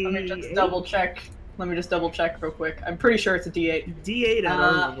Let me just double check. Real quick. I'm pretty sure it's a D8. D8 at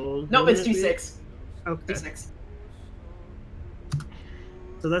our level. No, it's wouldn't it D6. be? Okay. D6.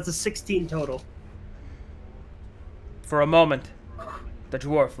 So that's a 16 total. For a moment, the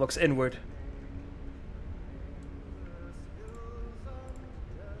dwarf looks inward.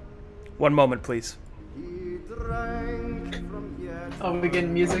 One moment, please. Oh, we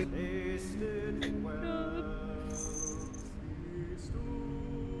getting music?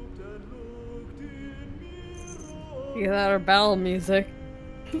 You got our bell music.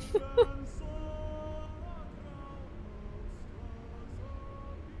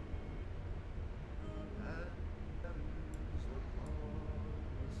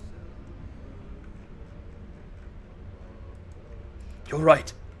 You're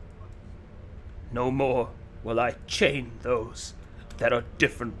right. No more will I chain those that are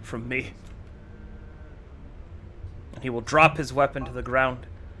different from me. And he will drop his weapon to the ground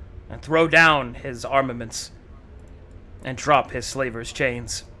and throw down his armaments and drop his slaver's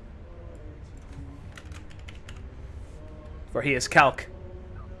chains. For he is Calc.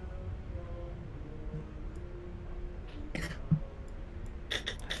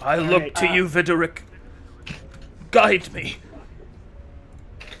 I look to you, Videric. Guide me.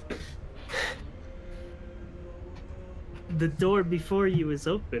 The door before you is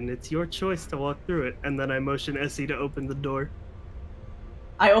open. It's your choice to walk through it. And then I motion Essie to open the door.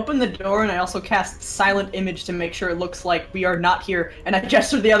 I open the door and I also cast Silent Image to make sure it looks like we are not here, and I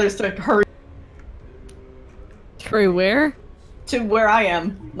gesture to the others to hurry Hurry where? to where I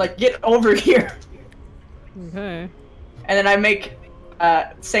am. Like, get over here. Okay. And then I make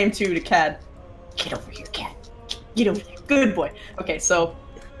same to Cad. Get over here, Cad. Get over here. Good boy. Okay, so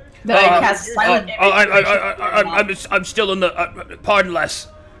then I cast Silent Image. I'm still in the. Pardon less.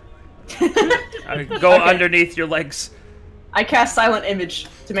 I go Okay. underneath your legs. I cast Silent Image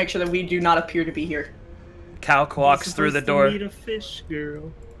to make sure that we do not appear to be here. Calc walks through the Supposed door. to meet a fish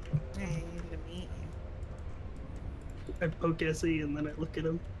girl. Hey, I need to meet you. I poke Essie and then I look at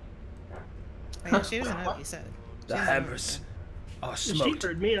him. Wait, she doesn't know what you said. She The doesn't know what you hammers said. are She smoked.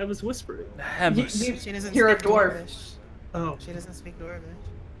 heard me. I was whispering. The hammers. She doesn't You're a speak dwarf. Dwarvish. Oh. She doesn't speak Dwarvish.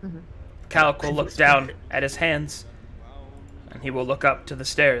 Calc will look down at his hands, and he will look up to the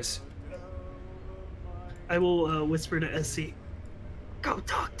stairs. I will whisper to Essie. Go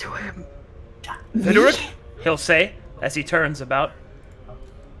talk to him. Vidoric, he'll say as he turns about.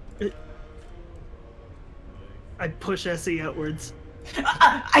 I push Essie outwards.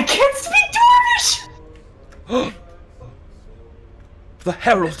 I can't speak Dwarvish! The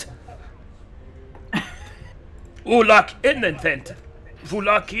herald. Ulak innentent.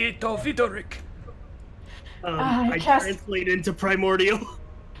 Vulakito Vidoric. I cast- translate into primordial.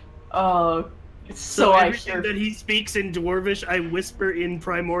 So I everything hear. that he speaks in Dwarvish, I whisper in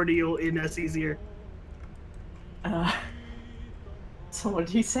primordial in Essie's ear. So what did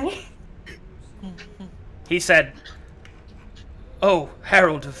he say? He said, "Oh,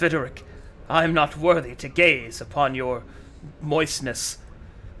 Herald of Vidoric, I am not worthy to gaze upon your moistness."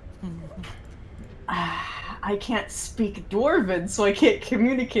 I can't speak Dwarven, so I can't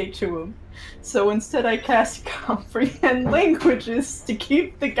communicate to him. So instead I cast Comprehend Languages to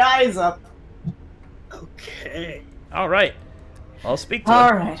keep the guys up. Okay. All right, I'll speak to him.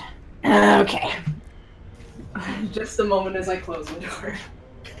 Alright. Okay. Just a moment as I close the door.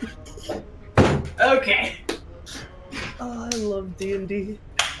 Okay. Oh, I love D&D.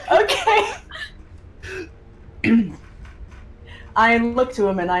 Okay. I look to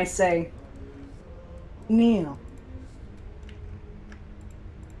him and I say, Neil.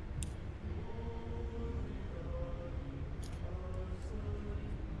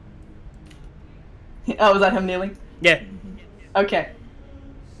 Oh, was that him kneeling? Yeah. Okay.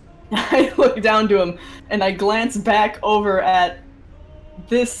 I look down to him and I glance back over at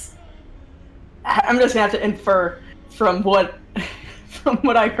this. I'm just gonna have to infer from what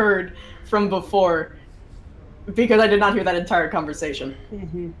I heard from before, because I did not hear that entire conversation.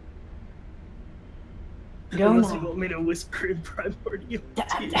 Mm-hmm. Go Unless you now. want me to whisper in primordial.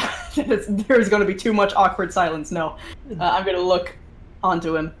 There's going to be too much awkward silence. No, I'm going to look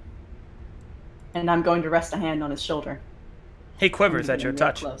onto him, and I'm going to rest a hand on his shoulder. He quivers at your Real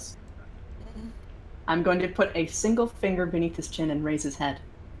touch. close. I'm going to put a single finger beneath his chin and raise his head,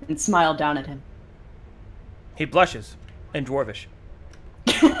 and smile down at him. He blushes in Dwarvish.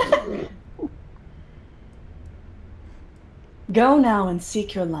 Go now and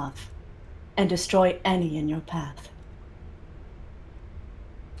seek your love, and destroy any in your path.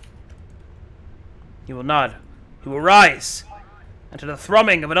 He will nod. He will rise, and to the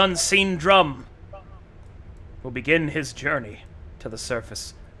thrumming of an unseen drum, will begin his journey to the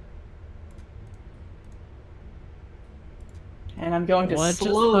surface. And I'm going to What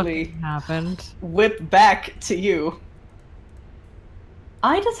slowly just fucking happened? whip back to you.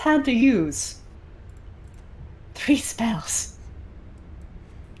 I just had to use 3 spells.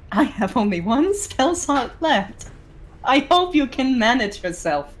 I have only 1 spell slot left. I hope you can manage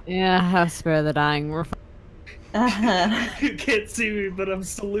yourself. Yeah, spare the dying. We're You can't see me, but I'm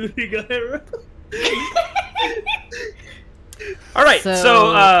saluting Ira. All right,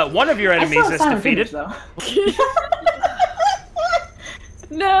 so one of your I enemies saw a is silent defeated. image, though.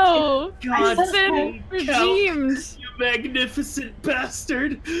 No! God, It's been redeemed! you magnificent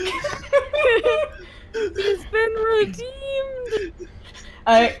bastard! It's been redeemed!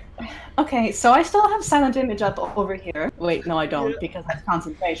 Okay, so I still have silent image up over here. Wait, no, I don't, Yeah. because that's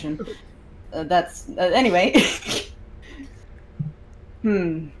concentration. Anyway.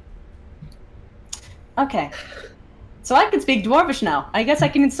 Okay. So I can speak Dwarvish now. I guess I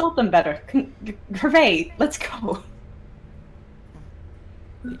can insult them better. Hooray! Let's go.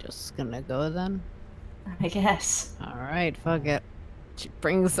 You just gonna go then? I guess. Alright, fuck it. She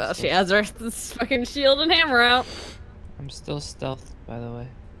brings out, she has her this fucking shield and hammer out. I'm still stealthed, by the way.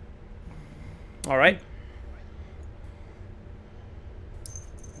 All right.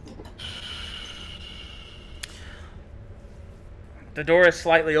 The door is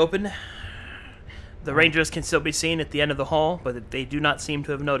slightly open. The Rangers can still be seen at the end of the hall, but they do not seem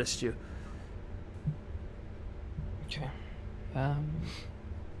to have noticed you. Okay.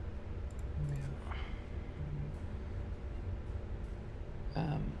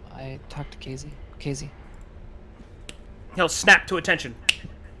 I talked to Casey. Casey. He'll snap to attention.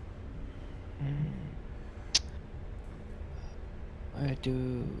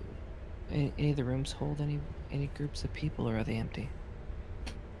 Do any of the rooms hold any groups of people, or are they empty?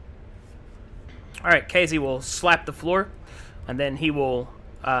 All right, Casey will slap the floor, and then he will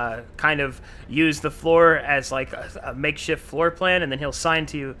kind of use the floor as like a makeshift floor plan, and then he'll sign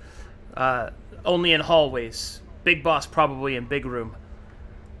to you only in hallways. Big boss probably in big room.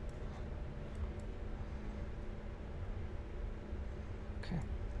 Okay.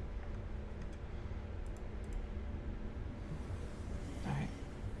 All right.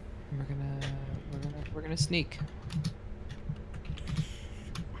 We're gonna sneak.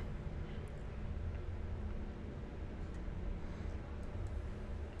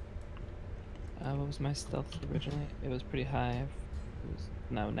 What was my stealth originally? It was pretty high. It was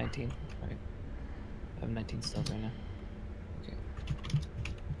 19. Right. I have 19 stealth right now. Okay.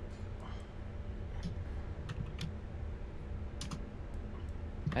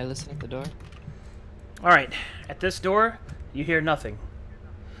 I listen at the door. All right. At this door, you hear nothing.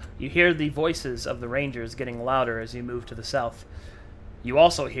 You hear the voices of the Rangers getting louder as you move to the south. You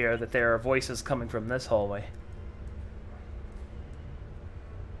also hear that there are voices coming from this hallway.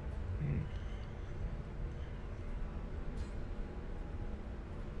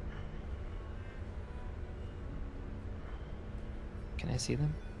 Can I see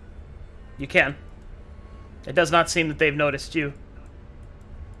them? You can. It does not seem that they've noticed you.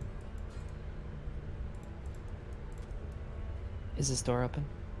 Is this door open?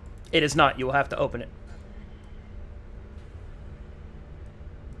 It is not. You will have to open it.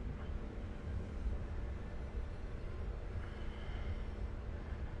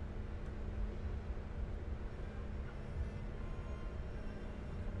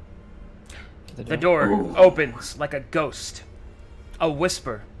 The door opens like a ghost, a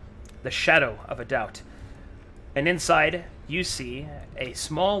whisper, the shadow of a doubt. And inside, you see a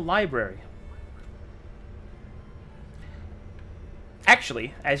small library.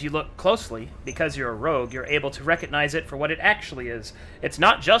 Actually, as you look closely, because you're a rogue, you're able to recognize it for what it actually is. It's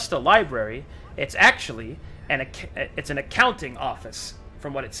not just a library, it's actually an accounting office,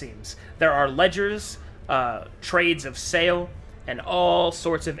 from what it seems. There are ledgers, trades of sale, and all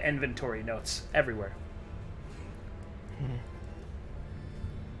sorts of inventory notes everywhere. I'm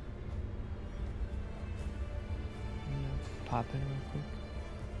gonna pop in real quick.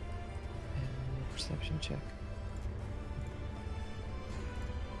 And a perception check.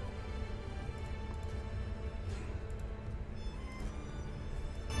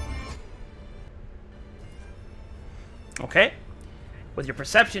 Okay. With your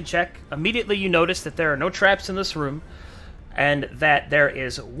perception check, immediately you notice that there are no traps in this room, and that there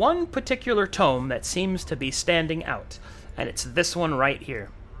is one particular tome that seems to be standing out, and it's this one right here.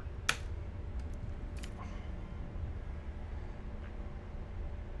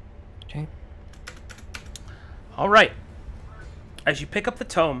 Okay. All right. As you pick up the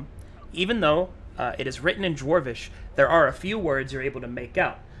tome, even though it is written in Dwarvish, there are a few words you're able to make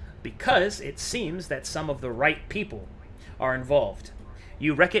out, because it seems that some of the right people are involved.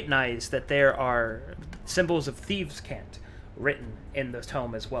 You recognize that there are symbols of thieves' cant written in the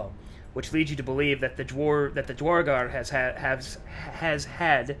tome as well, which leads you to believe that the Dwargar has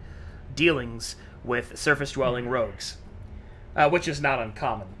had dealings with surface-dwelling rogues, which is not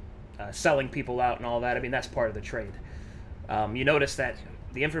uncommon. Selling people out and all that, I mean, that's part of the trade. You notice that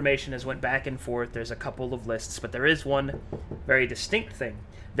the information has went back and forth. There's a couple of lists, but there is one very distinct thing.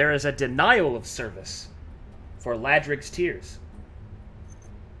 There is a denial of service for Ladrig's Tears.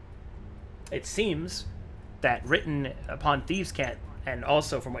 It seems that written upon Thieves' Cant, and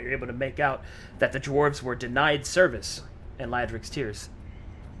also from what you're able to make out, that the dwarves were denied service in Ladrig's Tears.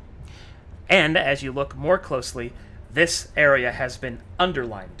 And as you look more closely, this area has been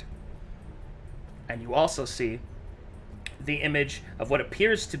underlined. And you also see the image of what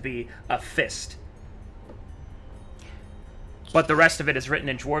appears to be a fist. But the rest of it is written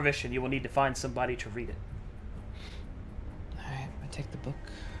in Dwarvish, and you will need to find somebody to read it. Alright, I take the book.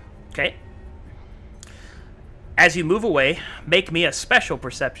 Okay. As you move away, make me a special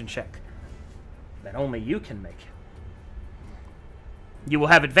perception check that only you can make. You will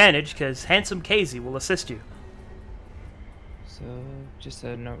have advantage because Handsome Casey will assist you. So, just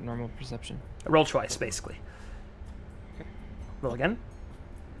a normal perception. Roll twice, basically. Okay. Roll again.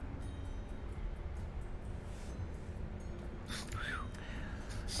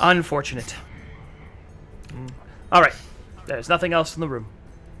 Unfortunate. All right. There's nothing else in the room.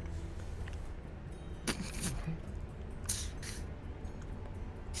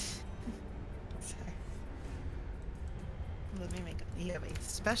 Let me make you have a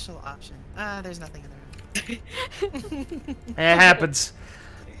special option. There's nothing in the room. It happens.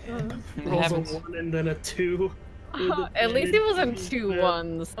 Rolls a 1 and then a 2. At least it wasn't 2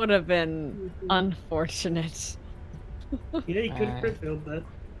 1s. Would have been unfortunate. Yeah, you could have crit failed that.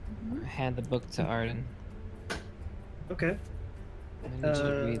 Hand the book to Arden. Okay. I need you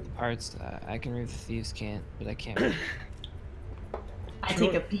to read the parts. I can read the thieves can't, but I can't read. I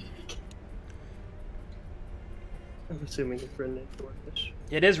take a peek. I'm assuming it's written in Dwarvish.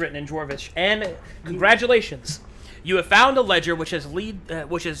 It is written in Dwarvish, and congratulations, you have found a ledger which has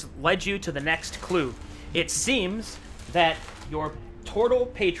led you to the next clue. It seems that your turtle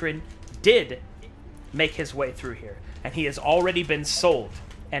patron did make his way through here, and he has already been sold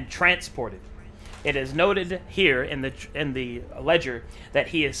and transported. It is noted here in the ledger that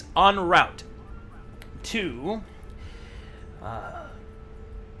he is en route to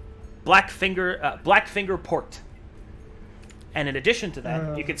Blackfinger Port. And in addition to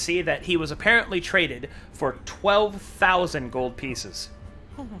that, you can see that he was apparently traded for 12,000 gold pieces.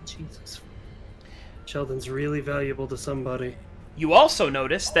 Oh, Jesus. Sheldon's really valuable to somebody. You also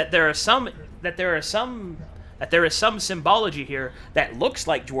notice that there is some symbology here that looks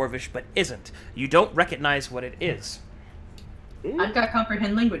like Dwarvish but isn't. You don't recognize what it is. I've got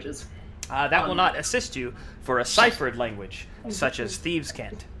comprehend languages. That will not assist you for a ciphered language, such as Thieves'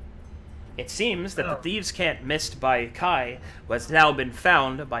 Cant. It seems that the Thieves' Cant missed by Kai has now been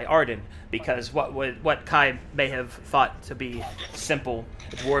found by Arden, because what Kai may have thought to be simple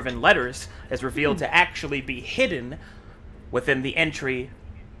dwarven letters is revealed to actually be hidden within the entry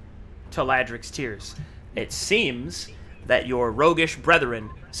to Ladric's Tears. It seems that your roguish brethren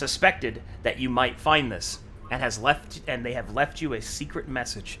suspected that you might find this, and they have left you a secret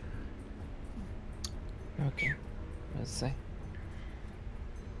message. Okay. What does it say?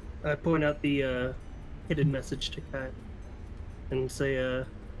 I point out the hidden message to Kai and say,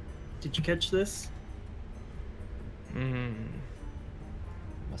 did you catch this?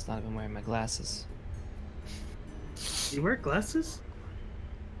 Must not have been wearing my glasses. You wear glasses?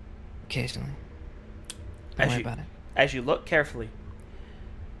 Occasionally. Don't worry about it. As you look carefully,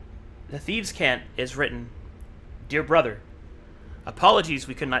 the Thieves' Cant is written, "Dear brother, apologies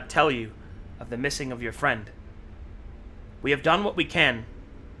we could not tell you of the missing of your friend. We have done what we can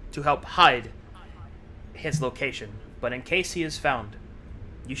to help hide his location, but in case he is found,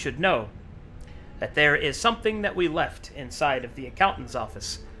 you should know that there is something that we left inside of the accountant's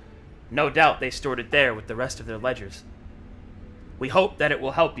office. No doubt they stored it there with the rest of their ledgers. We hope that it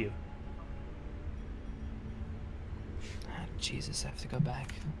will help you." Jesus, I have to go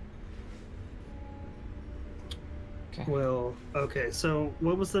back. Okay. Well, okay, so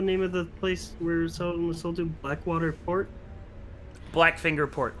what was the name of the place where Sheldon was sold to? Blackwater Port?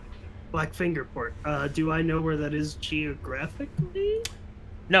 Blackfinger Port. Blackfinger Port. Do I know where that is geographically?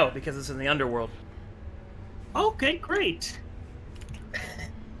 No, because it's in the underworld. Okay, great.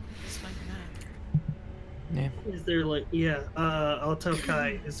 Yeah. Is there I'll tell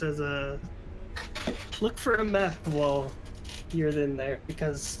Kai. It says, look for a map while you're in there,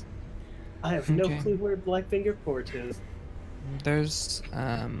 because I have no clue where Blackfinger Port is. There's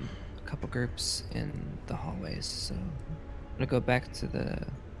a couple groups in the hallways, so I'm gonna go back to the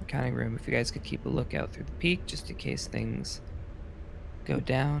accounting room. If you guys could keep a lookout through the peak, just in case things go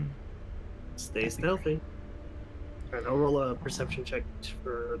down. Stay stealthy. Alright, I'll roll a perception check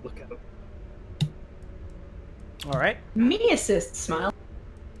for lookout. Alright. Me assist, smile.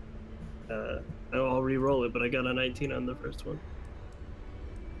 I'll re-roll it, but I got a 19 on the first one.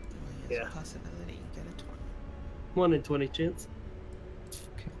 There's Yeah. a possibility you get a 20. 1 in 20 chance.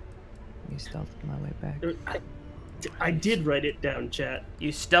 Okay. Let me stealth my way back. I did write it down, chat.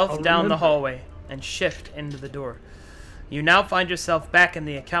 You stealth I'll down the remember. hallway and shift into the door. You now find yourself back in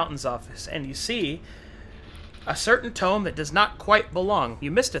the accountant's office, and you see a certain tome that does not quite belong. You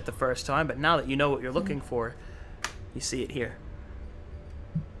missed it the first time, but now that you know what you're looking for, you see it here.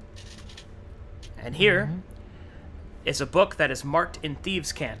 And here is a book that is marked in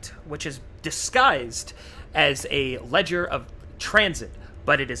Thieves' Cant, which is disguised as a ledger of transit,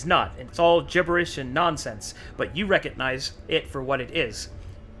 but it is not. It's all gibberish and nonsense, but you recognize it for what it is.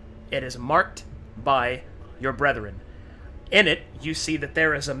 It is marked by your brethren. In it, you see that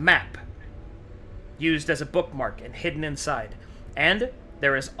there is a map used as a bookmark and hidden inside. And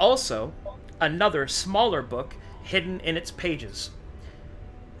there is also another smaller book hidden in its pages.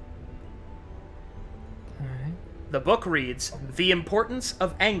 Alright. The book reads, The Importance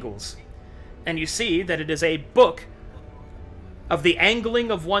of Angles. And you see that it is a book of the angling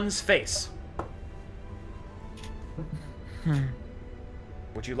of one's face.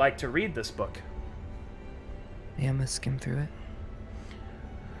 Would you like to read this book? Yeah, I'm gonna skim through it.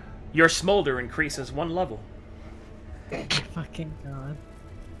 Your smolder increases 1 level. Fucking god.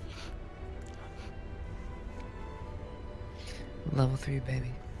 Level 3,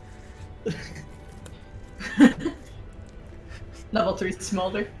 baby. Level 3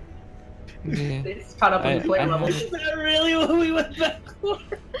 smolder. Yeah. It's caught up in the player level. Is that really what we went back for?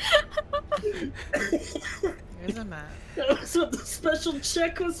 Here's a map. That was what the special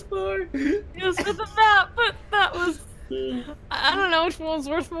check was for? It was for the map, but that was... I don't know which one was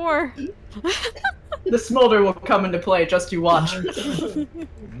worth more. The smolder will come into play, just you watch.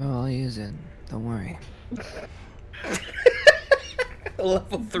 Well, I'll use it. Don't worry.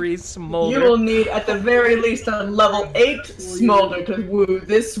 Level 3 smolder. You will need, at the very least, a level 8 smolder to woo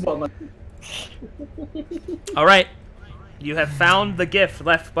this woman. Alright. You have found the gift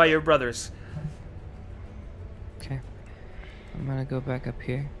left by your brothers. Okay. I'm gonna go back up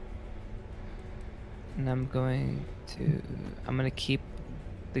here. And I'm gonna keep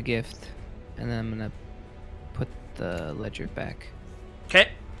the gift. And then I'm gonna put the ledger back. Okay.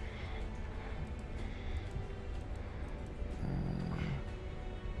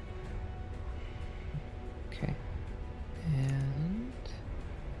 Okay. And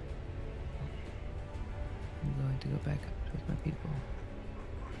I'm going to go back up with my people.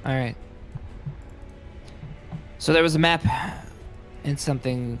 Alright. So there was a map and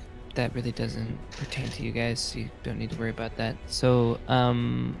something that really doesn't pertain to you guys, so you don't need to worry about that. So,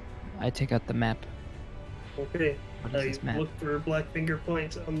 I take out the map. Okay. What is I this map? look for black finger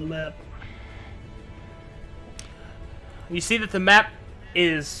points on the map. You see that the map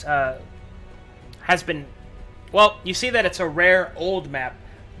is, has been... Well, you see that it's a rare old map,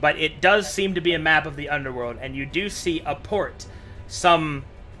 but it does seem to be a map of the underworld, and you do see a port some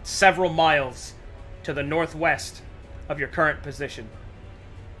several miles to the northwest of your current position.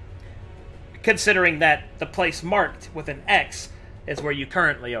 Considering that the place marked with an X is where you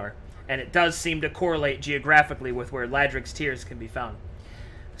currently are, and it does seem to correlate geographically with where Ladric's Tears can be found.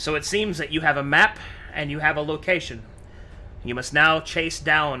 So it seems that you have a map and you have a location. You must now chase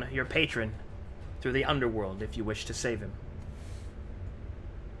down your patron through the underworld if you wish to save him.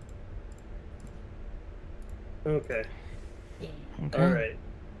 Okay. Okay. Alright.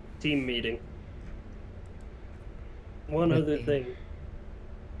 Team meeting. One other thing.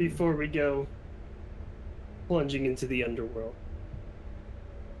 Before we go plunging into the underworld.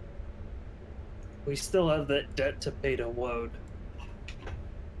 We still have that debt to pay to Woad.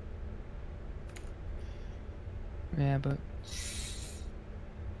 Yeah, but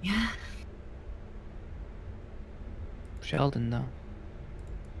Yeah. Sheldon, though.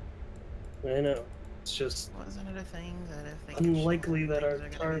 I know. It's just Wasn't it a thing that if they unlikely that our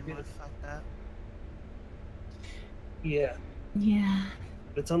things are gonna be more target... fucked up? Yeah. Yeah.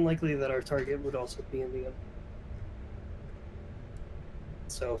 It's unlikely that our target would also be in the end.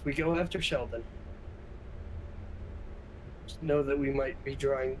 So if we go after Sheldon, just know that we might be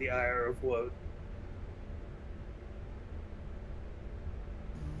drawing the ire of Woad.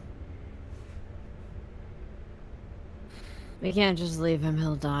 We can't just leave him,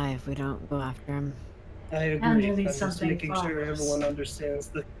 he'll die if we don't go after him. I agree. And there I'm is just something making sure far worse. everyone understands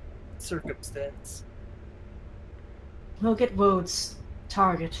the circumstance. We'll get Woad's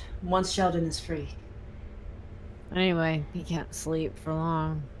target once Sheldon is free. Anyway, he can't sleep for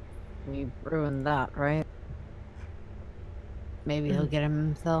long. We ruined that, right? Maybe he'll get him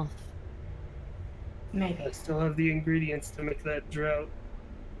himself. Maybe. I still have the ingredients to make that drought.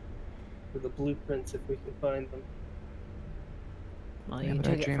 For the blueprints, if we can find them. Well, Yeah, you but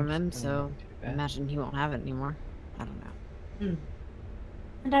our took it from him, dreams so don't too bad. imagine he won't have it anymore. I don't know.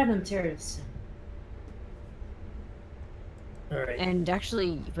 And I have the materials soon. Alright. And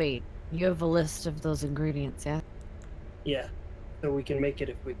actually, wait, you have a list of those ingredients, yeah? Yeah. So we can make it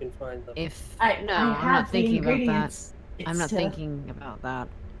if we can find them. If I no, I I'm have not the thinking about that. ingredients. I'm It's not to- thinking about that.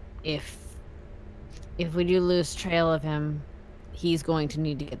 If we do lose trail of him, he's going to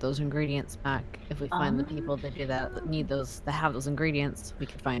need to get those ingredients back. If we find the people that do that need those, that have those ingredients, we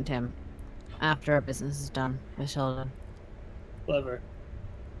could find him after our business is done with Sheldon. Clever.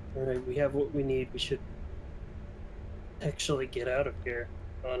 Alright, we have what we need. We should actually get out of here,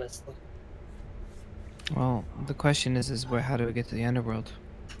 honestly. Well, the question is where? How do we get to the underworld?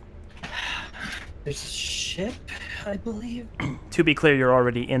 There's a ship, I believe. To be clear, you're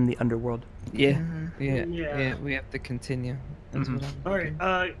already in the underworld. Yeah, Mm-hmm. yeah, Yeah. yeah. We have to continue. That's Mhm. what I'm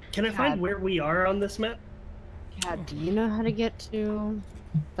Alright, thinking. can I find where we are on this map? Cat, do you know how to get to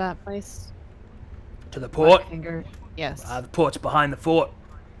that place? To the port? Finger. Yes. The port's behind the fort.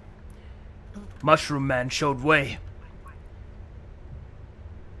 Mushroom Man showed way.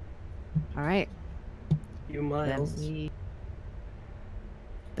 All right. Few miles.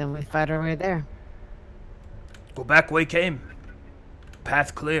 Then we fight our way there. Go back where you came.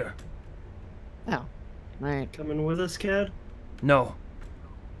 Path clear. Oh. All right. Coming with us, Cad? No.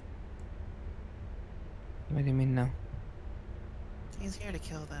 What do you mean no? He's here to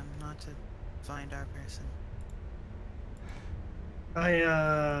kill them, not to find our person.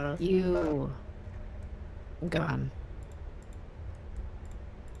 You. Go on.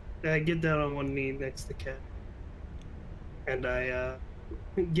 I get down on one knee next to Cad. And I,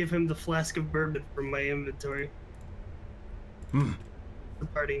 give him the flask of bourbon from my inventory. Hmm. The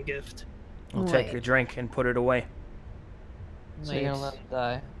parting gift. I'll take a drink and put it away. So you're gonna let him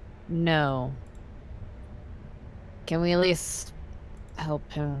die? No. Can we at least help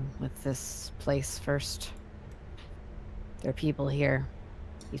him with this place first? There are people here.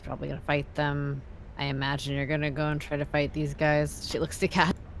 He's probably gonna fight them. I imagine you're gonna go and try to fight these guys. She looks to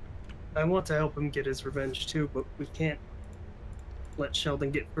Cat. I want to help him get his revenge too, but we can't let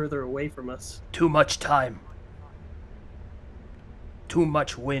Sheldon get further away from us. Too much time. Too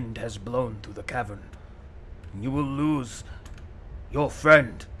much wind has blown through the cavern. You will lose your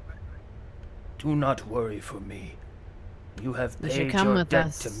friend. Do not worry for me. You have You should paid come your with debt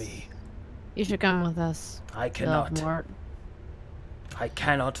us. to me. You should come with us. I You'll have cannot. more- I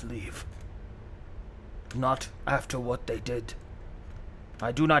cannot leave. Not after what they did.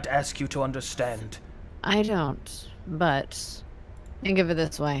 I do not ask you to understand. I don't, but think of it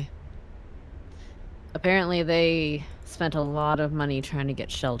this way. Apparently they spent a lot of money trying to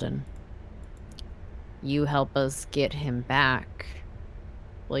get Sheldon. You help us get him back.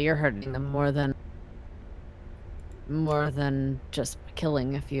 Well, you're hurting them more than just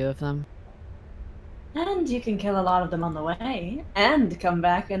killing a few of them. And you can kill a lot of them on the way, and come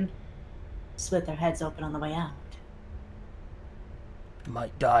back and split their heads open on the way out.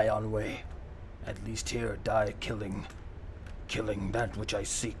 Might die on way. At least here die killing that which I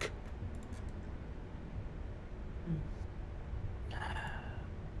seek.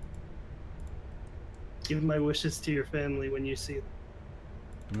 Give my wishes to your family when you see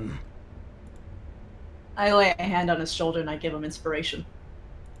them. I lay a hand on his shoulder and I give him inspiration.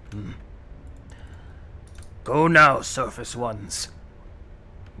 Go now, surface ones.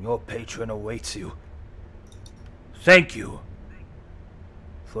 Your patron awaits you. Thank you.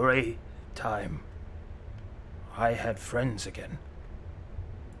 For a time, I had friends again.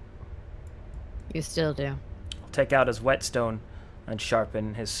 You still do. I'll take out his whetstone and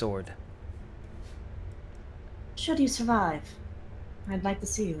sharpen his sword. Should you survive, I'd like to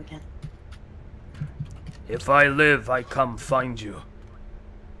see you again. If I live, I come find you.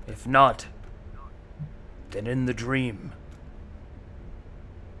 If not, then in the dream.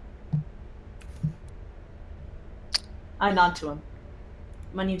 I nod to him.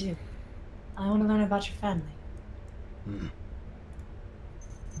 When you do, I want to learn about your family.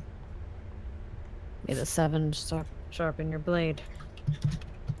 May the seven sharpen your blade.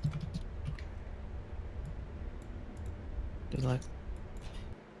 Good luck.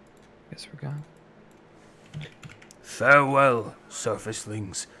 Guess we're gone. Farewell,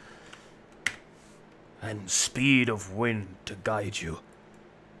 surfacelings, and speed of wind to guide you.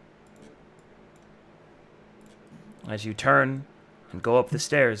 As you turn and go up the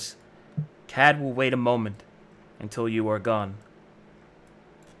stairs, Cad will wait a moment until you are gone.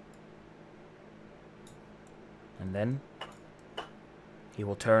 And then he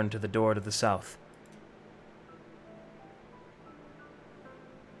will turn to the door to the south.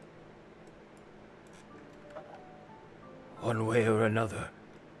 One way or another,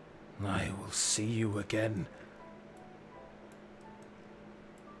 I will see you again.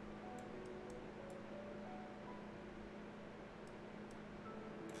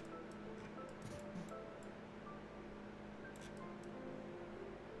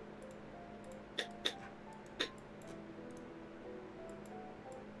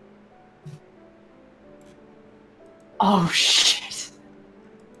 Oh, shit.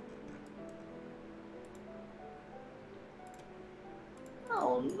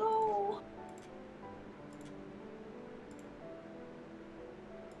 Oh, no.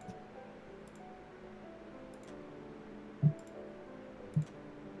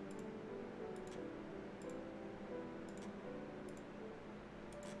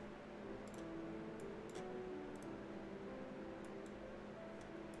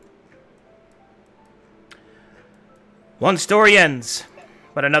 One story ends,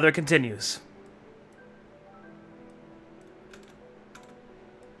 but another continues.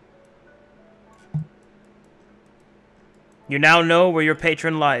 You now know where your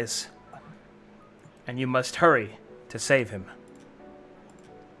patron lies, and you must hurry to save him.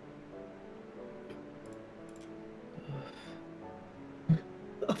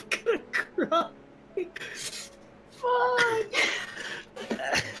 I'm gonna cry. Fuck.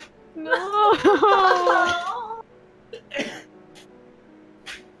 No.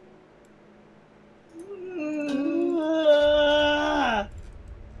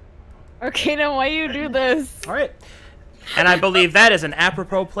 Okay, now why you do this? All right. And I believe that is an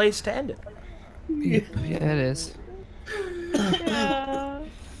apropos place to end it. Yeah, it is. Yeah.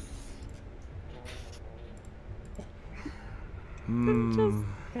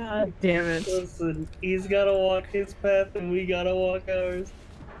 God damn it. Listen, he's gotta walk his path and we gotta walk ours.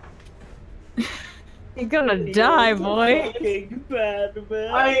 You're gonna die, boy. Fucking bad,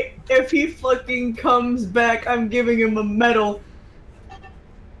 man. If he fucking comes back, I'm giving him a medal.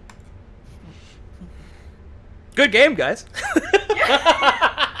 Good game, guys.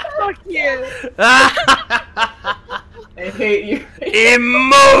 Fuck you. I hate you.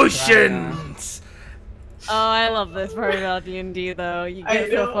 Emotions. Oh, I love this part about D&D though. You I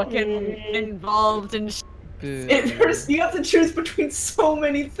get so know. fucking involved in Boo. You have to choose between so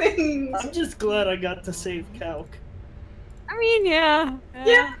many things. I'm just glad I got to save Calc. I mean, yeah.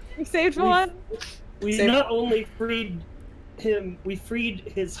 Yeah. You saved one. We Save- not only freed him, we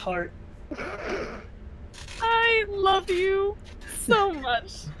freed his heart. I love you so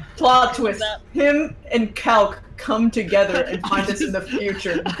much. Plot twist. Him and Calc come together and find us in the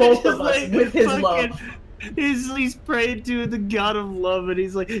future. Both of us Like, with his fucking- love. He's praying to the god of love, and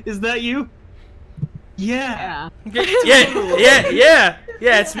he's like, "Is that you?" Yeah. Yeah.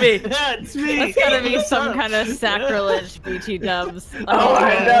 Yeah, it's me. Yeah, it's me. That's gotta be some kind of sacrilege, BT dubs. Oh,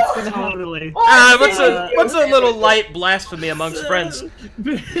 I yeah, know. totally. What's a little light blasphemy amongst friends?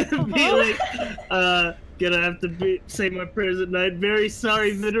 Be like, gonna have to say my prayers at night. Very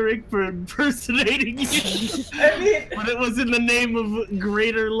sorry, Viderick, for impersonating you. I mean, But it was in the name of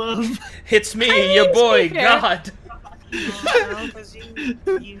greater love. It's me, your boy, fair. God. Because you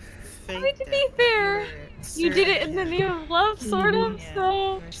I mean, to be fair, you did it in the name of love, sort of,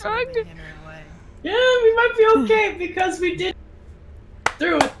 so shrug. yeah, we might be okay because we did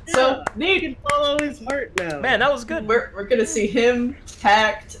through it. So He neat. can follow his heart now. Man, that was good. We're gonna see him,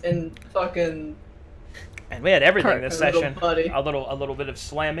 Tact, and fucking And we had everything this our little session. buddy. A little bit of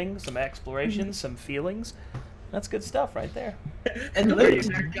slamming, some exploration, some feelings. That's good stuff right there. and Hey, Luke.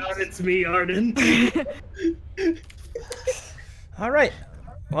 dear God, it's me, Arden. All right.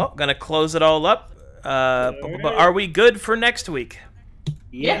 Well, gonna close it all up. But are we good for next week?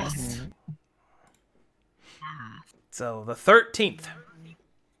 Yes. So the 13th.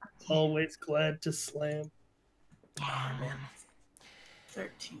 Always glad to slam.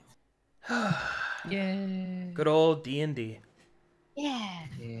 13. Yeah. Good old D&D. Yeah.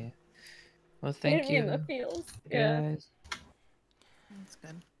 Yeah. Well, thank you, The feels. Yeah. guys. That's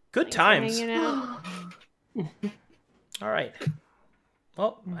good. Good times. Hanging out. All right.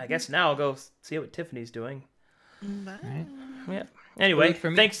 Well, I guess now I'll go see what Tiffany's doing. Bye. Right. Yeah. Anyway, Wait for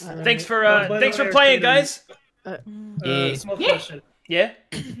me. thanks By for the way, playing, Arcadum, guys. Yeah. Small question. Yeah.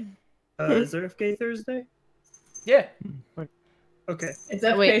 Is there FK Thursday? Yeah. Okay. Is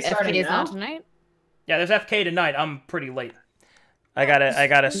FK Wait, starting FK is now? not tonight? Yeah, there's FK tonight. I'm pretty late. I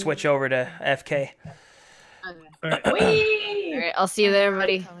gotta switch over to FK. Alright. Whee! Alright, I'll see you there,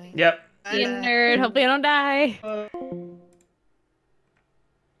 buddy. Coming. Yep. See you, nerd. Hopefully I don't die.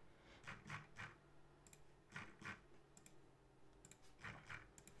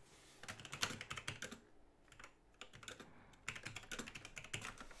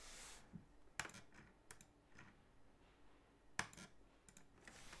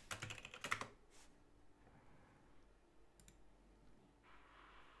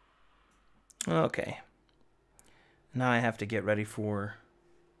 Okay. Now I have to get ready for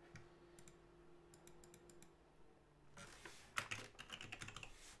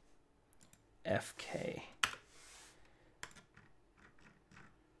FK.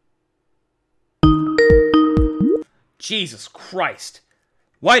 Jesus Christ.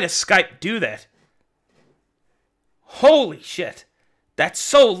 Why does Skype do that? Holy shit. That's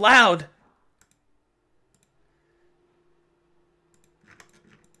so loud.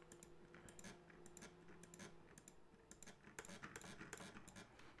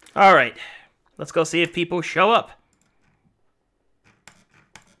 All right. Let's go see if people show up.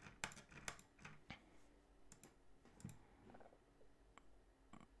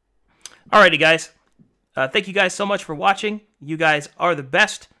 Alrighty, guys. Thank you guys so much for watching. You guys are the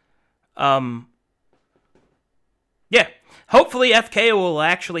best. Yeah. Hopefully FK will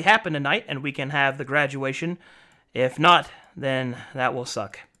actually happen tonight and we can have the graduation. If not, then that will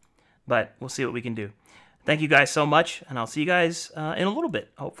suck. But we'll see what we can do. Thank you guys so much, and I'll see you guys in a little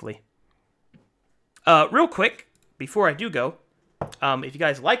bit, hopefully. Real quick, before I do go, if you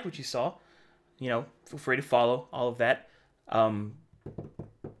guys like what you saw, you know, feel free to follow all of that. I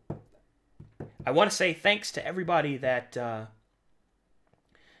want to say thanks to everybody that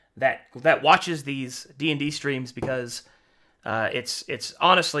that watches these D&D streams, because it's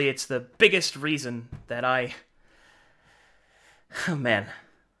honestly, it's the biggest reason that oh man,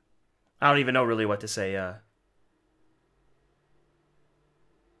 I don't even know really what to say.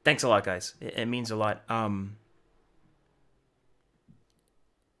 Thanks a lot, guys. It means a lot.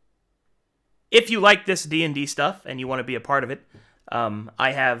 If you like this D&D stuff and you want to be a part of it,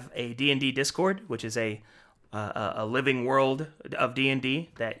 I have a D&D Discord, which is a living world of D&D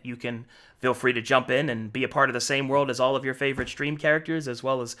that you can feel free to jump in and be a part of the same world as all of your favorite stream characters, as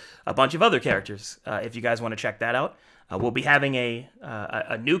well as a bunch of other characters. If you guys want to check that out, we'll be having a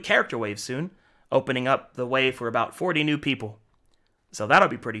new character wave soon, opening up the way for about 40 new people. So that'll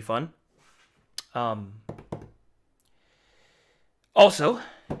be pretty fun. Also,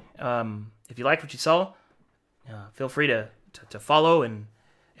 if you like what you saw, feel free to follow, and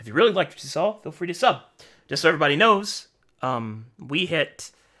if you really liked what you saw, feel free to sub. Just so everybody knows, we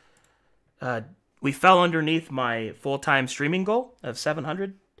fell underneath my full-time streaming goal of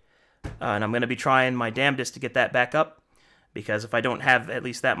 700, and I'm going to be trying my damnedest to get that back up, because if I don't have at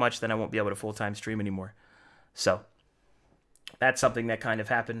least that much, then I won't be able to full-time stream anymore. So that's something that kind of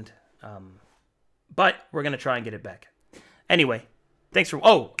happened, but we're going to try and get it back. Anyway, thanks for...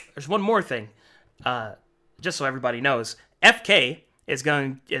 Oh, there's one more thing. Just so everybody knows, FK is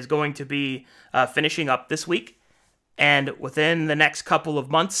going to be finishing up this week, and within the next couple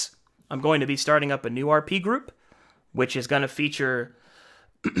of months, I'm going to be starting up a new RP group, which is going to feature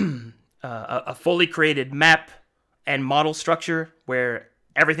a fully created map and model structure where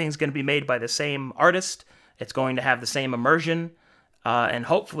everything's going to be made by the same artist. It's going to have the same immersion, and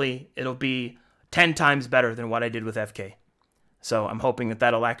hopefully it'll be 10 times better than what I did with FK. So I'm hoping that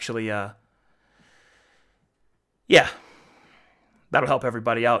that'll actually, yeah, that'll help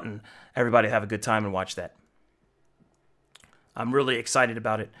everybody out and everybody have a good time and watch that. I'm really excited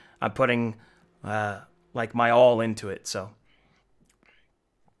about it. I'm putting like my all into it, so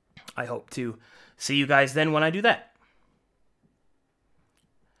I hope to see you guys then when I do that.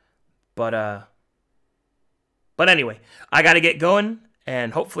 But anyway, I gotta get going,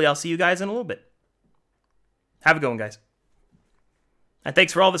 and hopefully I'll see you guys in a little bit. Have a good one, guys. And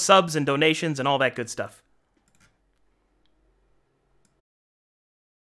thanks for all the subs and donations and all that good stuff.